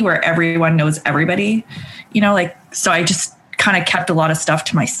community where everyone knows everybody, so I just kind of kept a lot of stuff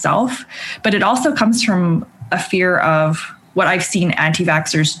to myself. But it also comes from a fear of what I've seen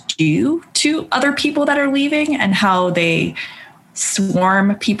anti-vaxxers do to other people that are leaving, and how they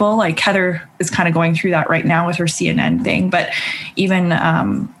swarm people. Like Heather is kind of going through that right now with her CNN thing. But even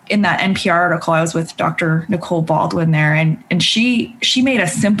in that NPR article, I was with Dr. Nicole Baldwin there, and she made a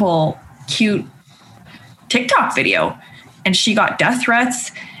simple, cute TikTok video, and she got death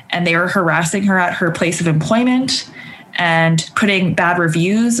threats, and they were harassing her at her place of employment and putting bad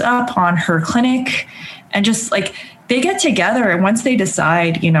reviews up on her clinic. And just like, they get together, and once they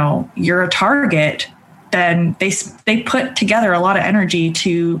decide, you're a target, then they put together a lot of energy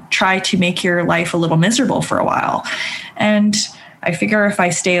to try to make your life a little miserable for a while. And I figure if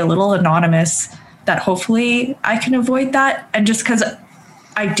I stay a little anonymous, that hopefully I can avoid that. And just because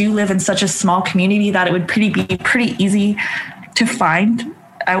I do live in such a small community, that it would be pretty easy to find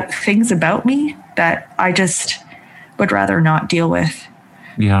out things about me that I just would rather not deal with.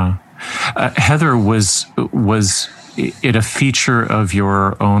 Yeah. Heather, was it a feature of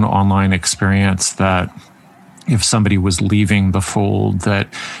your own online experience that if somebody was leaving the fold, that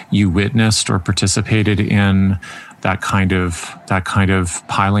you witnessed or participated in that kind of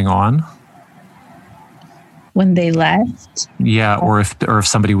piling on? When they left? Yeah, or if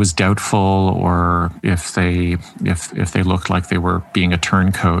somebody was doubtful, or if they looked like they were being a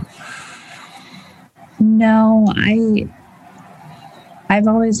turncoat. No, I've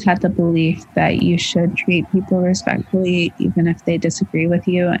always had the belief that you should treat people respectfully, even if they disagree with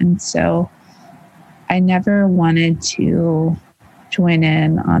you. And so I never wanted to join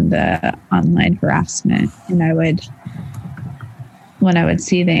in on the online harassment. And when I would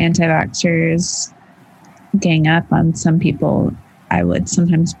see the anti-vaxxers gang up on some people, I would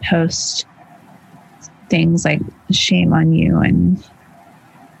sometimes post things like shame on you, and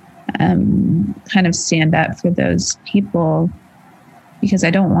kind of stand up for those people, because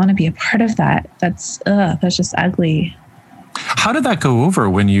I don't want to be a part of that. That's just ugly. How did that go over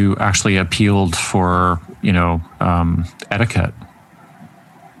when you actually appealed for, etiquette?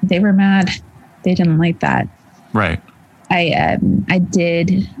 They were mad. They didn't like that. Right. I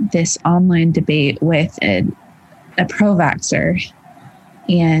did this online debate with a pro-vaxxer,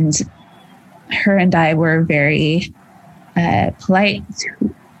 and her and I were very polite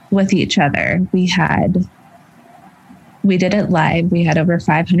with each other. We did it live. We had over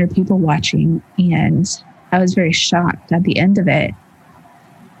 500 people watching, and I was very shocked at the end of it.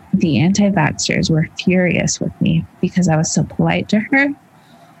 The anti-vaxxers were furious with me because I was so polite to her.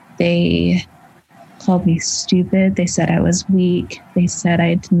 They called me stupid. They said I was weak. They said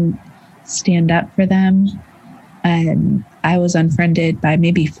I didn't stand up for them. And I was unfriended by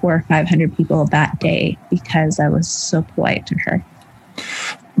maybe 400 or 500 people that day because I was so polite to her.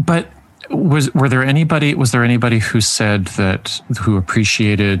 But was there anybody who said who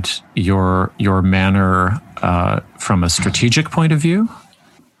appreciated your manner from a strategic point of view?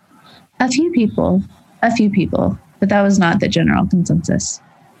 A few people, but that was not the general consensus.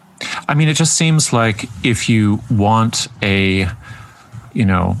 I mean, it just seems like if you want an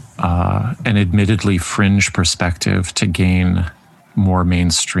admittedly fringe perspective to gain more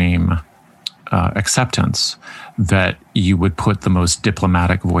mainstream acceptance, that you would put the most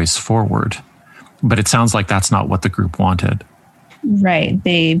diplomatic voice forward. But it sounds like that's not what the group wanted. Right.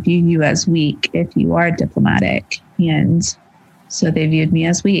 They view you as weak if you are diplomatic. And so they viewed me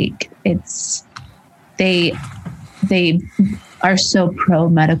as weak. They are so pro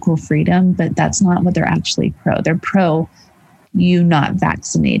medical freedom, but that's not what they're actually pro. They're pro you not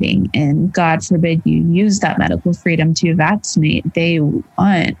vaccinating. And God forbid you use that medical freedom to vaccinate. They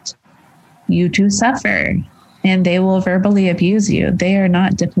want you to suffer, and they will verbally abuse you. They are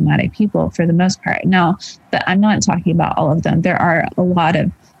not diplomatic people for the most part. Now, but I'm not talking about all of them. There are a lot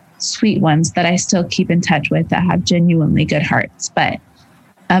of sweet ones that I still keep in touch with that have genuinely good hearts, but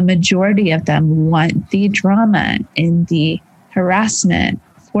a majority of them want the drama and the harassment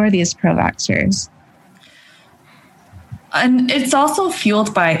for these pro-vaxxers. And it's also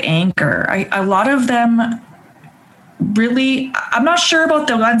fueled by anger. A lot of them really, I'm not sure about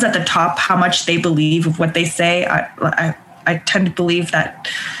the ones at the top, how much they believe of what they say. I tend to believe that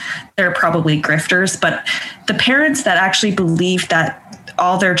they're probably grifters, but the parents that actually believe that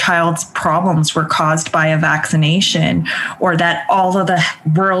all their child's problems were caused by a vaccination, or that all of the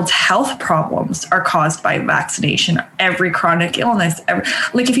world's health problems are caused by vaccination, every chronic illness,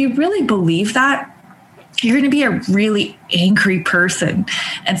 if you really believe that, you're going to be a really angry person.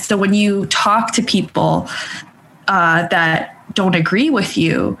 And so when you talk to people that don't agree with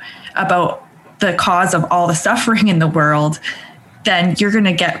you about the cause of all the suffering in the world, then you're going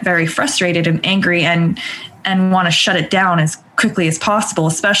to get very frustrated and angry and want to shut it down as quickly as possible,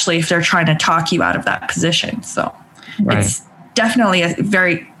 especially if they're trying to talk you out of that position. So It's definitely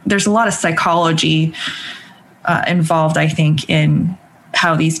there's a lot of psychology involved, I think, in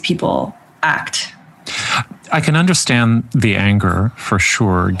how these people act. I can understand the anger for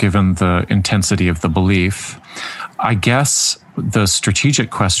sure, given the intensity of the belief. I guess the strategic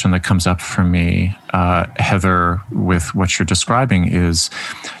question that comes up for me, Heather, with what you're describing is,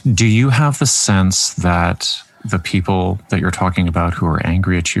 do you have the sense that the people that you're talking about who are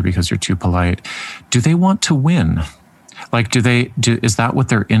angry at you because you're too polite, do they want to win? Like, is that what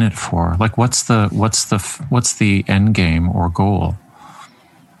they're in it for? Like, what's the end game or goal?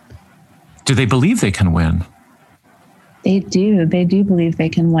 Do they believe they can win? They do. They do believe they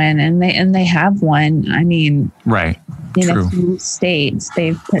can win, and they have won. I mean, right. In True. a few states,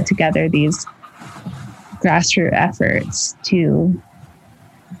 they've put together these grassroots efforts to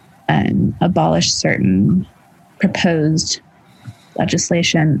abolish certain proposed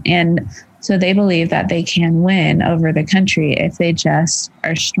legislation, and so they believe that they can win over the country if they just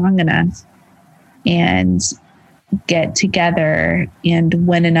are strong enough and get together and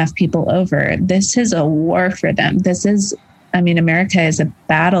win enough people over. This is a war for them. America is a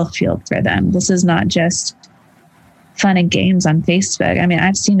battlefield for them. This is not just fun and games on Facebook. I mean,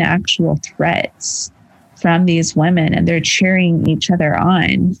 I've seen actual threats from these women, and they're cheering each other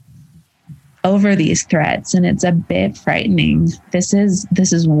on over these threats. And it's a bit frightening. This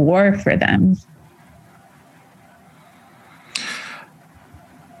is war for them.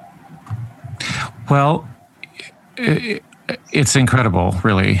 Well, it's incredible,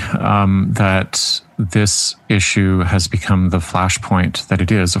 really, that this issue has become the flashpoint that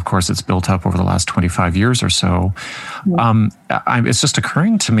it is. Of course, it's built up over the last 25 years or so. It's just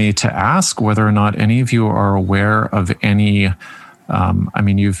occurring to me to ask whether or not any of you are aware of any.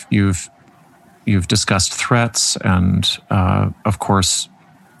 You've discussed threats, and of course,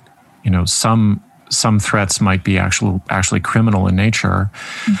 some threats might be actually criminal in nature.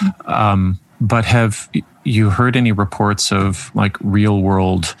 Mm-hmm. But have you heard any reports of like real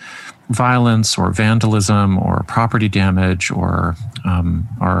world violence or vandalism or property damage, or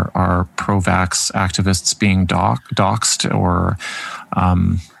are pro-vax activists being doxxed? Or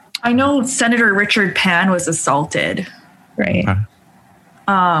I know Senator Richard Pan was assaulted. Right. Okay.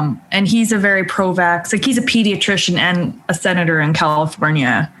 And he's a very pro-vax, like he's a pediatrician and a senator in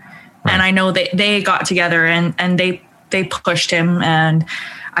California. Right. And I know they got together and they pushed him, and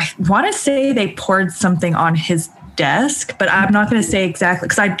I want to say they poured something on his desk, but I'm not going to say exactly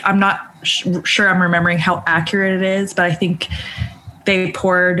because I'm not sure I'm remembering how accurate it is, but I think they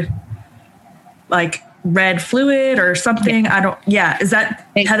poured like red fluid or something. Is that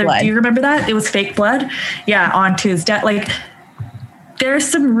fake Heather? Blood. Do you remember that? It was fake blood. Yeah. Onto his desk. Like there's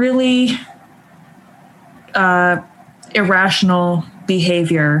some really irrational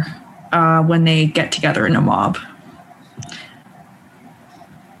behavior when they get together in a mob.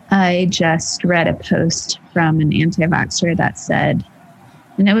 I just read a post from an anti-vaxxer that said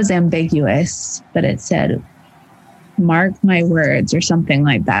and it was ambiguous, but it said, "Mark my words," or something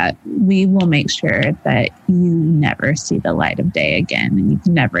like that. "We will make sure that you never see the light of day again, and you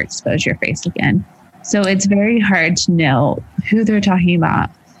can never expose your face again." So it's very hard to know who they're talking about,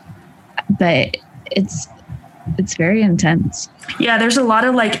 but it's very intense. Yeah, there's a lot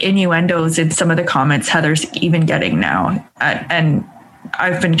of like innuendos in some of the comments Heather's even getting now. And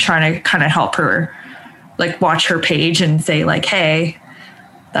I've been trying to kind of help her, like, watch her page and say, like, hey,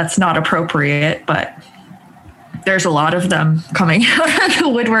 that's not appropriate. But there's a lot of them coming out of the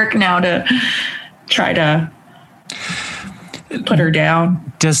woodwork now to try to put her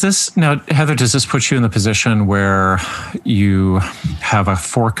down. Heather, does this put you in the position where you have a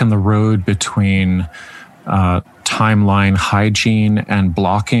fork in the road between timeline hygiene and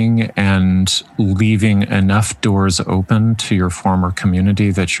blocking, and leaving enough doors open to your former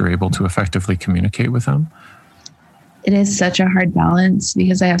community that you're able to effectively communicate with them? It is such a hard balance,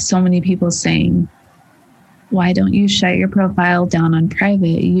 because I have so many people saying, "Why don't you shut your profile down on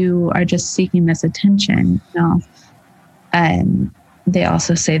private? You are just seeking this attention." No. And they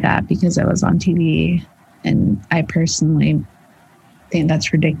also say that because I was on TV, and I personally think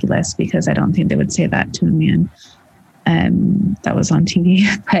that's ridiculous, because I don't think they would say that to a man that was on TV.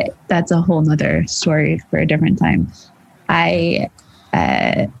 But that's a whole nother story for a different time. I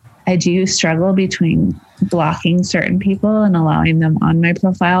do struggle between blocking certain people and allowing them on my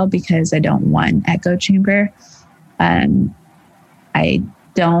profile, because I don't want echo chamber. I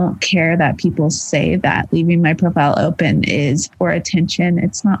don't care that people say that leaving my profile open is for attention.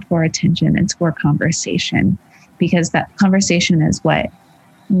 It's not for attention. It's for conversation, because that conversation is what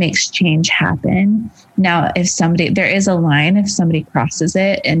makes change happen. Now, there is a line, if somebody crosses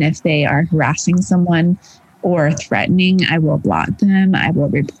it, and if they are harassing someone or threatening, I will block them. I will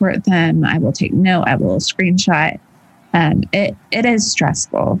report them. I will take note. I will screenshot. It is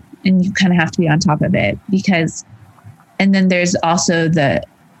stressful, and you kind of have to be on top of it, and then there's also the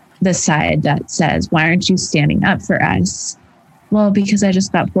side that says, "Why aren't you standing up for us?" Well, because I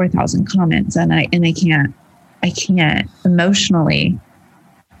just got 4,000 comments, and I can't emotionally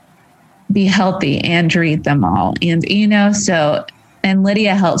be healthy and read them all. And, and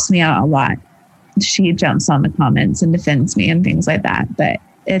Lydia helps me out a lot. She jumps on the comments and defends me and things like that. But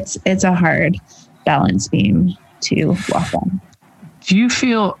it's a hard balance beam to walk on. Do you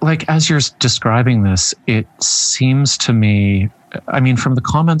feel like, as you're describing this, it seems to me, I mean, from the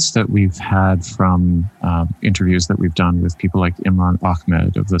comments that we've had from interviews that we've done with people like Imran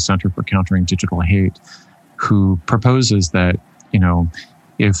Ahmed of the Center for Countering Digital Hate, who proposes that,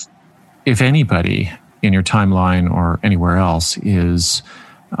 if anybody in your timeline or anywhere else is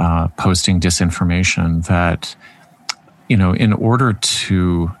posting disinformation, that, in order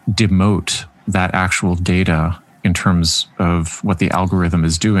to demote that actual data in terms of what the algorithm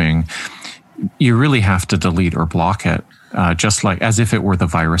is doing, you really have to delete or block it, just like as if it were the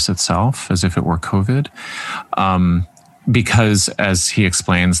virus itself, as if it were COVID. Because, as he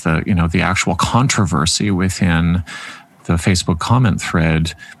explains, the actual controversy within the Facebook comment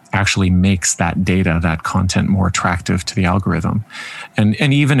thread actually makes that data, that content, more attractive to the algorithm. And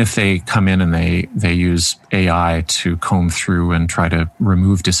even if they come in and they use AI to comb through and try to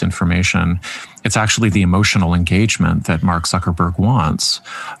remove disinformation, it's actually the emotional engagement that Mark Zuckerberg wants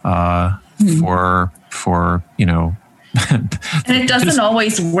for and it doesn't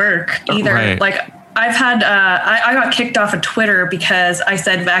always work either. Right. Like, I've had, I got kicked off of Twitter because I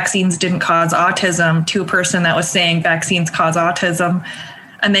said vaccines didn't cause autism to a person that was saying vaccines cause autism.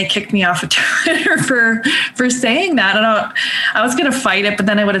 And they kicked me off of Twitter for saying that. And I was going to fight it, but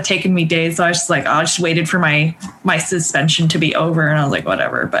then it would have taken me days. So I was just like, I just waited for my suspension to be over. And I was like,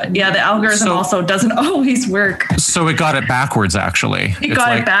 whatever. But yeah, the algorithm also doesn't always work. So it got it backwards, actually. It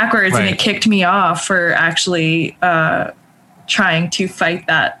got it backwards, right. And it kicked me off for actually trying to fight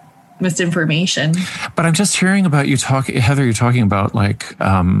that misinformation. But I'm just hearing about you Heather, you're talking about like,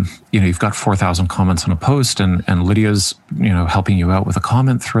 you've got 4,000 comments on a post, and Lydia's, helping you out with a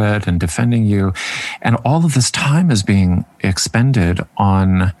comment thread and defending you. And all of this time is being expended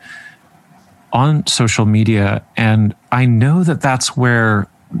on social media. And I know that that's where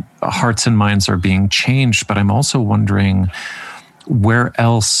hearts and minds are being changed, but I'm also wondering where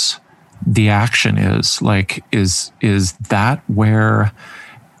else the action is. Like, is that where,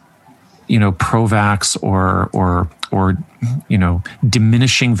 pro-vax or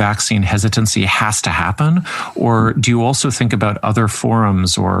diminishing vaccine hesitancy has to happen? Or do you also think about other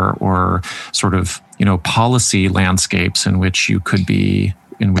forums or sort of, policy landscapes in which you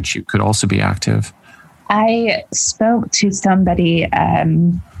could also be active? I spoke to somebody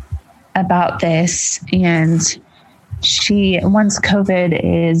about this, and once COVID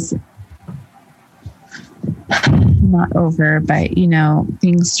is not over, but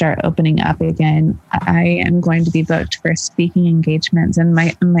things start opening up again, I am going to be booked for speaking engagements. And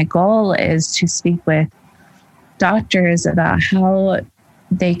my goal is to speak with doctors about how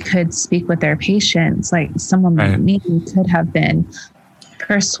they could speak with their patients. Like someone like me could have been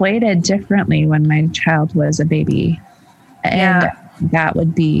persuaded differently when my child was a baby. And that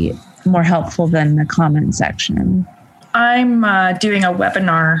would be more helpful than the comment section. I'm doing a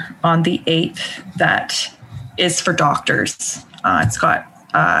webinar on the 8th that is for doctors. It's got,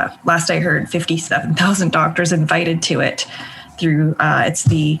 last I heard, 57,000 doctors invited to it through, it's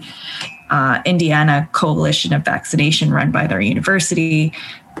the Indiana Coalition of Vaccination run by their university.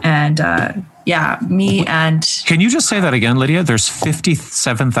 And me and... Can you just say that again, Lydia? There's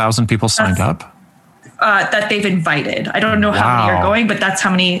 57,000 people signed up? That they've invited. I don't know how many are going, but that's how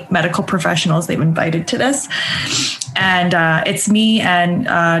many medical professionals they've invited to this. And it's me and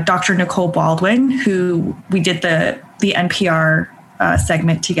Dr. Nicole Baldwin, who we did the NPR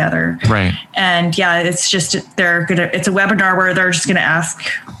segment together. Right. And it's just it's a webinar where they're just gonna ask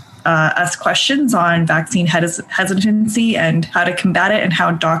us questions on vaccine hesitancy and how to combat it, and how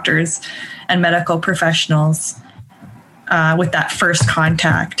doctors and medical professionals with that first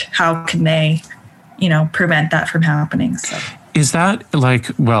contact, how can they prevent that from happening. So is that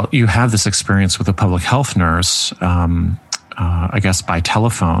you have this experience with a public health nurse, I guess by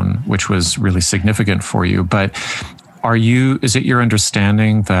telephone, which was really significant for you, but is it your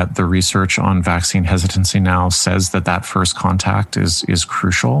understanding that the research on vaccine hesitancy now says that first contact is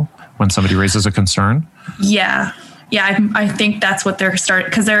crucial when somebody raises a concern? Yeah. Yeah, I think that's what they're starting,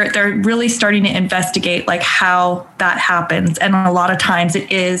 because they're really starting to investigate how that happens. And a lot of times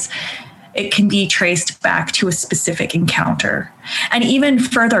it can be traced back to a specific encounter. And even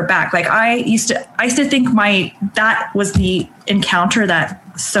further back, I used to think that was the encounter that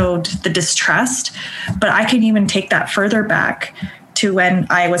sowed the distrust, but I can even take that further back to when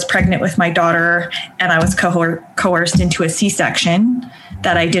I was pregnant with my daughter and I was coerced into a C-section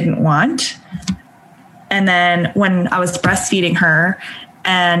that I didn't want. And then when I was breastfeeding her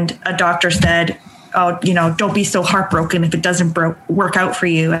and a doctor said, oh, don't be so heartbroken if it doesn't work out for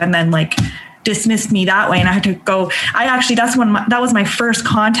you. And then dismissed me that way. And I had to go, that was my first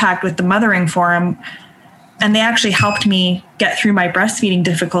contact with the Mothering Forum. And they actually helped me get through my breastfeeding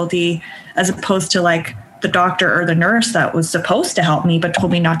difficulty, as opposed to the doctor or the nurse that was supposed to help me, but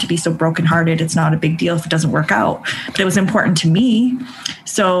told me not to be so brokenhearted. It's not a big deal if it doesn't work out, but it was important to me.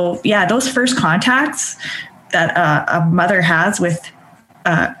 So those first contacts that a mother has with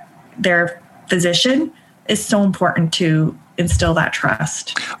their physician is so important to instill that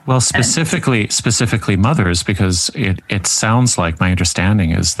trust. Well, specifically mothers, because it sounds like, my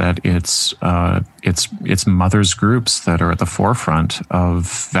understanding is that it's mothers groups that are at the forefront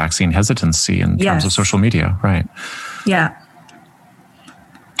of vaccine hesitancy in terms of social media, right? Yeah.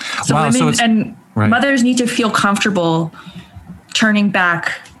 So women mothers need to feel comfortable turning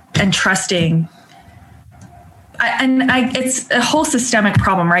back and trusting. It's a whole systemic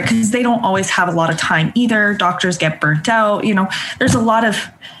problem, right? Because they don't always have a lot of time either. Doctors get burnt out. There's a lot of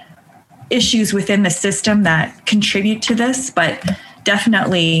issues within the system that contribute to this, but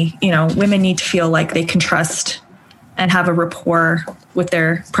definitely, women need to feel like they can trust and have a rapport with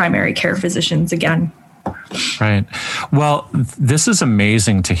their primary care physicians again. Right. Well, this is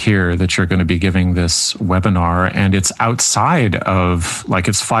amazing to hear that you're going to be giving this webinar, and it's outside of,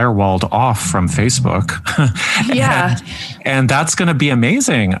 it's firewalled off from Facebook. Yeah. and that's going to be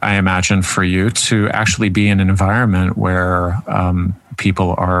amazing, I imagine, for you to actually be in an environment where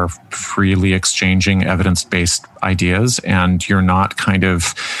people are freely exchanging evidence-based ideas, and you're not kind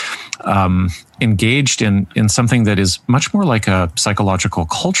of engaged in something that is much more like a psychological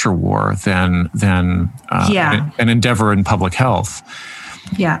culture war than an endeavor in public health.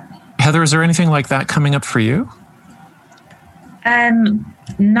 Yeah. Heather, is there anything like that coming up for you?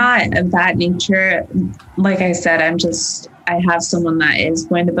 Not of that nature. Like I said, I have someone that is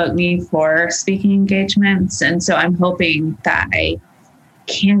going to book me for speaking engagements. And so I'm hoping that I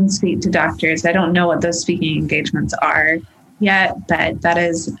can speak to doctors. I don't know what those speaking engagements are yet, but that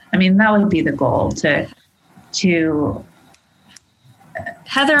would be the goal to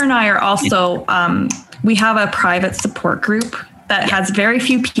Heather and I are also, we have a private support group that has very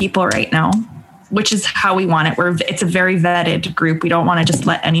few people right now, which is how we want it. It's a very vetted group. We don't want to just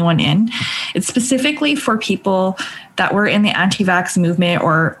let anyone in. It's specifically for people that were in the anti-vax movement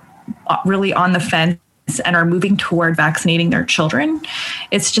or really on the fence and are moving toward vaccinating their children.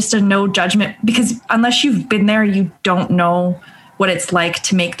 It's just a no judgment, because unless you've been there, you don't know what it's like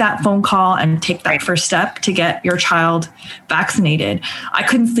to make that phone call and take that first step to get your child vaccinated. I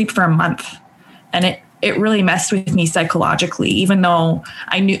couldn't sleep for a month, and it really messed with me psychologically. Even though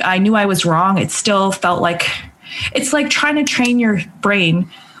I knew I was wrong, it still felt like it's like trying to train your brain.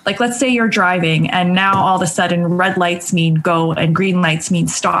 Like, let's say you're driving and now all of a sudden red lights mean go and green lights mean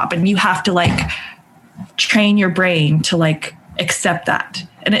stop. And you have to like train your brain to like accept that.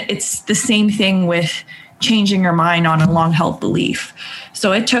 And it's the same thing with changing your mind on a long held belief.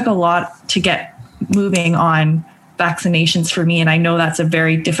 So it took a lot to get moving on vaccinations for me. And I know that's a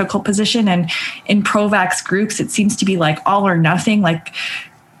very difficult position. And in pro-vax groups, it seems to be like all or nothing. Like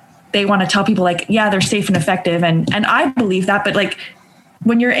they want to tell people like, yeah, they're safe and effective. And I believe that, but like,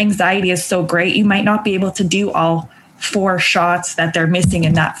 when your anxiety is so great, you might not be able to do all 4 shots that they're missing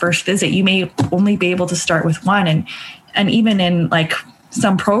in that first visit. You may only be able to start with 1. And even in like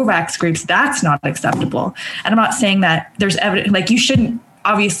some pro-vax groups, that's not acceptable. And I'm not saying that there's evidence, like you shouldn't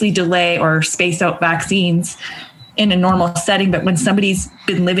obviously delay or space out vaccines in a normal setting. But when somebody's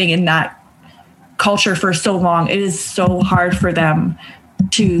been living in that culture for so long, it is so hard for them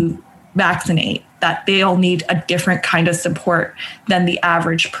to vaccinate that they'll need a different kind of support than the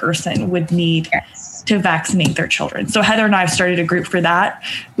average person would need to vaccinate their children. So Heather and I have started a group for that.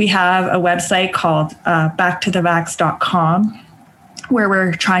 We have a website called backtothevax.com where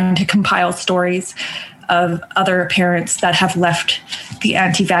we're trying to compile stories of other parents that have left the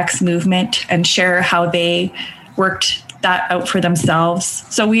anti-vax movement and share how they worked that out for themselves.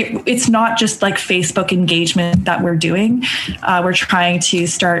 So it's not just like Facebook engagement that we're doing. We're trying to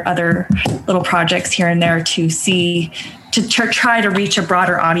start other little projects here and there to try to reach a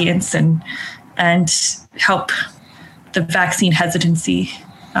broader audience and help the vaccine hesitancy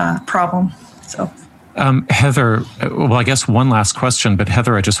problem. So. Heather, well, I guess one last question, but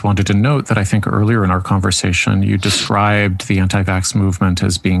Heather, I just wanted to note that I think earlier in our conversation, you described the anti-vax movement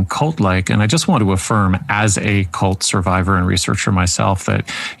as being cult-like. And I just want to affirm as a cult survivor and researcher myself that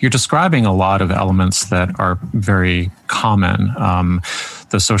you're describing a lot of elements that are very common.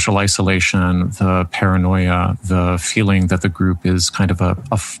 The social isolation, the paranoia, the feeling that the group is kind of a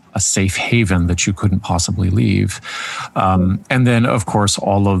safe haven that you couldn't possibly leave. And then, of course,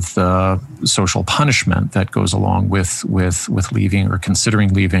 all of the social punishment that goes along with leaving or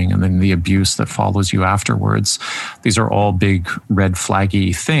considering leaving, and then the abuse that follows you afterwards. These are all big red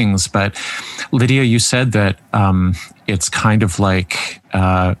flaggy things. But Lydia, you said that it's kind of like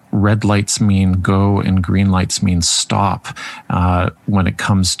red lights mean go and green lights mean stop when it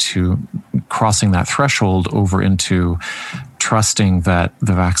comes to crossing that threshold over into trusting that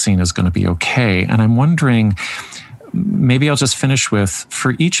the vaccine is going to be okay. And I'm wondering, maybe I'll just finish with,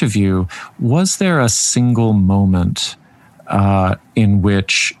 for each of you, was there a single moment in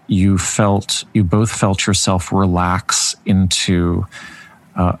which you both felt yourself relax into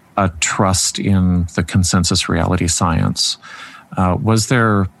a trust in the consensus reality science? Was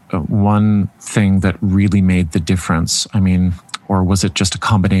there one thing that really made the difference? I mean, or was it just a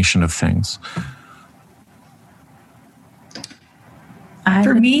combination of things?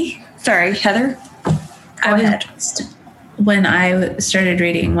 For me, sorry, Heather. Go ahead. When I started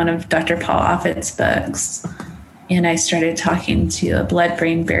reading one of Dr. Paul Offit's books, and I started talking to a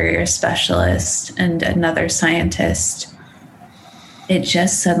blood-brain barrier specialist and another scientist, it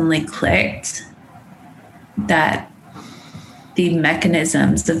just suddenly clicked that the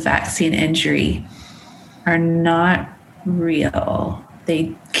mechanisms of vaccine injury are not real.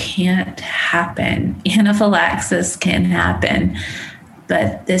 They can't happen. Anaphylaxis can happen,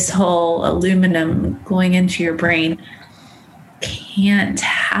 but this whole aluminum going into your brain can't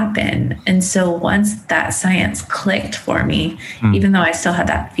happen. And so once that science clicked for me, even though I still had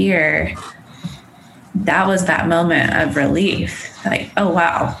that fear, that was that moment of relief. Like, oh,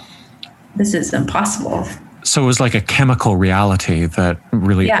 wow, this is impossible. So it was like a chemical reality that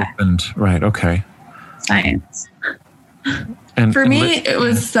really opened. Right. Okay. Science. And for me, it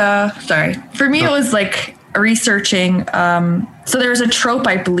was, it was like researching. So there's a trope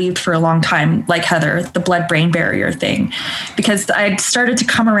I believed for a long time, like Heather, the blood-brain barrier thing, because I'd started to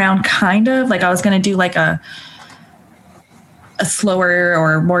come around kind of like I was going to do like a slower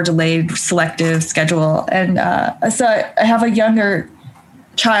or more delayed selective schedule. And so I have a younger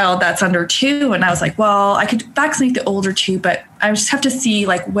child that's under 2. And I was like, well, I could vaccinate the older 2, but I just have to see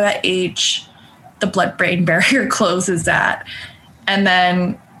like what age the blood-brain barrier closes at. And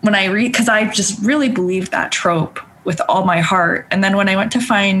then when I because I just really believed that trope with all my heart. And then when I went to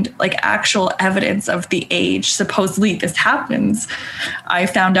find like actual evidence of the age supposedly this happens, I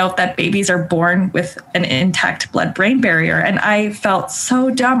found out that babies are born with an intact blood-brain barrier. And I felt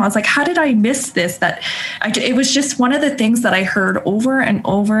so dumb. I was like, how did I miss this? It was just one of the things that I heard over and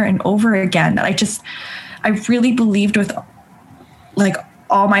over and over again that I really believed with like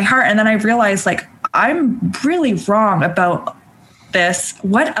all my heart. And then I realized like, I'm really wrong about this.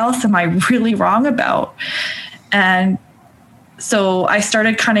 What else am I really wrong about? And so I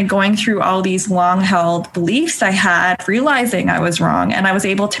started kind of going through all these long held beliefs I had, realizing I was wrong, and I was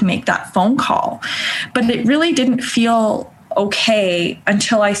able to make that phone call. But it really didn't feel okay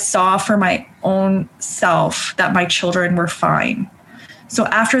until I saw for my own self that my children were fine. So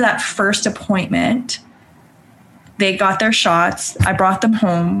after that first appointment, they got their shots, I brought them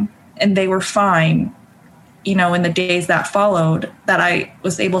home, and they were fine. You know, in the days that followed, that I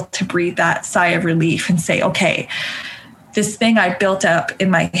was able to breathe that sigh of relief and say, okay, this thing I built up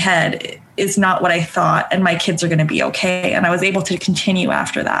in my head is not what I thought, and my kids are going to be okay. And I was able to continue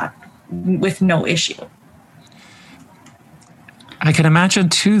after that with no issue. I can imagine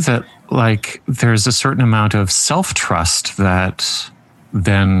too that like there's a certain amount of self-trust that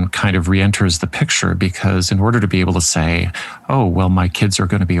then kind of re-enters the picture, because in order to be able to say, oh, well, my kids are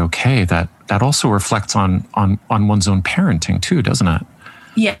going to be okay, that also reflects on one's own parenting too, doesn't it?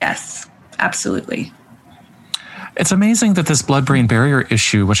 Yes, absolutely. It's amazing that this blood-brain barrier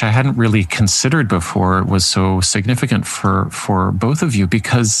issue, which I hadn't really considered before, was so significant for both of you,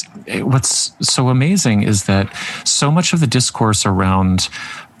 because what's so amazing is that so much of the discourse around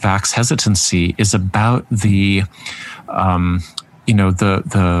vax hesitancy is about the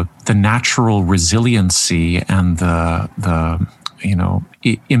the natural resiliency and the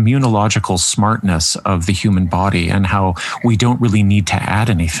immunological smartness of the human body, and how we don't really need to add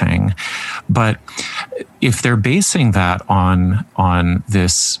anything. But if they're basing that on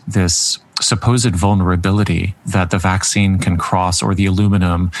this supposed vulnerability that the vaccine can cross, or the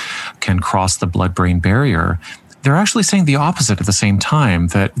aluminum can cross the blood-brain barrier, they're actually saying the opposite at the same time,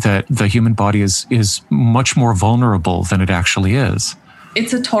 that the human body is much more vulnerable than it actually is.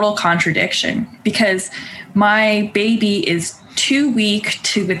 It's a total contradiction, because my baby is too weak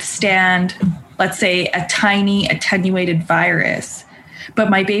to withstand, let's say, a tiny attenuated virus.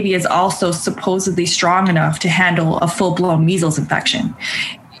 But my baby is also supposedly strong enough to handle a full-blown measles infection.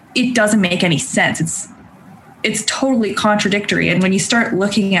 It doesn't make any sense. It's totally contradictory. And when you start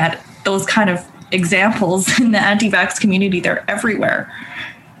looking at those kind of examples in the anti-vax community, they're everywhere.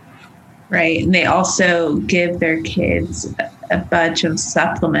 Right. And they also give their kids a bunch of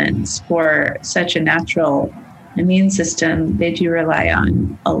supplements for such a natural immune system. They do rely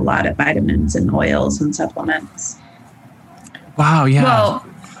on a lot of vitamins and oils and supplements. Wow, yeah. Well,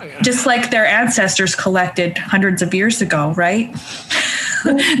 just like their ancestors collected hundreds of years ago, right?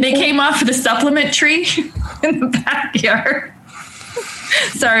 They came off the supplement tree in the backyard.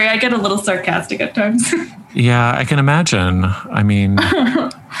 Sorry, I get a little sarcastic at times. Yeah, I can imagine. I mean,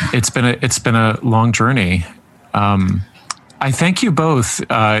 it's been a long journey. I thank you both.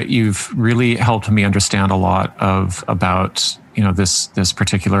 You've really helped me understand a lot about this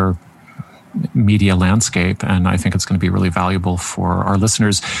particular media landscape, and I think it's going to be really valuable for our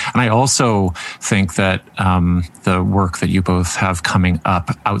listeners. And I also think that the work that you both have coming up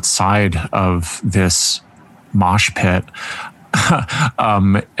outside of this mosh pit,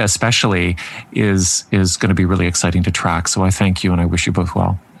 especially, is going to be really exciting to track. So I thank you, and I wish you both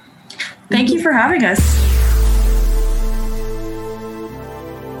well. Thank you for having us.